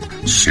Cubana,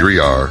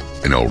 Siriar,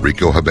 and El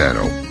Rico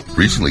Habano,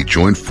 recently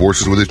joined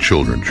forces with his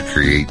children to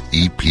create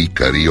E.P.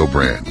 Carrillo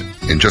brand.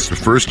 In just the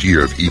first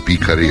year of E.P.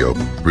 Carrillo,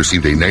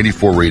 received a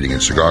 94 rating in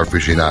Cigar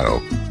Aficionado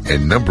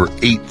and number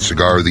 8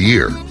 Cigar of the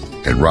Year,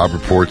 and Rob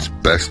Report's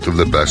Best of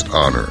the Best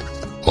honor.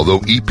 Although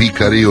E.P.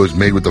 Carrillo is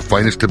made with the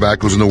finest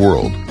tobaccos in the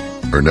world,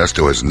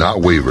 Ernesto has not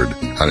wavered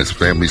on his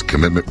family's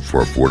commitment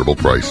for affordable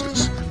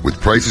prices. With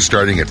prices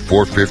starting at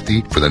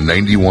 $4.50 for the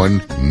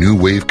 91 New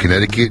Wave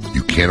Connecticut,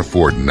 you can't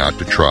afford not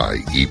to try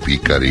E.P.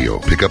 Carrillo.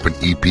 Pick up an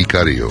E.P.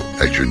 Carrillo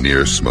at your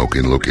nearest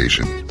smoking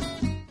location.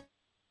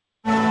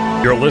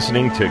 You're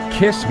listening to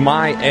Kiss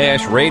My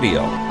Ash Radio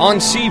on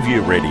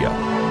Seaview Radio.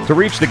 To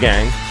reach the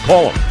gang,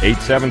 call them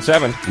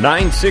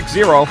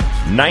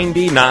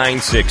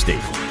 877-960-9960.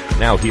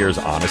 Now here's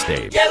Honest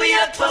Abe. Yeah, we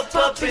up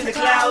in the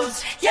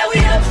clouds. Yeah, we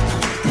up.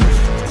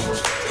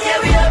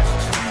 Yeah, we up.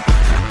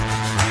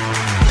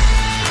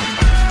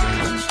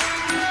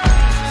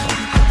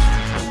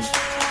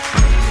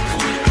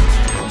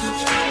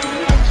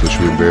 So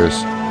should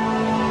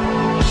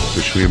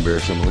we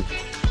embarrass Emily?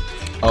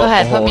 Go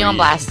ahead, put me on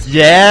blast.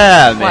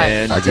 Yeah, What?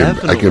 man. I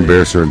can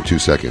embarrass her in 2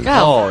 seconds. Go.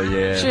 Oh,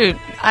 yeah. Shoot,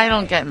 I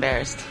don't get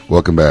embarrassed.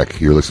 Welcome back.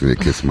 You're listening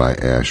to Kiss My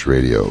Ash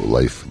Radio,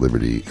 Life,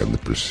 Liberty, and the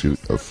Pursuit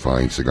of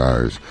Fine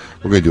Cigars.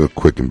 We're going to do a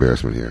quick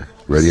embarrassment here.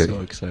 Ready?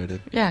 So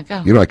excited. Yeah,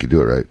 go. You know I can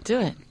do it, right?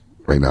 Do it.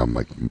 Right now, I'm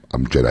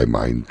Jedi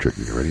mind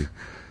tricking you. Ready?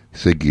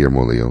 Say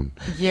Guillermo Leon.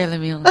 Guillermo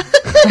Leon.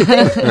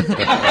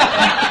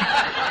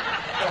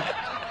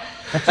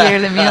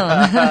 Guillermo Leon.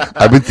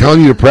 I've been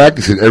telling you to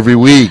practice it every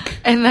week.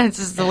 And that's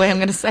just the way I'm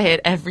going to say it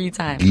every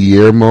time.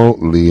 Guillermo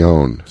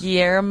Leon.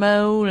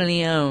 Guillermo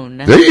Leon.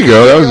 There you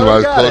go. That was about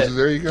as close as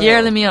there you go.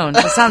 Guillermo Leon.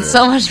 That sounds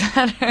so much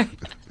better.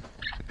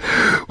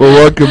 Well,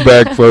 welcome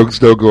back, folks.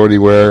 Don't go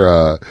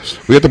anywhere.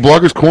 We got the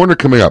Blogger's Corner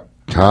coming up.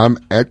 Tom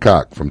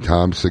Adcock from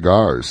Tom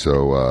Cigars.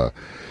 So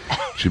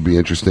should be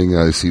interesting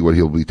to see what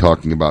he'll be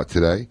talking about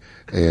today.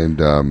 And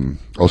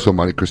also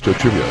Monte Cristo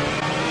Trivia.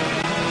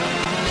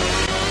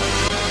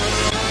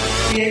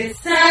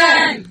 It's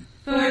time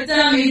for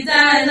Tommy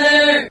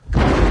Tyler.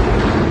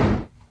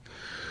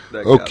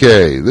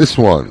 Okay, this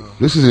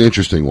is an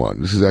interesting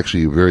one. This is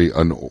actually a very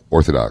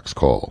unorthodox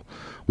call.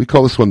 We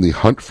call this one the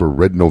Hunt for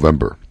Red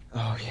November.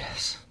 Oh,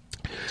 yes.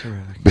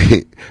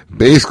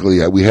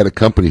 Basically, we had a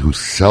company who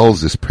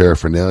sells this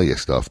paraphernalia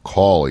stuff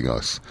calling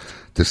us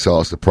to sell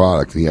us the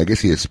product. And I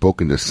guess he had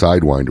spoken to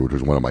Sidewinder, which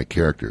was one of my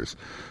characters.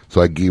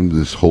 So I gave him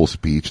this whole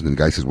speech, and then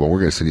the guy says, well, we're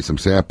going to send you some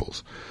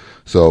samples.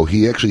 So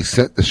he actually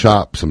sent the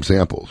shop some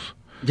samples.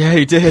 Yeah,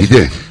 he did. He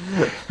did.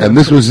 And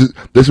this was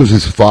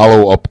his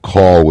follow-up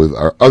call with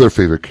our other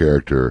favorite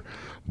character,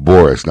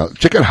 Boris. Now,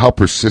 check out how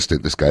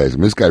persistent this guy is. I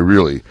mean, this guy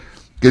really,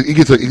 he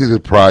gets a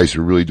prize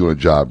for really doing a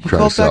job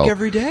trying to sell. Calls back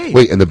every day.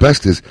 Wait, and the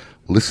best is,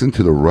 listen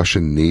to the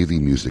Russian Navy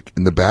music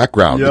in the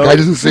background. Yep. The guy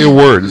doesn't say a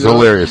word. It's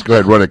hilarious. Go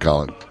ahead, run it,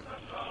 Colin.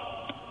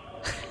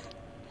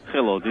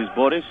 Hello, this is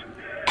Boris.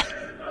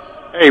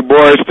 Hey,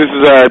 Boris, this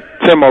is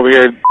Tim over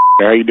here.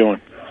 How you doing?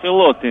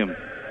 Hello, Tim.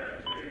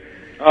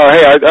 Oh,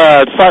 hey,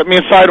 me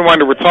and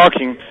Sidewinder were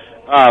talking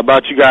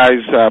about you guys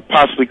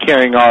possibly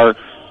carrying our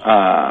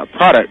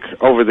product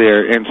over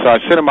there, and so I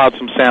sent him out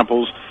some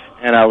samples,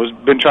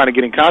 and been trying to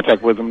get in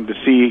contact with them to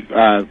see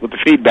what the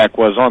feedback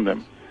was on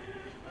them.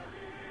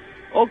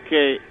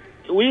 Okay,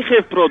 we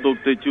have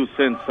product that you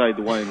sent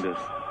Sidewinder.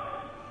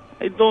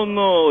 I don't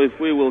know if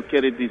we will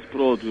carry this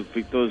product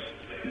because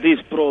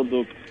this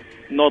product,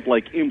 not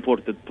like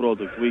imported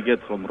product we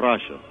get from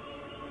Russia.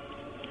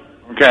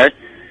 Okay.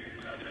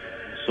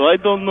 So I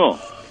don't know.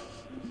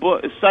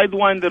 But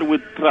Sidewinder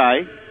would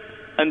try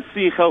and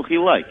see how he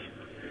like.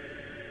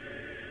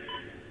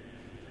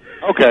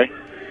 Okay.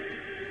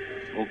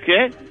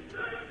 Okay?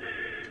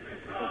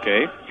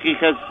 Okay. He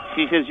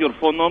has your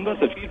phone number?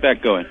 How's the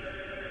feedback going?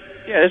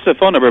 Yeah, this is a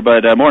phone number,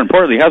 but more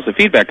importantly, how's the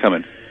feedback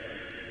coming?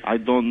 I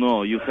don't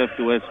know. You have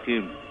to ask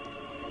him.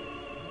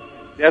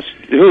 That's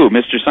who,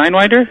 Mr.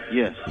 Sidewinder?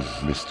 Yes.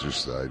 Mr.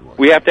 Sidewinder.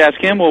 We have to ask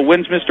him? Well,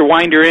 when's Mr.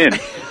 Winder in?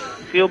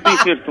 He'll be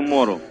here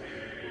tomorrow.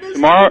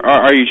 Tomorrow?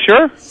 Are you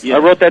sure? Yes. I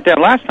wrote that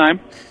down last time.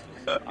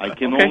 I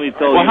can Okay. only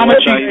tell Well, you how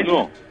much what you I guys-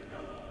 know.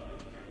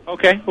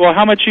 Okay. Well,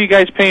 how much are you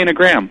guys paying a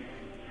gram?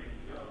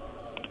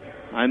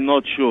 I'm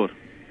not sure.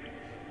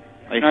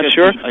 Not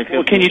sure?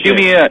 Well, can you do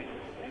me a...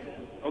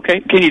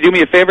 Okay. Can you do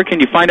me a favor? Can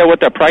you find out what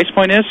that price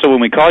point is so when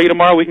we call you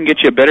tomorrow we can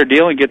get you a better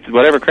deal and get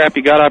whatever crap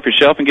you got off your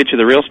shelf and get you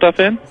the real stuff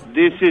in?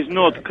 This is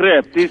not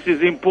crap. This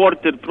is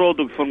imported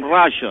product from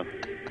Russia.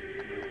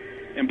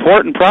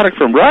 Important product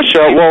from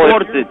Russia?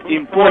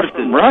 Imported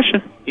from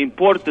Russia?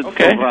 Imported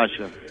from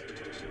Russia.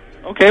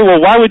 Okay,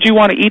 well, why would you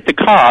want to eat the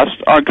cost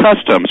on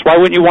customs? Why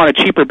wouldn't you want a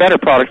cheaper, better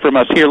product from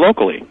us here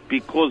locally?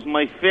 Because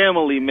my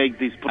family make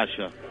this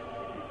Russia.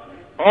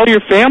 Oh,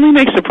 your family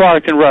makes the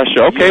product in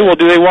Russia. Okay, well,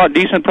 do they want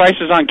decent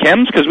prices on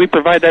chems? Because we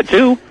provide that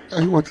too.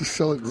 I want to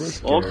sell it in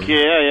Russia.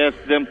 Okay, I ask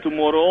them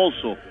tomorrow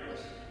also.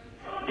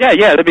 Yeah,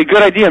 that'd be a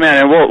good idea,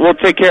 man, and we'll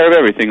take care of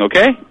everything,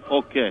 okay?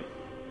 Okay.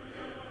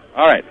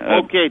 All right.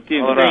 Okay,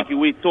 Tim, thank you.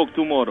 We talk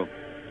tomorrow.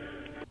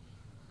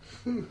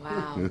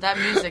 Wow, that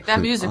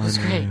music was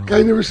great.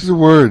 Guy never says a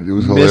word. It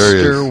was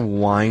hilarious. Mr.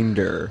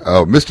 Winder.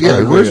 Oh, where's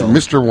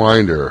Mr.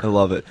 Winder? I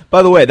love it.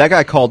 By the way, that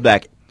guy called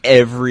back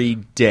every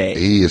day.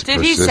 He is Did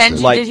persistent.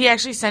 did he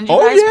actually send you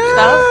guys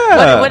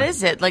stuff? What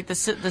is it? Like the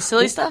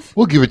silly stuff?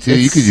 We'll give it to you.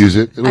 You could use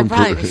it.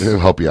 It'll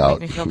help you out.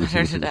 Make me feel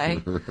better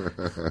today.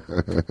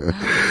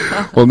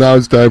 Well, now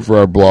it's time for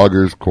our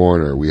Bloggers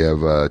Corner. We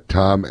have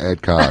Tom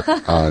Adcock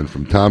on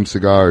from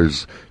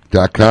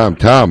TomCigars.com.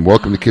 Tom,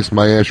 welcome to Kiss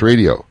My Ash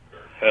Radio.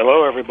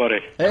 Hello, everybody.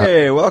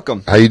 Hey,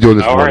 welcome. How you doing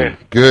this How morning? are you?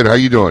 Good. How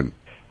you doing?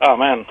 Oh,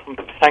 man. I'm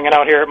hanging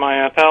out here at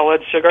my pal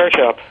Ed's cigar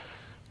shop.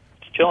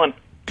 Just chilling.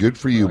 Good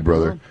for you,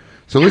 brother.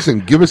 So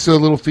listen, give us a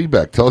little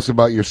feedback. Tell us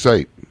about your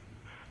site.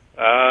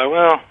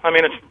 Well, I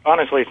mean,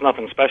 it's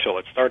nothing special.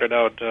 It started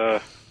out,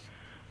 I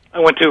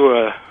went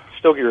to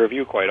Stogie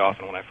Review quite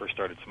often when I first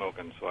started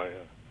smoking, so I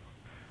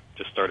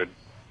just started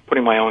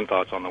putting my own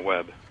thoughts on the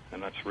web,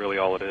 and that's really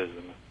all it is.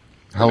 And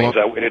it remains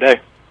that way today.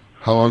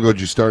 How long ago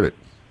did you start it?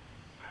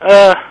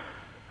 I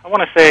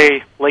want to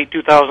say late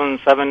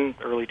 2007,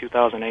 early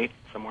 2008,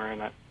 somewhere in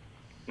that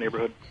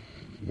neighborhood.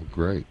 Well,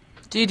 great.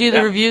 Do you do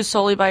the reviews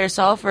solely by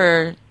yourself,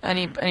 or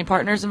any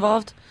partners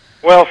involved?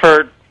 Well,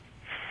 for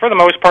the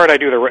most part, I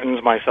do the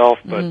writtens myself,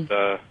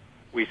 but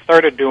we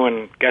started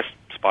doing guest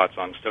spots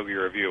on Stogie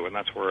Review, and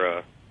that's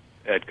where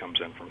Ed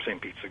comes in from St.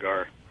 Pete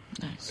Cigar.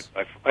 Nice.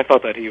 I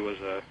thought that he's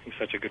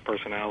such a good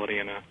personality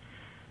and a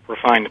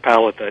refined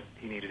palate that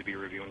he needed to be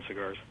reviewing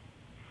cigars.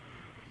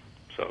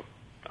 So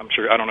I'm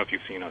sure, I don't know if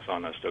you've seen us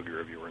on Stogie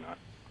Review or not.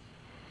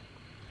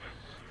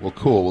 Well,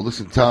 cool. Well,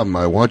 listen, Tom,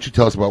 why don't you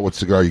tell us about what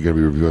cigar you're going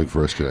to be reviewing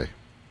for us today?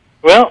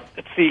 Well,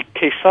 it's the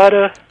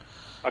Quesada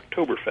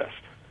Oktoberfest.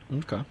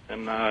 Okay.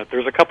 And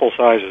there's a couple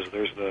sizes.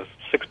 There's the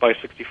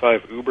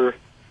 6x65 Uber,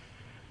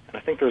 and I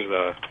think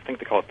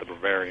they call it the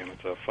Bavarian.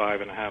 It's a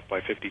 5.5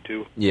 by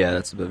 52. Yeah,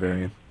 that's the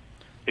Bavarian.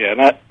 Yeah, and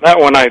that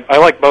one I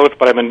like both,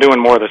 but I've been doing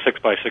more of the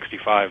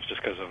 6x65s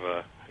just because of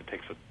it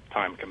takes a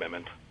time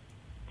commitment.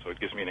 So it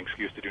gives me an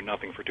excuse to do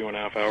nothing for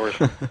 2.5 hours.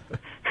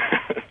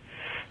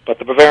 But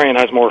the Bavarian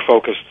has more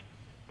focused,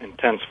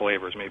 intense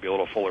flavors, maybe a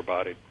little fuller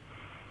bodied.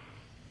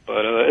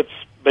 But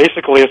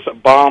it's a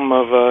bomb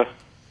of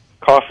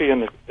coffee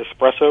and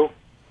espresso,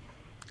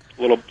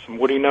 some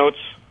woody notes,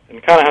 and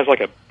it kind of has like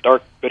a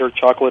dark, bitter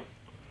chocolate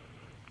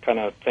kind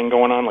of thing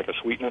going on, like a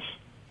sweetness.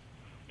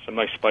 Some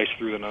nice spice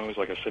through the nose,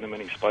 like a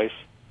cinnamony spice.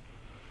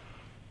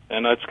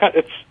 And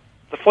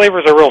the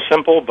flavors are real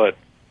simple, but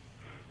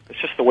it's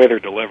just the way they're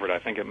delivered. I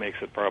think it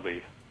makes it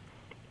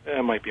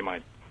it might be in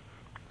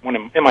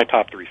my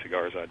top 3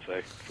 cigars, I'd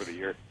say, for the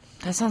year.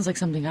 That sounds like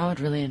something I would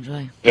really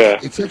enjoy. Yeah.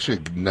 It's actually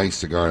a nice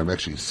cigar. I'm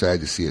actually sad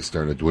to see it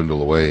starting to dwindle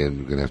away, and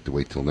we're going to have to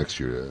wait till next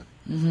year.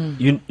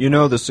 You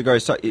know the cigar,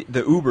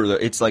 the Uber,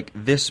 it's like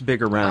this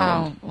big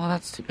around. Oh, well,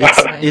 that's too big.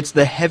 It's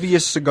the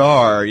heaviest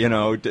cigar,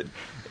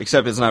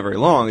 except it's not very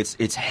long.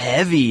 It's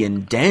heavy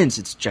and dense.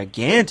 It's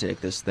gigantic,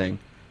 this thing.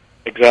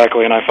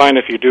 Exactly, and I find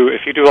if you do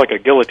like a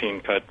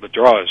guillotine cut, the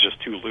draw is just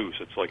too loose.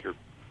 It's like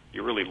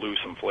you really lose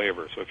some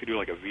flavor. So if you do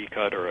like a V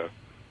cut or a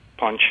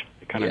punch,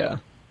 it kind of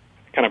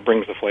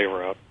brings the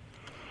flavor out.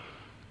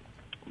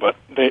 But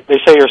they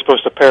say you're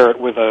supposed to pair it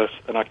with an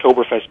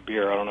Oktoberfest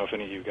beer. I don't know if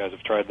any of you guys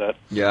have tried that.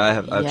 Yeah,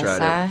 I've tried it. Yes,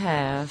 I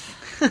have.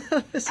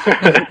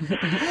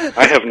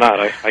 I have not.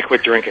 I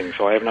quit drinking,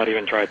 so I have not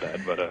even tried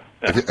that. But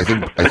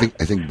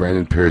I think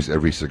Brandon pairs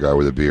every cigar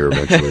with a beer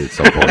eventually at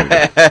some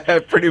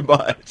point. Pretty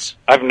much.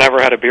 I've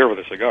never had a beer with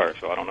a cigar,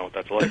 so I don't know what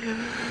that's like.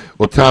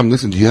 Well, Tom,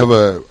 listen. Do you have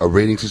a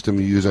rating system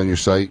you use on your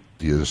site?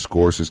 Do you have a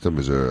score system?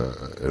 Is there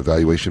an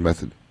evaluation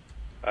method?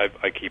 I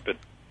keep it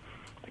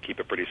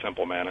pretty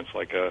simple, man. It's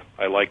like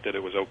I liked it.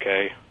 It was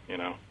okay.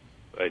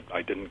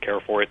 I didn't care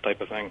for it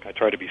type of thing. I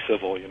try to be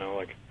civil.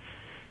 Like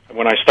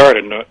when I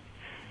started,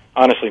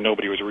 honestly,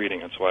 nobody was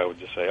reading it, so I would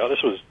just say, "Oh,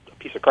 this was a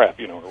piece of crap,"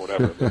 or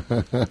whatever.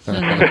 But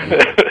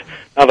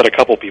now that a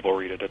couple people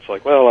read it, it's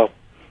like, well, I'll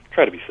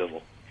try to be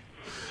civil.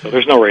 So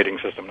there's no rating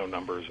system, no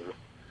numbers.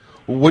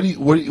 What do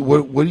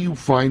you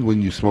find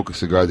when you smoke a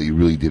cigar that you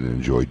really didn't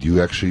enjoy? Do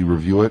you actually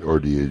review it, or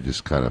do you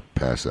just kind of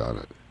pass on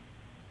it?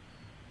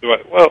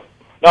 Well,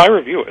 no, I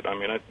review it. I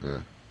mean, I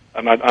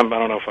don't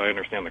know if I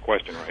understand the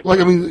question right. Like,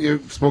 I mean, you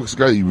smoke a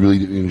cigar that you really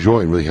didn't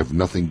enjoy and really have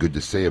nothing good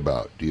to say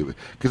about. Do you?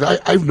 Because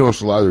I've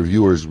noticed a lot of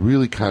reviewers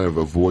really kind of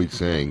avoid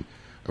saying,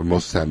 or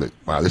most of the time, that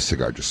wow, this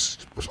cigar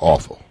just was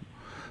awful.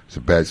 It's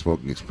a bad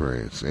smoking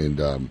experience. And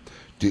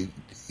do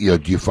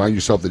you find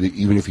yourself that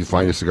even if you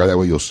find a cigar that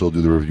way, you'll still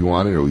do the review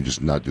on it, or will you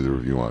just not do the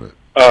review on it?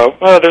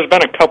 Well, there's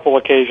been a couple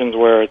occasions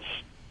where it's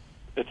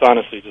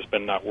honestly just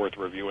been not worth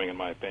reviewing, in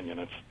my opinion.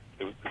 It's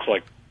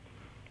like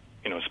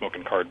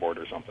smoking cardboard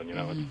or something.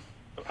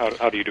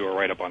 How do you do a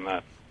write up on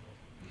that?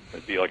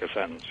 It'd be like a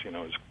sentence, you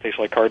know, it tastes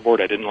like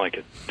cardboard. I didn't like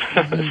it,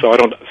 so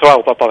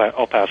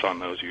I'll pass on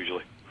those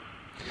usually.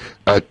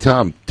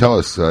 Tom, tell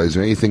us, is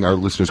there anything our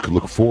listeners could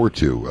look forward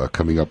to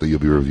coming up that you'll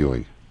be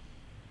reviewing?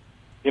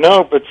 You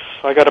know, but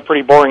I got a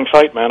pretty boring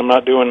site, man.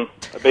 I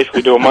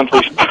basically do a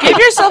monthly. Give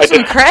yourself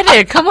some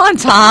credit. Come on,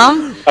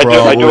 Tom.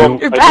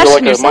 You're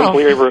bashing yourself.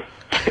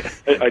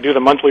 I do the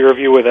monthly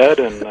review with Ed,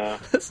 and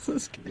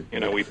you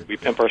know, we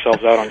pimp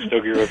ourselves out on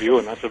Stogie Review,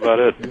 and that's about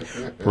it.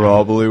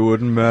 Probably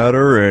wouldn't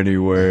matter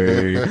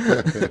anyway.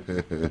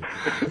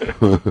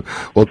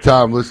 Well,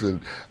 Tom,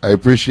 listen, I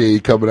appreciate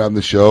you coming on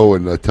the show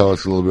and tell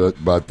us a little bit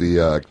about the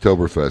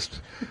Oktoberfest.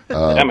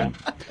 Yeah, man.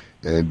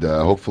 And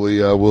hopefully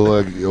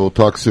we'll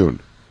talk soon.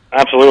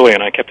 Absolutely,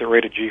 and I kept it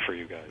rated G for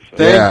you guys.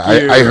 So.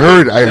 I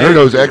heard. I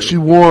was actually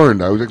warned.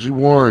 Me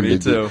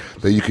too.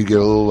 That you could get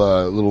a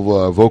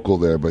little vocal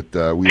there, but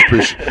we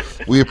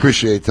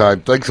appreciate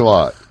time. Thanks a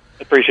lot.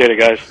 Appreciate it,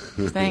 guys.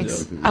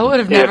 Thanks. I would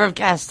have never have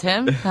guessed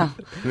him.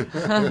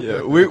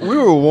 Yeah, we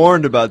were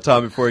warned about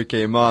Tom before he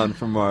came on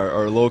from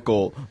our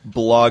local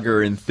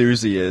blogger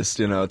enthusiast,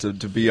 you know, to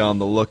be on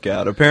the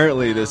lookout.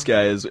 Apparently, this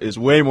guy is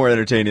way more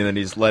entertaining than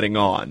he's letting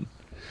on.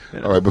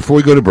 You know? All right, before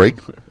we go to break,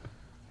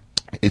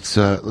 it's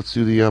let's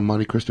do the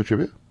Monte Cristo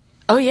trivia.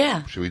 Oh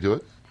yeah. Should we do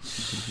it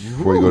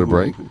before we go to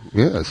break?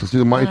 Yes, let's do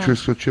the Monte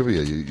Cristo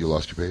trivia. You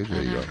lost your page.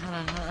 There you go.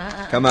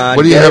 Come on,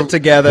 what do you have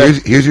together?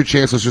 Here's your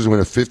chance, listeners, to win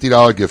a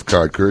 $50 gift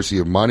card courtesy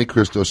of Monte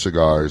Cristo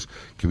Cigars.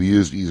 Can be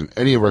used in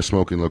any of our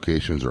smoking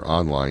locations or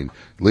online.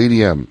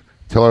 Lady M,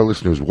 tell our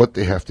listeners what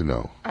they have to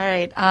know. All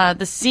right.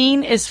 The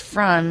scene is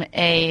from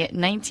a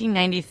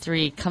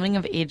 1993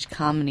 coming-of-age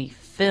comedy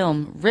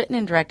film written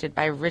and directed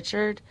by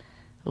Richard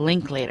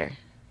Linklater.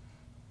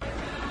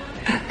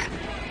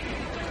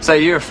 So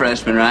you're a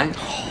freshman, right?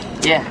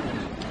 Yeah.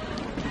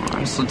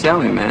 So tell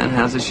me, man,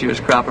 how's this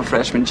year's crop of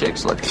freshman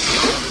chicks looking?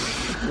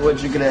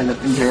 What, you're gonna end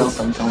up in jail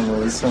sometime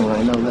really soon,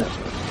 I know that.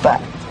 But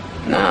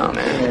no,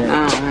 man.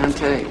 No, man, I'll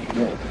tell you.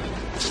 Yeah.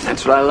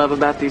 That's what I love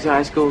about these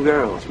high school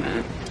girls,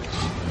 man.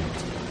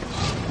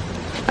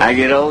 I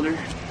get older,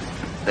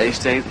 they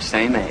stay the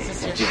same age.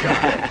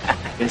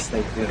 Yes,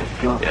 they do.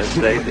 Yes,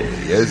 they do.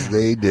 Yes,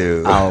 they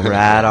do. All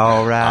right.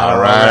 Love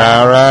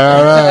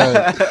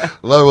it.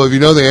 Well, if you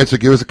know the answer,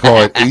 give us a call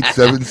at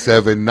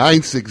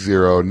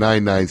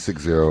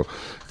 877-960-9960.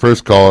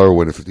 First caller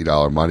win a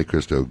 $50 Monte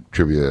Cristo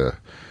trivia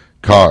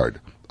card.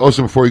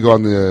 Also, before we go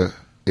on the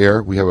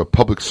air, we have a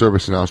public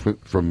service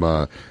announcement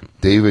from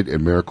David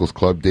and Miracles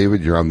Club.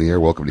 David, you're on the air.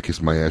 Welcome to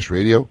Kiss My Ash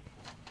Radio.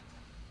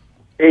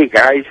 Hey,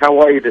 guys. How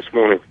are you this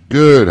morning?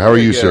 Good. How are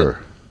you, sir?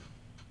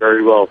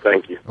 Very well,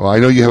 thank you. Well, I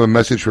know you have a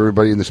message for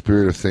everybody in the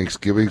spirit of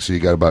Thanksgiving, so you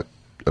got about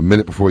a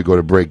minute before we go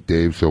to break,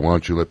 Dave. So why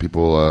don't you let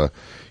people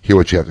hear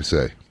what you have to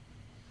say?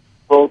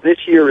 Well,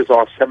 this year is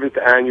our 7th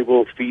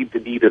annual Feed the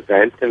Need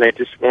event, and I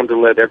just wanted to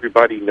let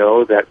everybody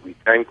know that we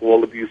thank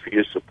all of you for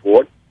your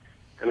support.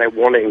 And I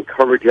want to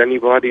encourage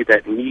anybody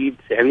that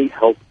needs any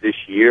help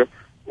this year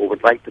or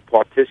would like to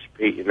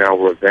participate in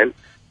our event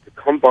to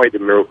come by the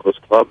Miracles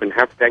Club and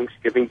have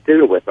Thanksgiving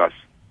dinner with us.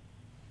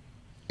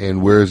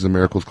 And where is the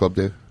Miracles Club,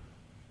 Dave?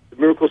 The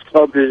Miracles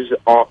Club is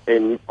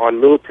on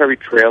Military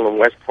Trail in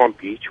West Palm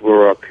Beach.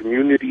 We're a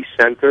community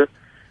center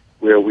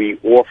where we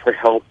offer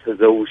help to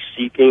those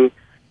seeking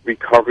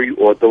recovery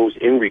or those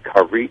in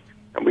recovery.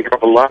 And we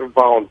have a lot of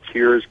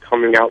volunteers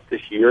coming out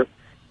this year.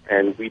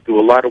 And we do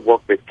a lot of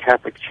work with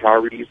Catholic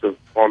Charities of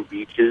Palm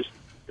Beaches,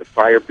 the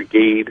Fire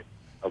Brigade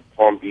of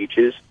Palm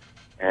Beaches,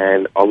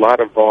 and a lot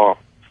of our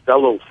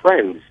fellow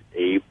friends,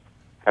 Abe,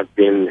 have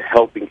been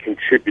helping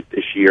contribute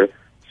this year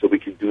so we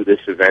can do this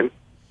event.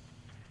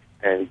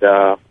 And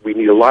we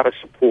need a lot of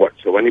support.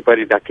 So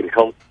anybody that can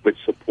help with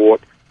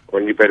support or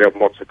anybody that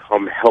wants to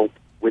come help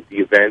with the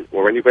event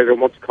or anybody that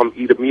wants to come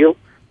eat a meal,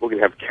 we're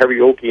going to have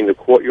karaoke in the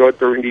courtyard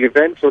during the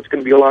event, so it's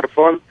going to be a lot of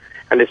fun.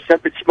 And a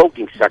separate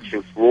smoking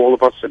section for all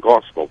of us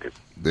cigar smokers.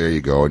 There you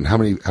go. And how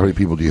many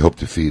people do you hope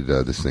to feed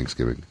this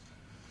Thanksgiving?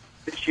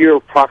 This year,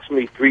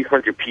 approximately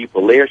 300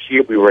 people. Last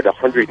year, we were at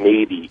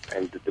 180,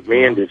 and the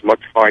demand is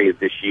much higher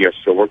this year,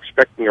 so we're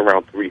expecting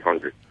around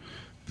 300.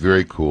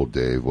 Very cool,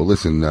 Dave. Well,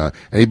 listen,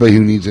 anybody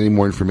who needs any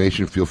more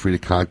information, feel free to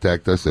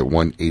contact us at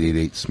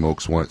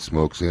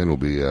 1-888-SMOKES-1-SMOKES-IN.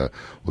 We'll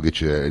get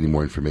you any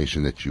more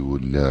information that you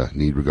would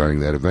need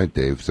regarding that event,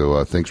 Dave.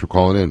 So thanks for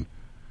calling in.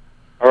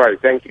 All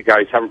right, thank you,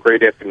 guys. Have a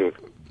great afternoon.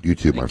 You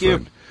too, my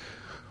friend.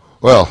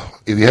 Well,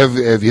 if you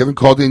haven't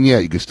called in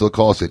yet, you can still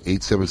call us at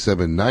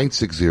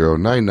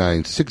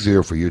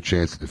 877-960-9960 for your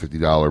chance at the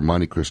 $50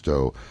 Monte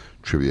Cristo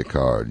trivia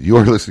card.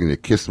 You're listening to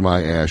Kiss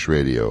My Ash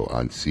Radio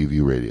on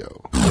Seaview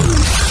Radio.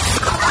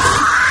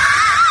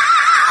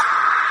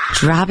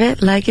 Drop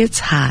it like it's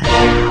hot.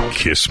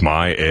 Kiss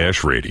My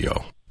Ash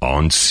Radio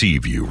on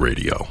Seaview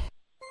Radio.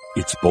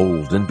 It's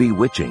bold and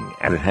bewitching,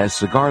 and it has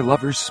cigar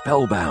lovers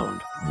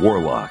spellbound.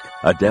 Warlock,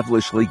 a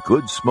devilishly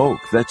good smoke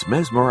that's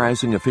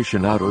mesmerizing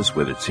aficionados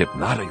with its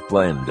hypnotic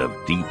blend of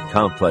deep,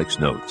 complex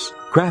notes.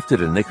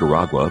 Crafted in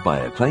Nicaragua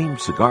by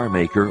acclaimed cigar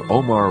maker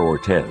Omar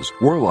Ortez,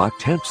 Warlock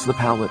tempts the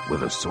palate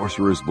with a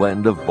sorcerer's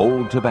blend of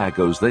bold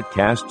tobaccos that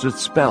casts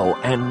its spell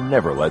and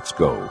never lets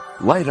go.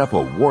 Light up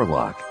a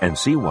Warlock and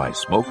see why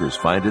smokers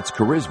find its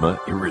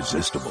charisma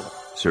irresistible.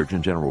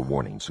 Surgeon General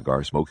warning: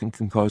 cigar smoking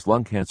can cause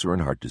lung cancer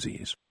and heart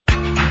disease.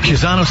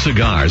 Quijano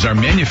cigars are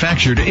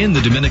manufactured in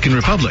the Dominican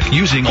Republic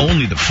using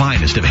only the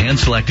finest of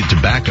hand-selected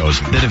tobaccos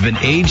that have been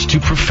aged to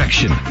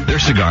perfection. Their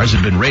cigars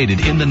have been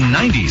rated in the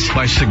 90s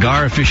by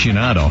Cigar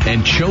Aficionado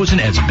and chosen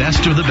as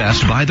best of the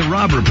best by the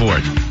Rob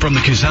Report. From the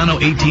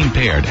Quijano 18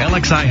 paired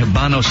LXI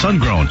Habano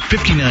Sun-Grown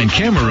 59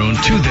 Cameroon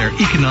to their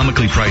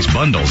economically priced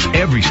bundles,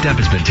 every step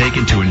has been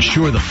taken to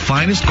ensure the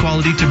finest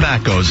quality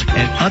tobaccos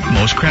and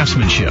utmost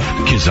craftsmanship.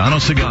 Quijano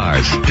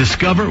cigars.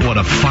 Discover what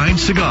a fine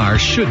cigar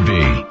should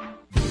be.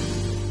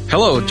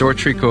 Hello,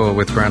 George Rico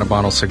with Gran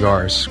Habano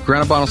Cigars.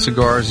 Gran Habano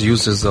Cigars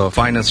uses the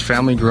finest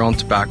family-grown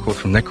tobacco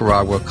from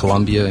Nicaragua,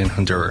 Colombia, and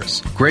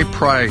Honduras. Great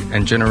pride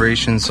and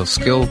generations of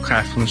skilled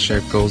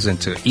craftsmanship goes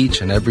into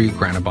each and every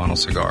Gran Habano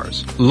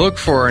Cigars. Look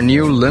for our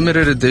new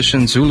limited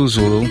edition Zulu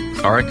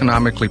Zulu, our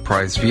economically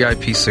priced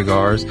VIP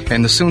cigars,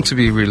 and the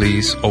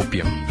soon-to-be-released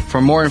Opium.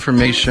 For more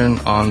information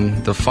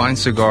on the fine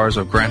cigars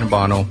of Gran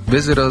Habano,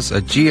 visit us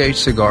at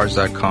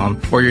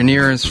ghcigars.com or your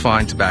nearest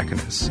fine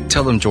tobacconist.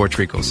 Tell them George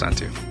Rico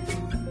sent you.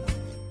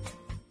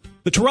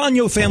 The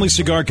Toronjo Family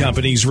Cigar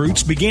Company's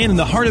roots began in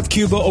the heart of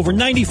Cuba over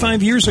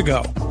 95 years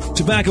ago.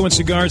 Tobacco and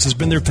cigars has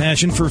been their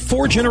passion for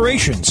 4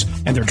 generations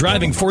and their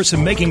driving force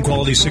in making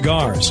quality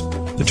cigars.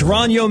 The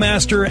Toronjo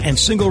Master and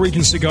Single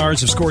Region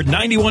cigars have scored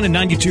 91 and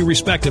 92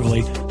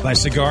 respectively by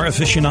Cigar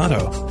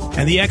Aficionado.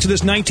 And the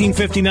Exodus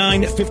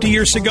 1959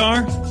 50-year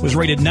cigar was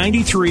rated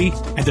 93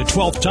 and the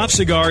 12th top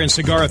cigar in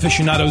Cigar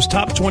Aficionado's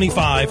top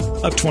 25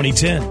 of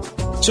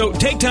 2010. So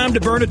take time to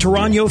burn a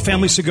Toronjo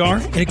Family cigar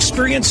and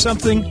experience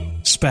something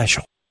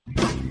special.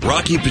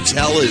 Rocky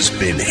Patel has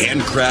been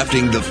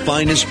handcrafting the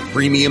finest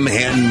premium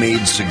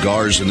handmade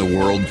cigars in the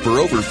world for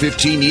over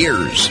 15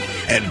 years.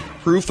 And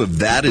proof of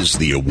that is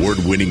the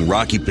award-winning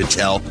Rocky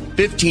Patel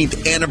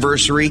 15th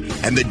Anniversary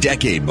and the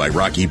Decade by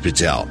Rocky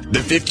Patel. The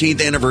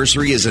 15th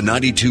Anniversary is a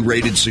 92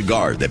 rated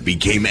cigar that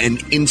became an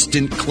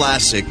instant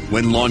classic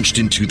when launched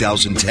in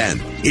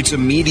 2010. It's a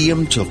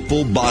medium to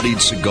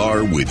full-bodied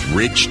cigar with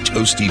rich,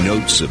 toasty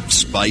notes of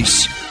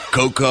spice,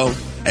 cocoa,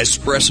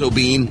 espresso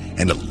bean,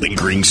 and a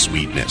lingering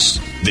sweetness.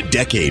 The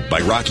Decade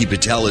by Rocky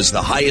Patel is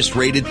the highest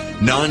rated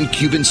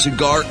non-Cuban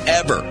cigar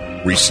ever,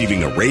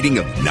 receiving a rating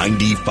of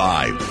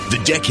 95.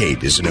 The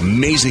Decade is an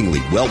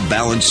amazingly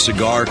well-balanced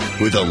cigar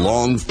with a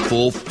long,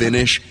 full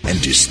finish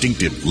and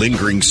distinctive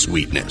lingering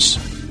sweetness.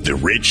 The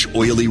rich,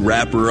 oily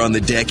wrapper on the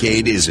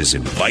Decade is as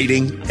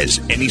inviting as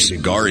any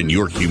cigar in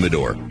your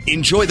humidor.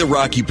 Enjoy the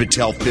Rocky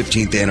Patel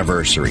 15th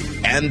Anniversary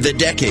and the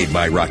Decade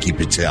by Rocky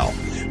Patel.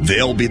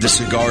 They'll be the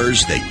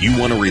cigars that you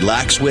want to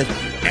relax with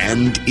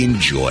and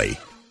enjoy.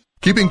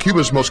 Keeping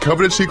Cuba's most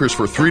coveted secrets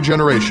for 3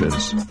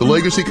 generations, the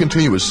legacy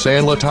continues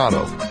San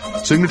Latano.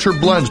 Signature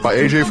blends by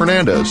A.J.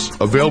 Fernandez,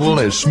 available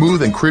in a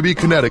smooth and cribby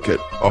Connecticut,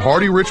 a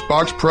hearty rich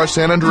box-pressed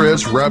San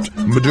Andreas wrapped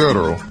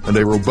Maduro, and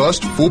a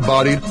robust,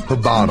 full-bodied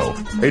Habano.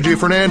 A.J.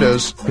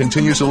 Fernandez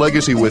continues the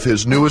legacy with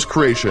his newest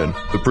creation,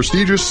 the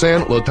prestigious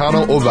San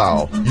Latano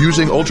Oval,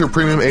 using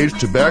ultra-premium aged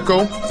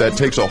tobacco that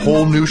takes a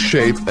whole new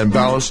shape and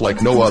balance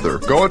like no other.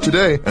 Go out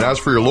today and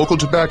ask for your local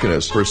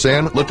tobacconist for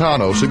San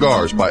Latano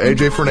cigars by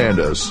A.J.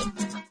 Fernandez.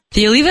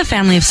 The Oliva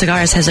family of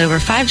cigars has over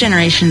 5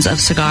 generations of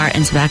cigar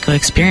and tobacco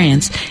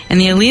experience, and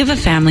the Oliva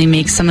family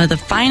makes some of the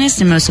finest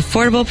and most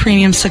affordable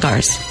premium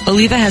cigars.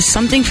 Oliva has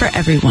something for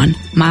everyone.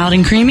 Mild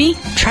and creamy?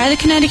 Try the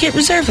Connecticut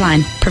Reserve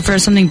line. Prefer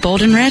something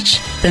bold and rich?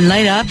 Then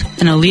light up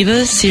an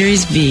Oliva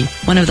Series V,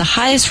 one of the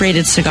highest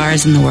rated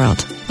cigars in the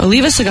world.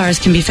 Oliva cigars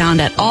can be found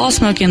at all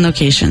smoking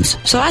locations,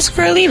 so ask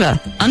for Oliva.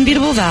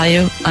 Unbeatable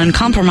value,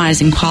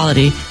 uncompromising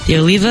quality, the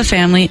Oliva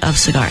family of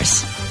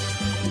cigars.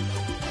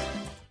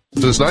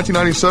 Since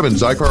 1997,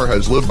 Zycar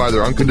has lived by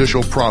their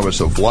unconditional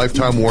promise of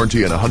lifetime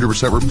warranty and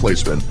 100%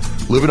 replacement,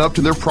 living up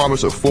to their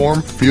promise of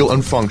form, feel,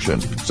 and function.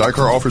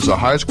 Zycar offers the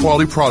highest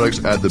quality products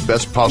at the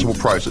best possible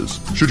prices.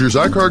 Should your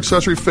Zycar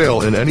accessory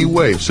fail in any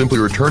way, simply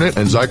return it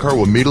and Zycar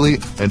will immediately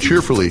and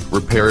cheerfully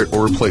repair it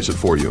or replace it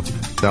for you.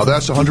 Now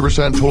that's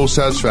 100% total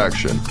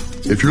satisfaction.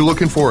 If you're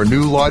looking for a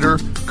new lighter,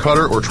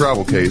 cutter, or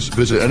travel case,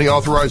 visit any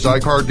authorized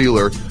Zycar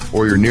dealer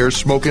or your nearest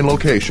smoking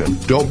location.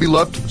 Don't be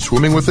left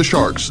swimming with the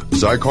sharks.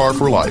 Zycar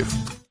for life.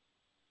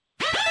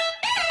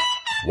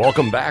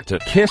 Welcome back to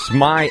Kiss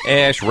My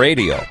Ash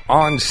Radio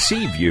on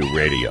Seaview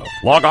Radio.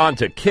 Log on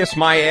to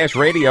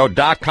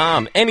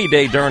kissmyashradio.com any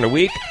day during the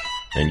week,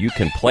 and you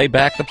can play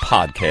back the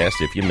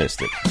podcast if you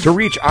missed it. To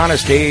reach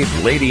Honest Abe,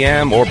 Lady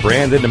M, or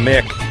Brandon the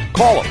Mick,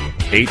 call them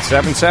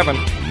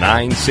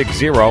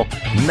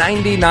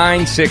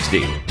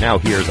 877-960-9960. Now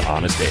here's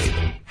Honest Abe.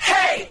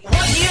 Hey,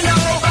 what do you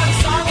know about a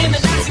song in the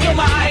dance of your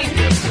mind?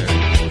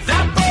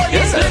 That boy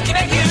is looking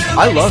at you.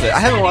 I love it. I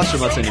haven't watched it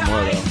much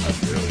anymore though.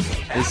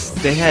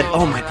 They had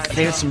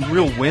some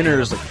real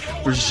winners like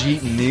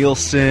Brigitte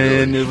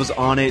Nielsen was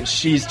on it.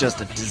 She's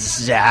just a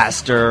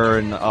disaster,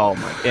 and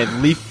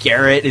and Leif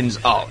Garrett, and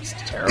it's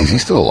terrible. Is he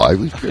still alive,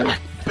 Leif Garrett?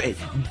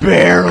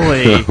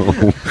 Barely.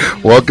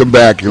 Welcome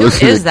back. You're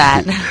listening is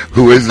that?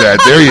 Who is that?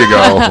 There you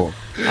go.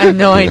 I have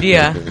no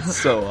idea.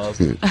 So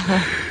awesome.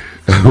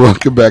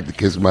 Welcome back to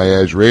Kiss My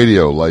Ash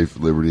Radio, Life,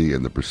 Liberty,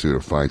 and the Pursuit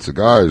of Fine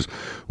Cigars.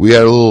 We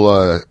had a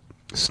little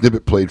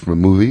snippet played from a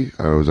movie. It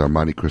was our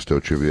Monte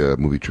Cristo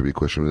movie trivia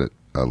question that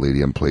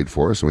Lady M played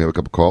for us, and we have a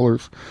couple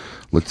callers.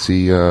 Let's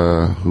see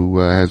who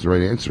has the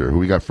right answer. Who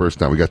we got first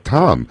now? We got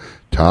Tom.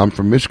 Tom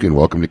from Michigan.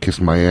 Welcome to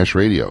Kiss My Ash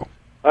Radio.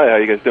 Hi, how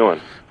you guys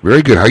doing?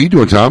 Very good. How you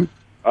doing, Tom?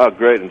 Oh,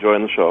 great.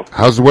 Enjoying the show.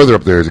 How's the weather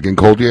up there? Is it getting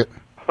cold yet?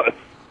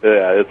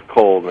 Yeah, it's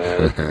cold,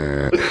 man.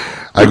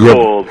 I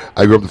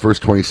grew up the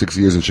first 26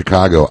 years in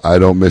Chicago. I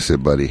don't miss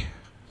it, buddy.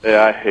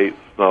 Yeah, I hate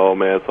snow,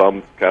 man, so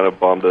I'm kind of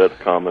bummed that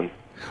it's coming.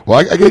 Well,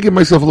 I got to give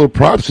myself a little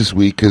props this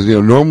week because,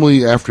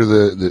 normally after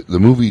the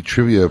movie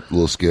trivia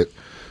little skit,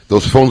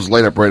 those phones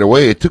light up right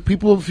away. It took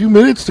people a few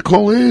minutes to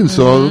call in,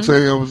 so it looks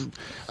like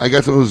I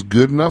got something that was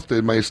good enough that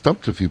it might have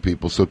stumped a few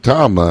people. So,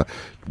 Tom,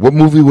 what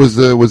movie was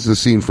the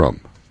scene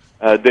from?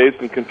 Dazed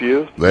and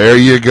Confused. There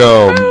you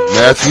go.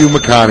 Matthew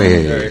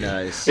McConaughey. Very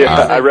nice. Yeah,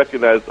 I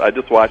recognize. I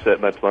just watched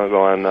that not too long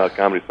ago on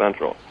Comedy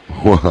Central.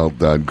 Well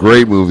done.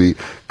 Great movie.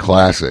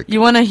 Classic. You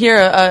want to hear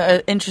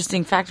an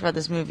interesting fact about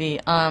this movie?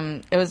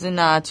 It was in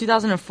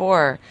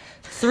 2004.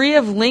 3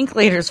 of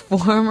Linklater's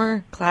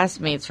former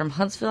classmates from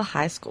Huntsville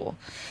High School,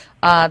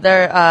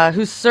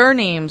 whose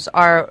surnames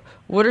are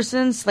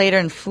Wooderson, Slater,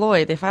 and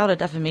Floyd, they filed a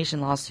defamation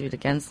lawsuit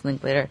against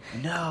Linklater,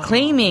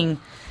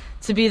 claiming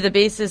to be the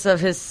basis of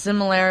his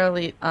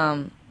similarly.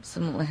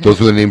 Those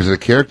were the names of the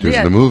characters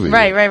in the movie.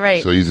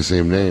 Right. So he used the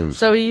same names.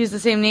 So he used the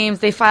same names.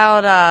 They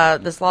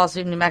filed this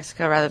lawsuit in New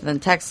Mexico rather than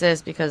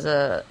Texas because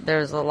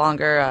there's a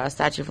longer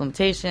statute of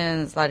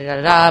limitations,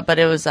 la-di-da-da-da, but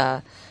it was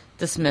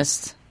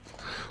dismissed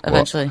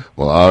eventually.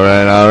 Well, all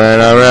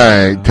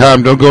right.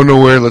 Tom, don't go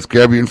nowhere. Let's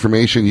grab your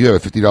information. You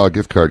have a $50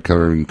 gift card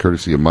coming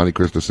courtesy of Monte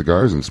Cristo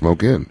Cigars and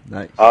Smoke In.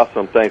 Nice.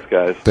 Awesome. Thanks,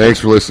 guys. Thanks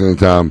for listening,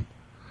 Tom.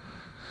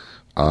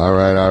 All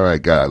right.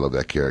 God, I love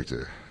that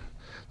character.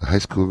 The high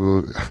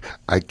school,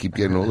 I keep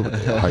getting older,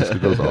 but the high school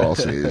girls all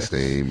say the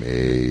same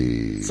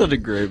age. Such a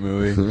great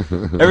movie.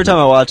 Every time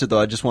I watch it, though,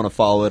 I just want to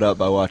follow it up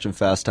by watching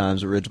Fast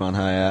Times at Ridgemont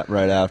High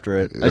right after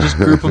it. I just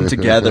group them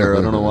together.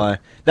 I don't know why.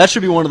 That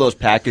should be one of those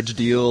package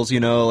deals,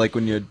 like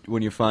when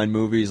you find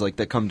movies like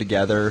that come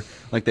together,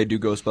 like they do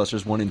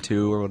Ghostbusters 1 and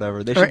 2 or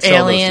whatever. They should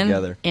sell those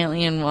together.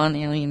 Alien 1,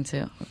 Alien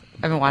 2.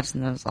 I've been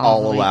watching those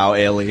all allow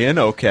Alien,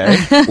 okay.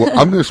 Well,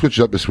 I'm going to switch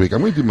it up this week.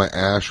 I'm going to do my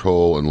Ash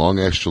Hole and Long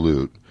Ash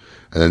Salute.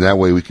 And then that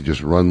way we can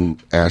just run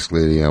Ask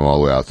Lady M all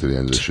the way out to the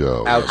end of the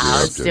show.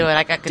 Let's do it.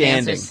 I got good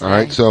answers. All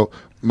right, so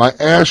my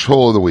Ash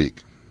Hole of the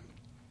week.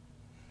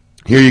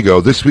 Here you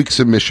go. This week's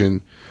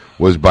submission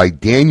was by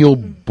Daniel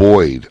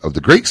Boyd of the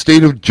great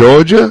state of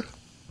Georgia.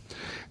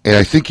 And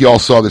I think you all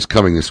saw this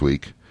coming this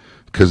week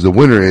because the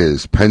winner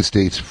is Penn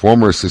State's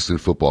former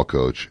assistant football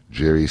coach,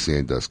 Jerry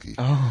Sandusky.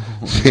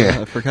 Oh, yeah,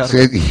 I forgot.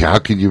 How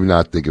can you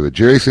not think of it?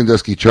 Jerry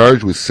Sandusky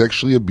charged with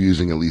sexually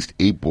abusing at least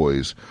 8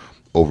 boys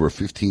over a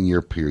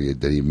 15-year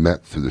period that he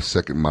met through the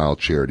Second Mile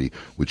charity,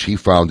 which he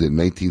founded in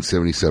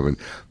 1977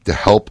 to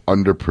help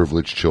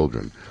underprivileged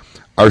children.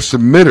 Our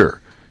submitter,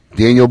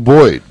 Daniel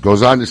Boyd,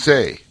 goes on to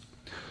say,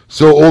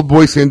 so old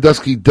boy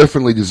Sandusky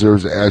definitely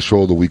deserves the Ash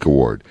Hole of the Week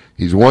award.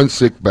 He's one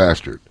sick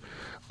bastard.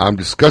 I'm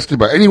disgusted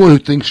by anyone who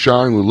thinks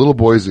showering with little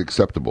boys is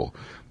acceptable.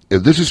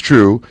 If this is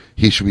true,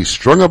 he should be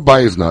strung up by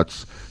his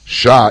nuts,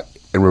 shot,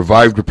 and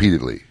revived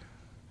repeatedly.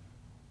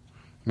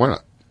 Why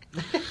not?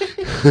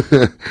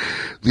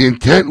 The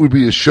intent would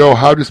be to show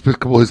how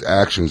despicable his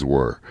actions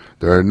were.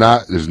 There's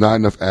not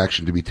enough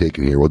action to be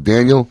taken here. Well,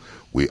 Daniel,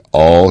 we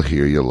all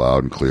hear you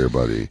loud and clear,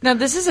 buddy. Now,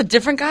 this is a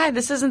different guy?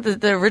 This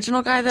isn't the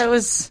original guy that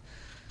was...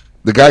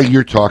 The guy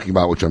you're talking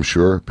about, which I'm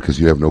sure, because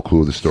you have no clue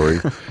of the story,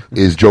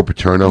 is Joe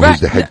Paterno, who's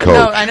the head coach.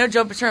 No, I know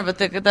Joe Paterno, but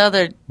the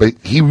other... But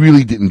he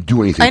really didn't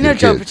do anything to the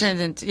kids. I know Joe Paterno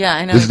didn't... Yeah,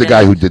 I know. This is the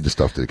guy who did the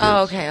stuff to the kids.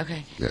 Oh,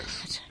 okay.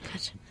 Yes.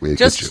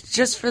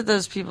 Just for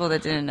those people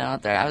that didn't know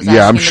out there, I was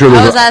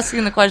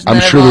asking the question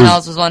that everyone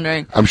else was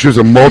wondering. I'm sure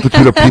there's a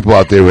multitude of people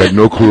out there who had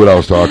no clue what I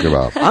was talking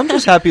about. I'm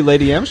just happy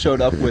Lady M showed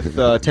up with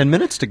 10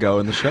 minutes to go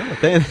in the show.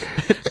 Thanks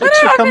for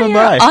coming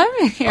by.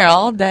 I'm here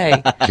all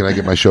day. Can I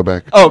get my show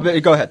back? Oh,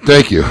 go ahead.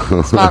 Thank you.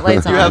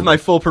 Spotlight's on. You have my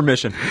full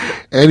permission.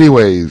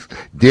 Anyways,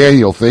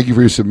 Daniel, thank you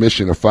for your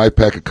submission. A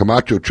 5-pack of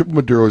Camacho Triple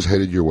Maduro is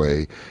headed your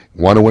way.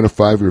 Want to win a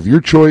 5er of your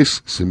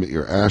choice? Submit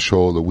your Ash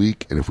Hole of the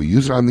Week, and if we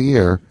use it on the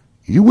air,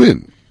 you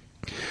win.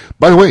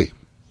 By the way,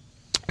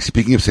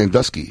 speaking of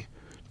Sandusky,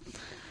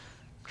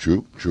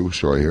 true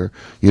story here.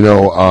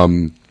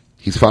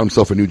 He's found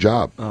himself a new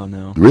job. Oh,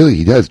 no. Really,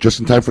 he does,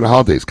 just in time for the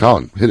holidays.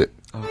 Colin, hit it.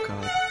 Oh,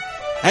 God.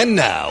 And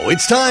now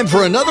it's time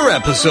for another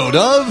episode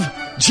of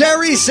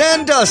Jerry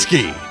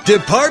Sandusky,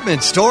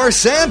 Department Store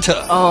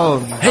Santa. Oh,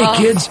 hey,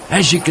 kids,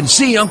 as you can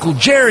see, Uncle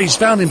Jerry's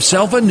found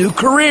himself a new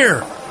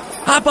career.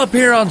 Hop up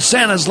here on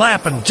Santa's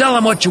lap and tell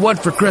him what you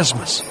want for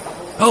Christmas.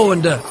 Oh,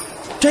 and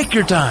take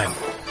your time.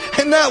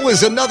 And that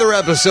was another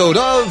episode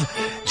of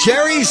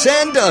Jerry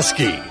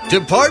Sandusky,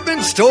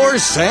 Department Store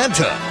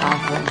Santa.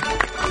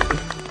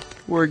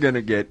 We're going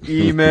to get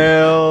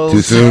emails.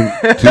 Too soon?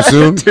 Too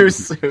soon? Too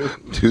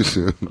soon. Too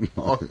soon.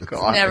 Oh,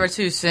 God. Never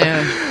too soon.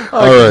 I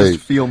All can right.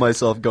 just feel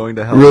myself going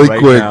to hell Really right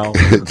quick now.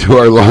 to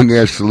our long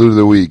ass salute of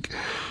the week.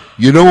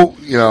 You know,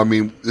 I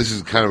mean, this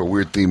is kind of a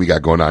weird theme we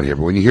got going on here,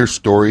 but when you hear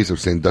stories of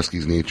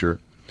Sandusky's nature,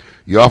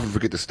 you often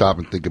forget to stop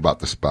and think about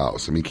the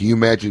spouse. I mean, can you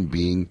imagine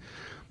being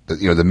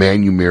the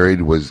man you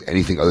married was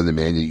anything other than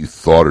the man that you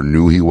thought or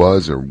knew he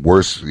was, or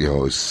worse,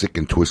 sick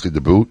and twisted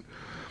to boot?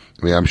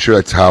 I mean, I'm sure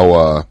that's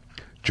how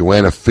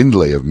Joanna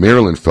Findlay of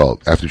Maryland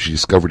felt after she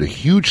discovered a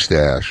huge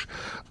stash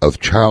of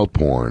child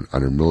porn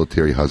on her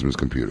military husband's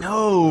computer.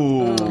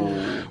 No.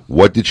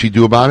 What did she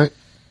do about it?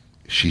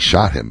 She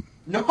shot him.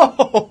 No.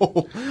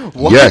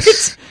 What?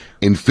 Yes.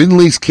 In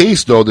Findlay's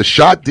case, though, the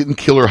shot didn't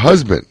kill her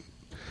husband.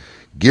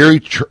 Gary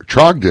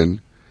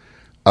Trogdon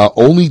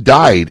only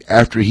died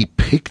after he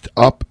picked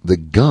up the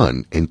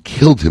gun and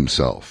killed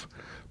himself,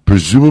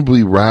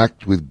 presumably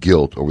racked with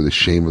guilt over the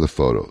shame of the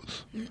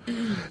photos.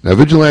 Now,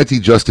 vigilante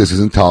justice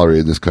isn't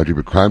tolerated in this country,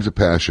 but crimes of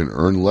passion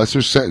earn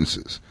lesser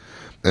sentences.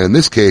 And in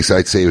this case,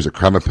 I'd say it was a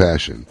crime of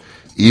passion.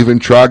 Even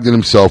Trogdon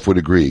himself would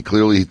agree.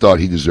 Clearly, he thought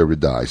he deserved to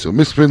die. So,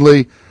 Miss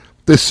Findlay,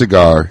 this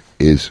cigar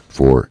is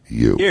for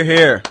you. Hear,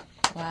 hear.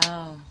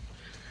 Wow.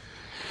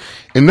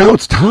 And now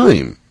it's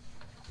time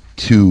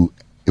to,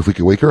 if we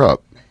can wake her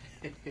up,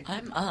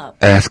 I'm up.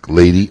 ask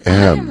Lady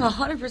I'm M.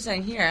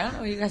 100% here. I don't know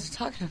what you guys are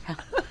talking about.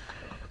 I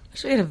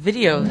wish we had a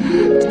video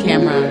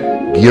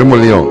camera. Guillermo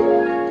Leon.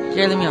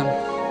 Jerry Leon.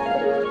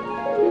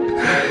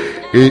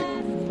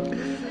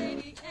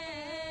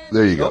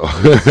 There you go.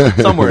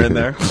 Somewhere in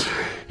there.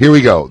 Here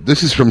we go.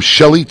 This is from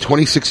Shelly,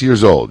 26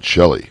 years old.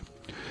 Shelly.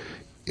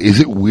 Is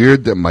it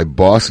weird that my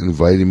boss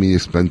invited me to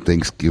spend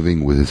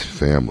Thanksgiving with his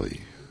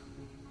family?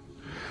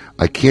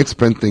 I can't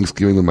spend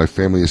Thanksgiving with my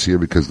family this year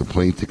because the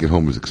plane ticket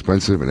home is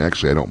expensive, and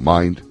actually I don't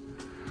mind.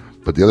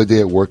 But the other day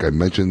at work I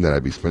mentioned that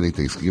I'd be spending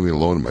Thanksgiving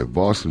alone, and my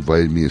boss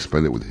invited me to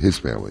spend it with his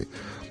family.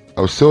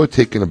 I was so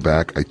taken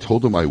aback, I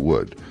told him I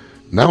would.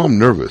 Now I'm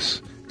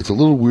nervous. It's a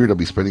little weird I'll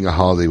be spending a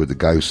holiday with the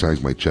guy who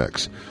signs my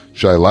checks.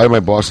 Should I lie to my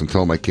boss and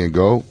tell him I can't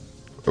go?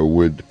 Or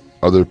would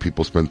other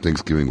people spend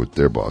Thanksgiving with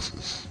their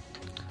bosses?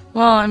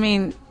 Well, I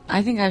mean,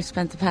 I think I've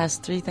spent the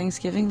past 3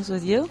 Thanksgivings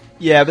with you.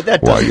 Yeah, but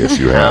that Why, doesn't yes,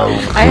 you have.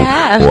 I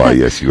have. Why,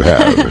 yes, you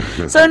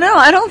have. So no,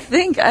 I don't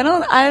think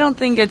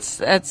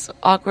that's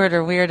awkward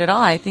or weird at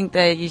all. I think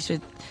that you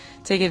should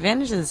take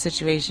advantage of the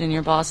situation.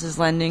 Your boss is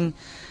lending,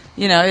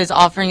 is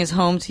offering his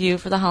home to you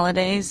for the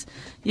holidays.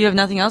 You have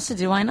nothing else to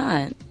do. Why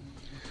not?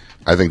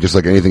 I think just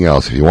like anything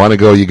else, if you want to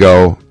go, you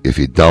go. If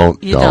you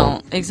don't, You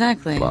don't.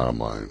 Exactly. Bottom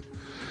line.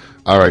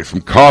 All right,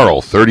 from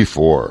Carl,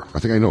 34. I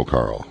think I know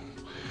Carl.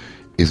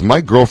 Is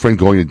my girlfriend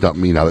going to dump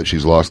me now that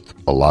she's lost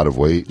a lot of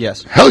weight?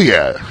 Yes. Hell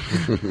yeah.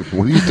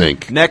 What do you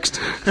think? Next.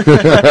 She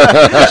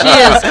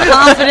is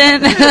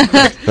confident.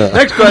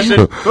 Next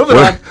question. Moving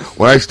on.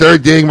 When I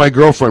started dating my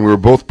girlfriend, we were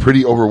both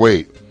pretty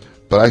overweight,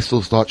 but I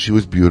still thought she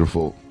was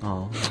beautiful.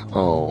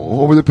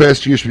 Over the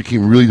past year, she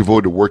became really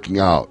devoted to working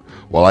out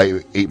while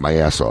I ate my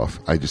ass off.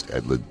 I just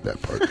ad-libbed that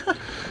part.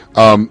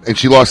 And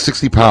she lost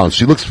 60 pounds.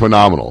 She looks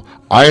phenomenal.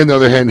 I, on the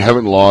other hand,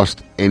 haven't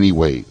lost any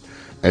weight.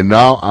 And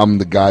now I'm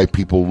the guy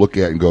people look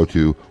at and go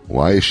to,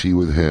 why is she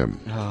with him?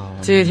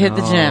 Dude, hit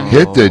the gym.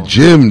 Hit the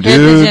gym, dude. Hit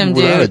the gym,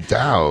 dude. Without a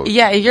doubt.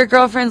 Yeah, if your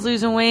girlfriend's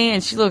losing weight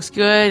and she looks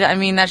good, I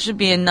mean, that should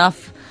be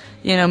enough,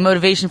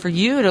 motivation for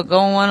you to go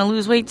and want to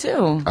lose weight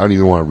too. I don't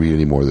even want to read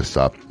any more of the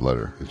stop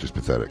letter. It's just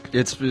pathetic.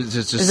 It's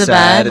just Is it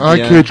sad. bad? I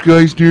catch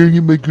guys staring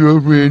at my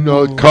girlfriend.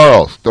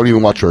 Carl, don't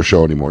even watch our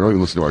show anymore. Don't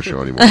even listen to our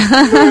show anymore.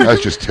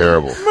 That's just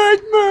terrible.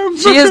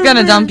 She is going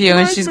to dump you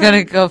and she's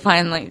going to go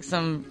find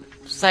some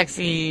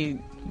sexy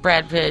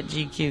Brad Pitt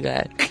GQ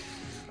guy.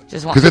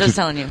 Just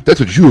telling you. That's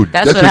what you would.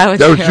 That's what I would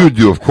do. That's what you would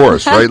do, of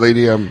course, right,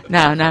 lady?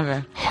 No,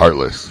 never.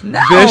 Heartless.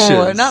 No,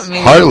 Vicious. not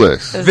me.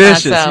 Heartless. It's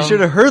Vicious. not so. You should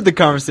have heard the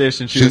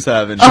conversation she was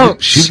having.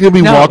 She's gonna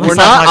be No, walking. we're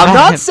not I'm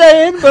not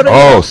saying, but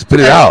Spit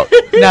it out. No,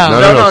 Spit it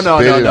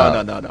out.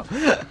 No,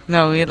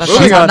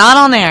 on. not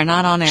on air.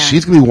 Not on air.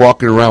 She's gonna be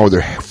walking around with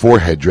her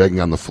forehead dragging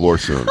on the floor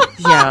soon.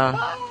 Yeah.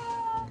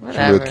 She's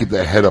Whatever. gonna keep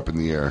that head up in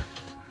the air.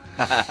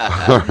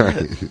 All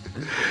right.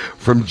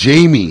 From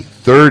Jamie,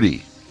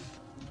 30.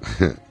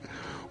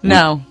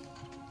 No.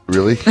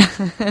 Really?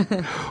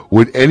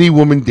 Would any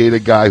woman date a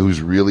guy who's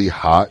really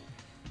hot,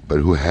 but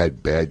who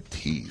had bad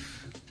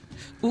teeth?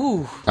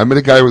 Ooh. I met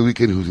a guy over the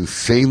weekend who's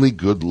insanely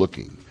good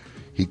looking.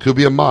 He could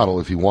be a model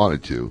if he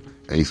wanted to,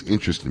 and he's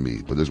interested in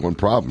me. But there's one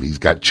problem. He's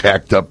got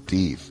jacked up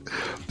teeth.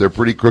 They're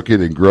pretty crooked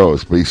and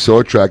gross, but he's so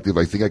attractive,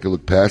 I think I could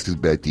look past his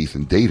bad teeth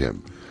and date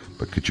him.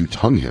 But could you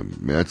tongue him?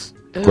 I mean, that's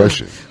the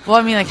question. Well,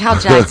 I mean, how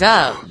jacked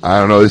up? I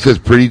don't know. It says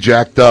pretty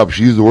jacked up.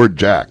 She used the word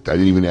jacked. I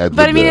didn't even add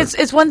But I mean,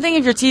 it's one thing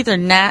if your teeth are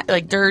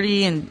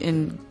dirty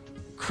and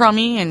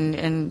crummy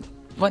and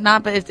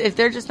whatnot. But if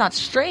they're just not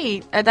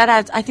straight, I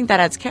think that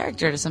adds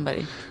character to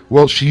somebody.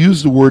 Well, she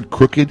used the word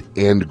crooked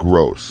and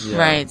gross. Yeah.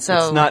 Right, so-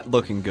 it's not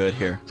looking good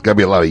here. There's got to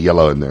be a lot of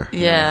yellow in there.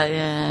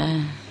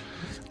 Yeah.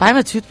 Buy him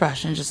a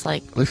toothbrush and just throw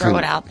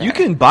it out there. You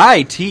can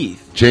buy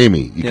teeth.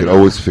 Jamie, you can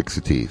always fix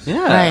the teeth.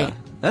 Yeah, Right.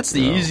 That's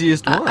the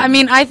easiest one. I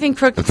mean, I think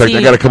crooked In fact, teeth.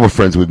 I got a couple of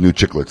friends with new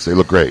chiclets. They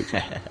look great.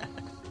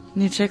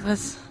 New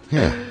chiclets.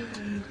 Yeah.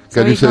 So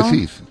Got a new you set of call 'em?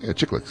 teeth. Yeah,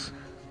 chiclets.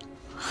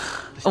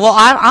 Well,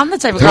 I'm the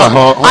type of Hang girl.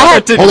 on, hold on,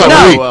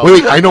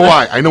 wait. I know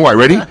why.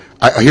 Ready?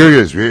 Here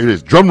it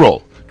is. Drum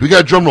roll. We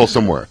got a drum roll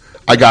somewhere.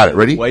 I got it.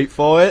 Ready? Wait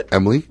for it.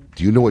 Emily,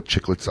 do you know what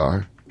chiclets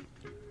are?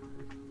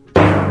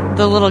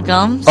 The little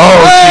gums. Oh,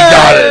 she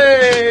got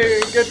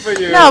it. Good for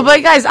you. No,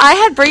 but guys, I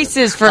had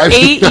braces for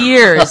 8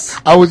 years.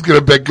 I was going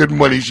to bet good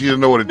money she didn't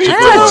know what a I chiclet know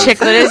what was. a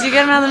chiclet is. You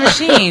get them out of the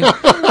machine.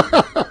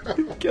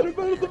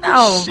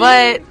 No,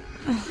 but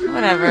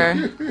whatever.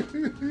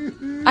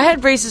 I had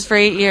braces for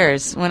 8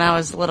 years when I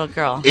was a little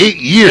girl. 8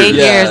 years? 8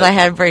 years I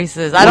had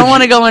braces. I don't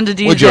want to go into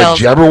details. Would you have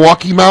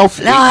Jabberwocky mouth?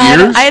 No, 8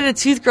 years? I had a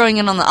tooth growing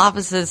in on the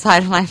opposite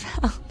side of my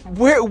mouth.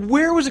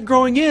 Where was it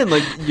growing in?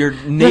 Like your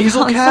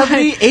nasal wrong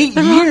cavity? side. 8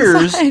 The wrong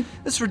years? side.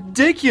 That's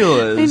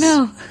ridiculous. I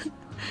know.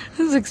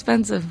 This is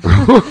expensive.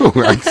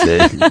 I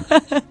say.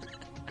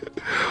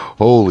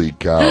 Holy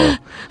cow.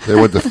 They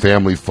went to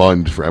Family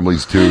Fund for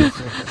Emily's tooth.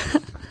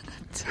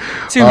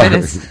 2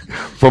 minutes.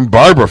 From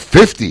Barbara,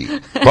 50.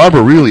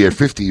 Barbara, really, at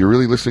 50, you're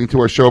really listening to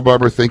our show,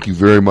 Barbara? Thank you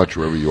very much,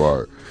 wherever you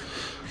are.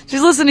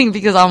 She's listening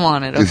because I'm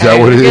on it. Okay? Is that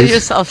what it Get is?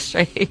 yourself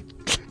straight.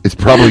 It's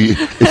probably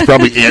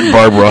Aunt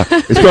Barbara.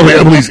 It's probably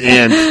Emily's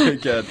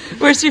aunt.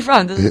 Where's she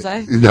from? Does it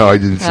say? No, I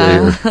didn't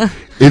say her.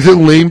 Is it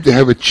lame to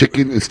have a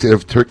chicken instead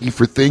of turkey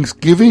for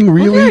Thanksgiving?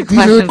 Really? These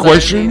are the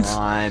questions?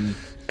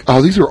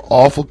 Oh, these are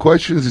awful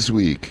questions this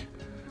week.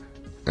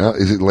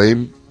 Is it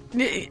lame?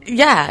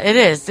 Yeah, it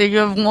is. So you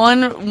have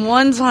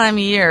one time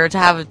a year to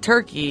have a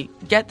turkey.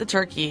 Get the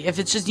turkey. If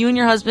it's just you and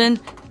your husband,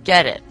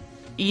 get it.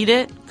 Eat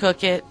it,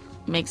 cook it,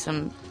 make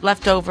some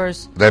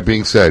leftovers. That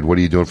being said, what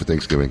are you doing for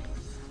Thanksgiving?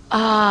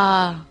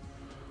 We're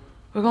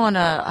going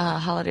to a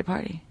holiday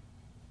party.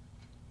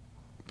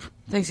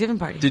 Thanksgiving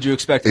party. Did you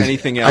expect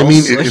anything else? I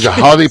mean, is a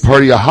holiday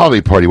party a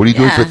holiday party? What are you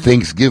doing for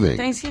Thanksgiving?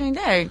 Thanksgiving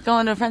Day.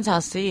 Going to a friend's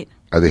house to eat.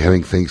 Are they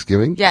having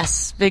Thanksgiving?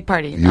 Yes, big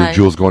party. You and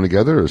Jules going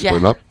together or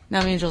splitting up?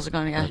 No, me and Jules are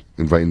going together.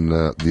 Inviting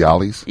the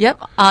Ollies? Yep.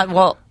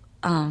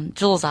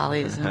 Jules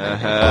Ollie's.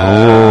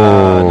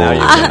 Now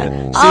you've done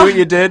it. See what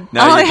you did?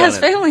 Now Ollie you've has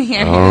done it. family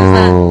here.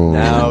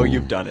 Now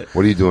you've done it.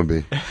 What are you doing,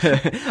 B?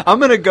 I'm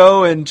going to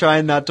go and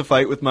try not to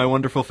fight with my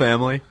wonderful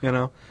family, you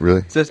know.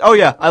 Really? Says, oh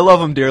yeah, I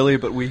love them dearly,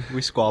 but we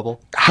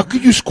squabble. How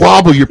could you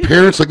squabble? Your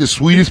parents like the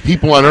sweetest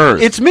people on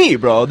earth. It's me,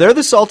 bro. They're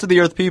the salt of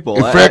the earth people.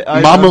 In fact,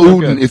 Mama I'm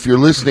Uden, if you're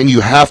listening,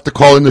 you have to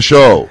call in the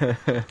show.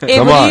 Hey,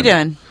 what are you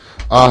doing?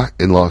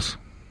 In-laws.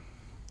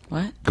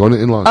 What? Going to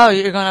in-laws. Oh,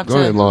 you're going up Going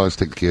to... to in-laws,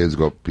 take the kids,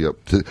 going to the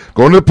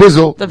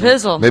Pizzle. The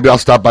Pizzle. Maybe I'll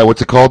stop by,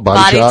 what's it called?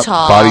 Body Talk.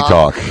 Body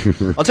Talk.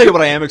 I'll tell you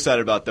what I am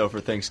excited about, though,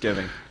 for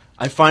Thanksgiving.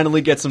 I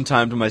finally get some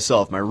time to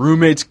myself. My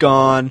roommate's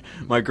gone.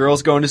 My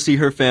girl's going to see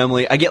her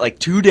family. I get like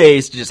 2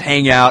 days to just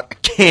hang out. I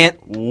can't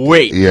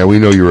wait. Yeah, we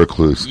know you're a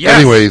recluse. Yes.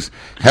 Anyways,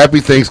 happy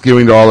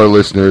Thanksgiving to all our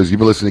listeners. You've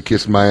been listening to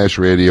Kiss My Ash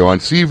Radio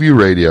on Seaview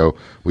Radio.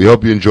 We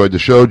hope you enjoyed the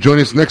show. Join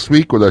us next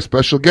week with our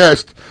special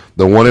guest,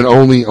 the one and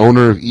only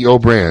owner of EO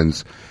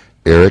Brands,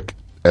 Eric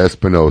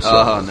Espinosa.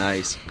 Oh,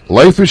 nice.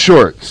 Life is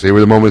short.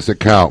 Savor the moments that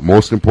count.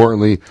 Most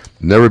importantly,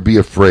 never be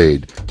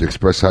afraid to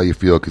express how you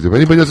feel, because if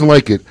anybody doesn't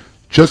like it,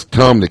 just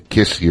tell them to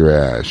kiss your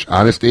ash.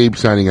 Honest Abe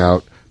signing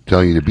out,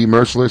 telling you to be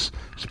merciless,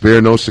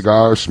 spare no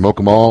cigars, smoke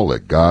them all,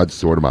 let God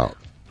sort them out.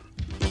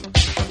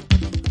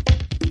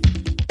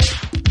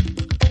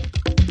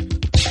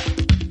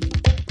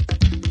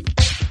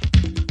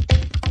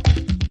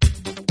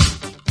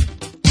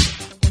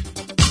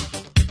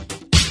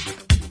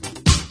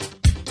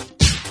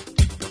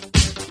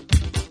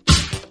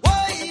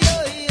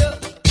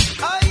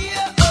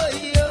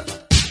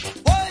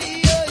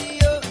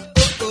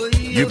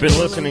 You've been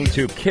listening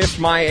to Kiss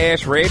My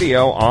Ash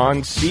Radio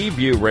on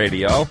Seaview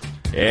Radio.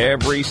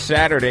 Every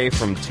Saturday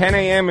from 10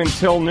 a.m.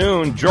 until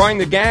noon, join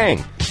the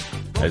gang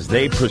as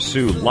they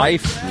pursue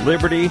life,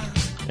 liberty,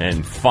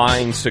 and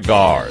fine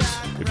cigars.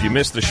 If you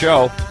missed the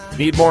show,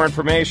 need more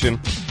information,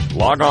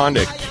 log on to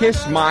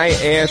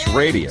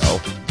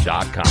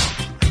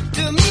kissmyashradio.com.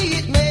 To me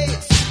it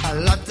makes a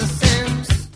lot of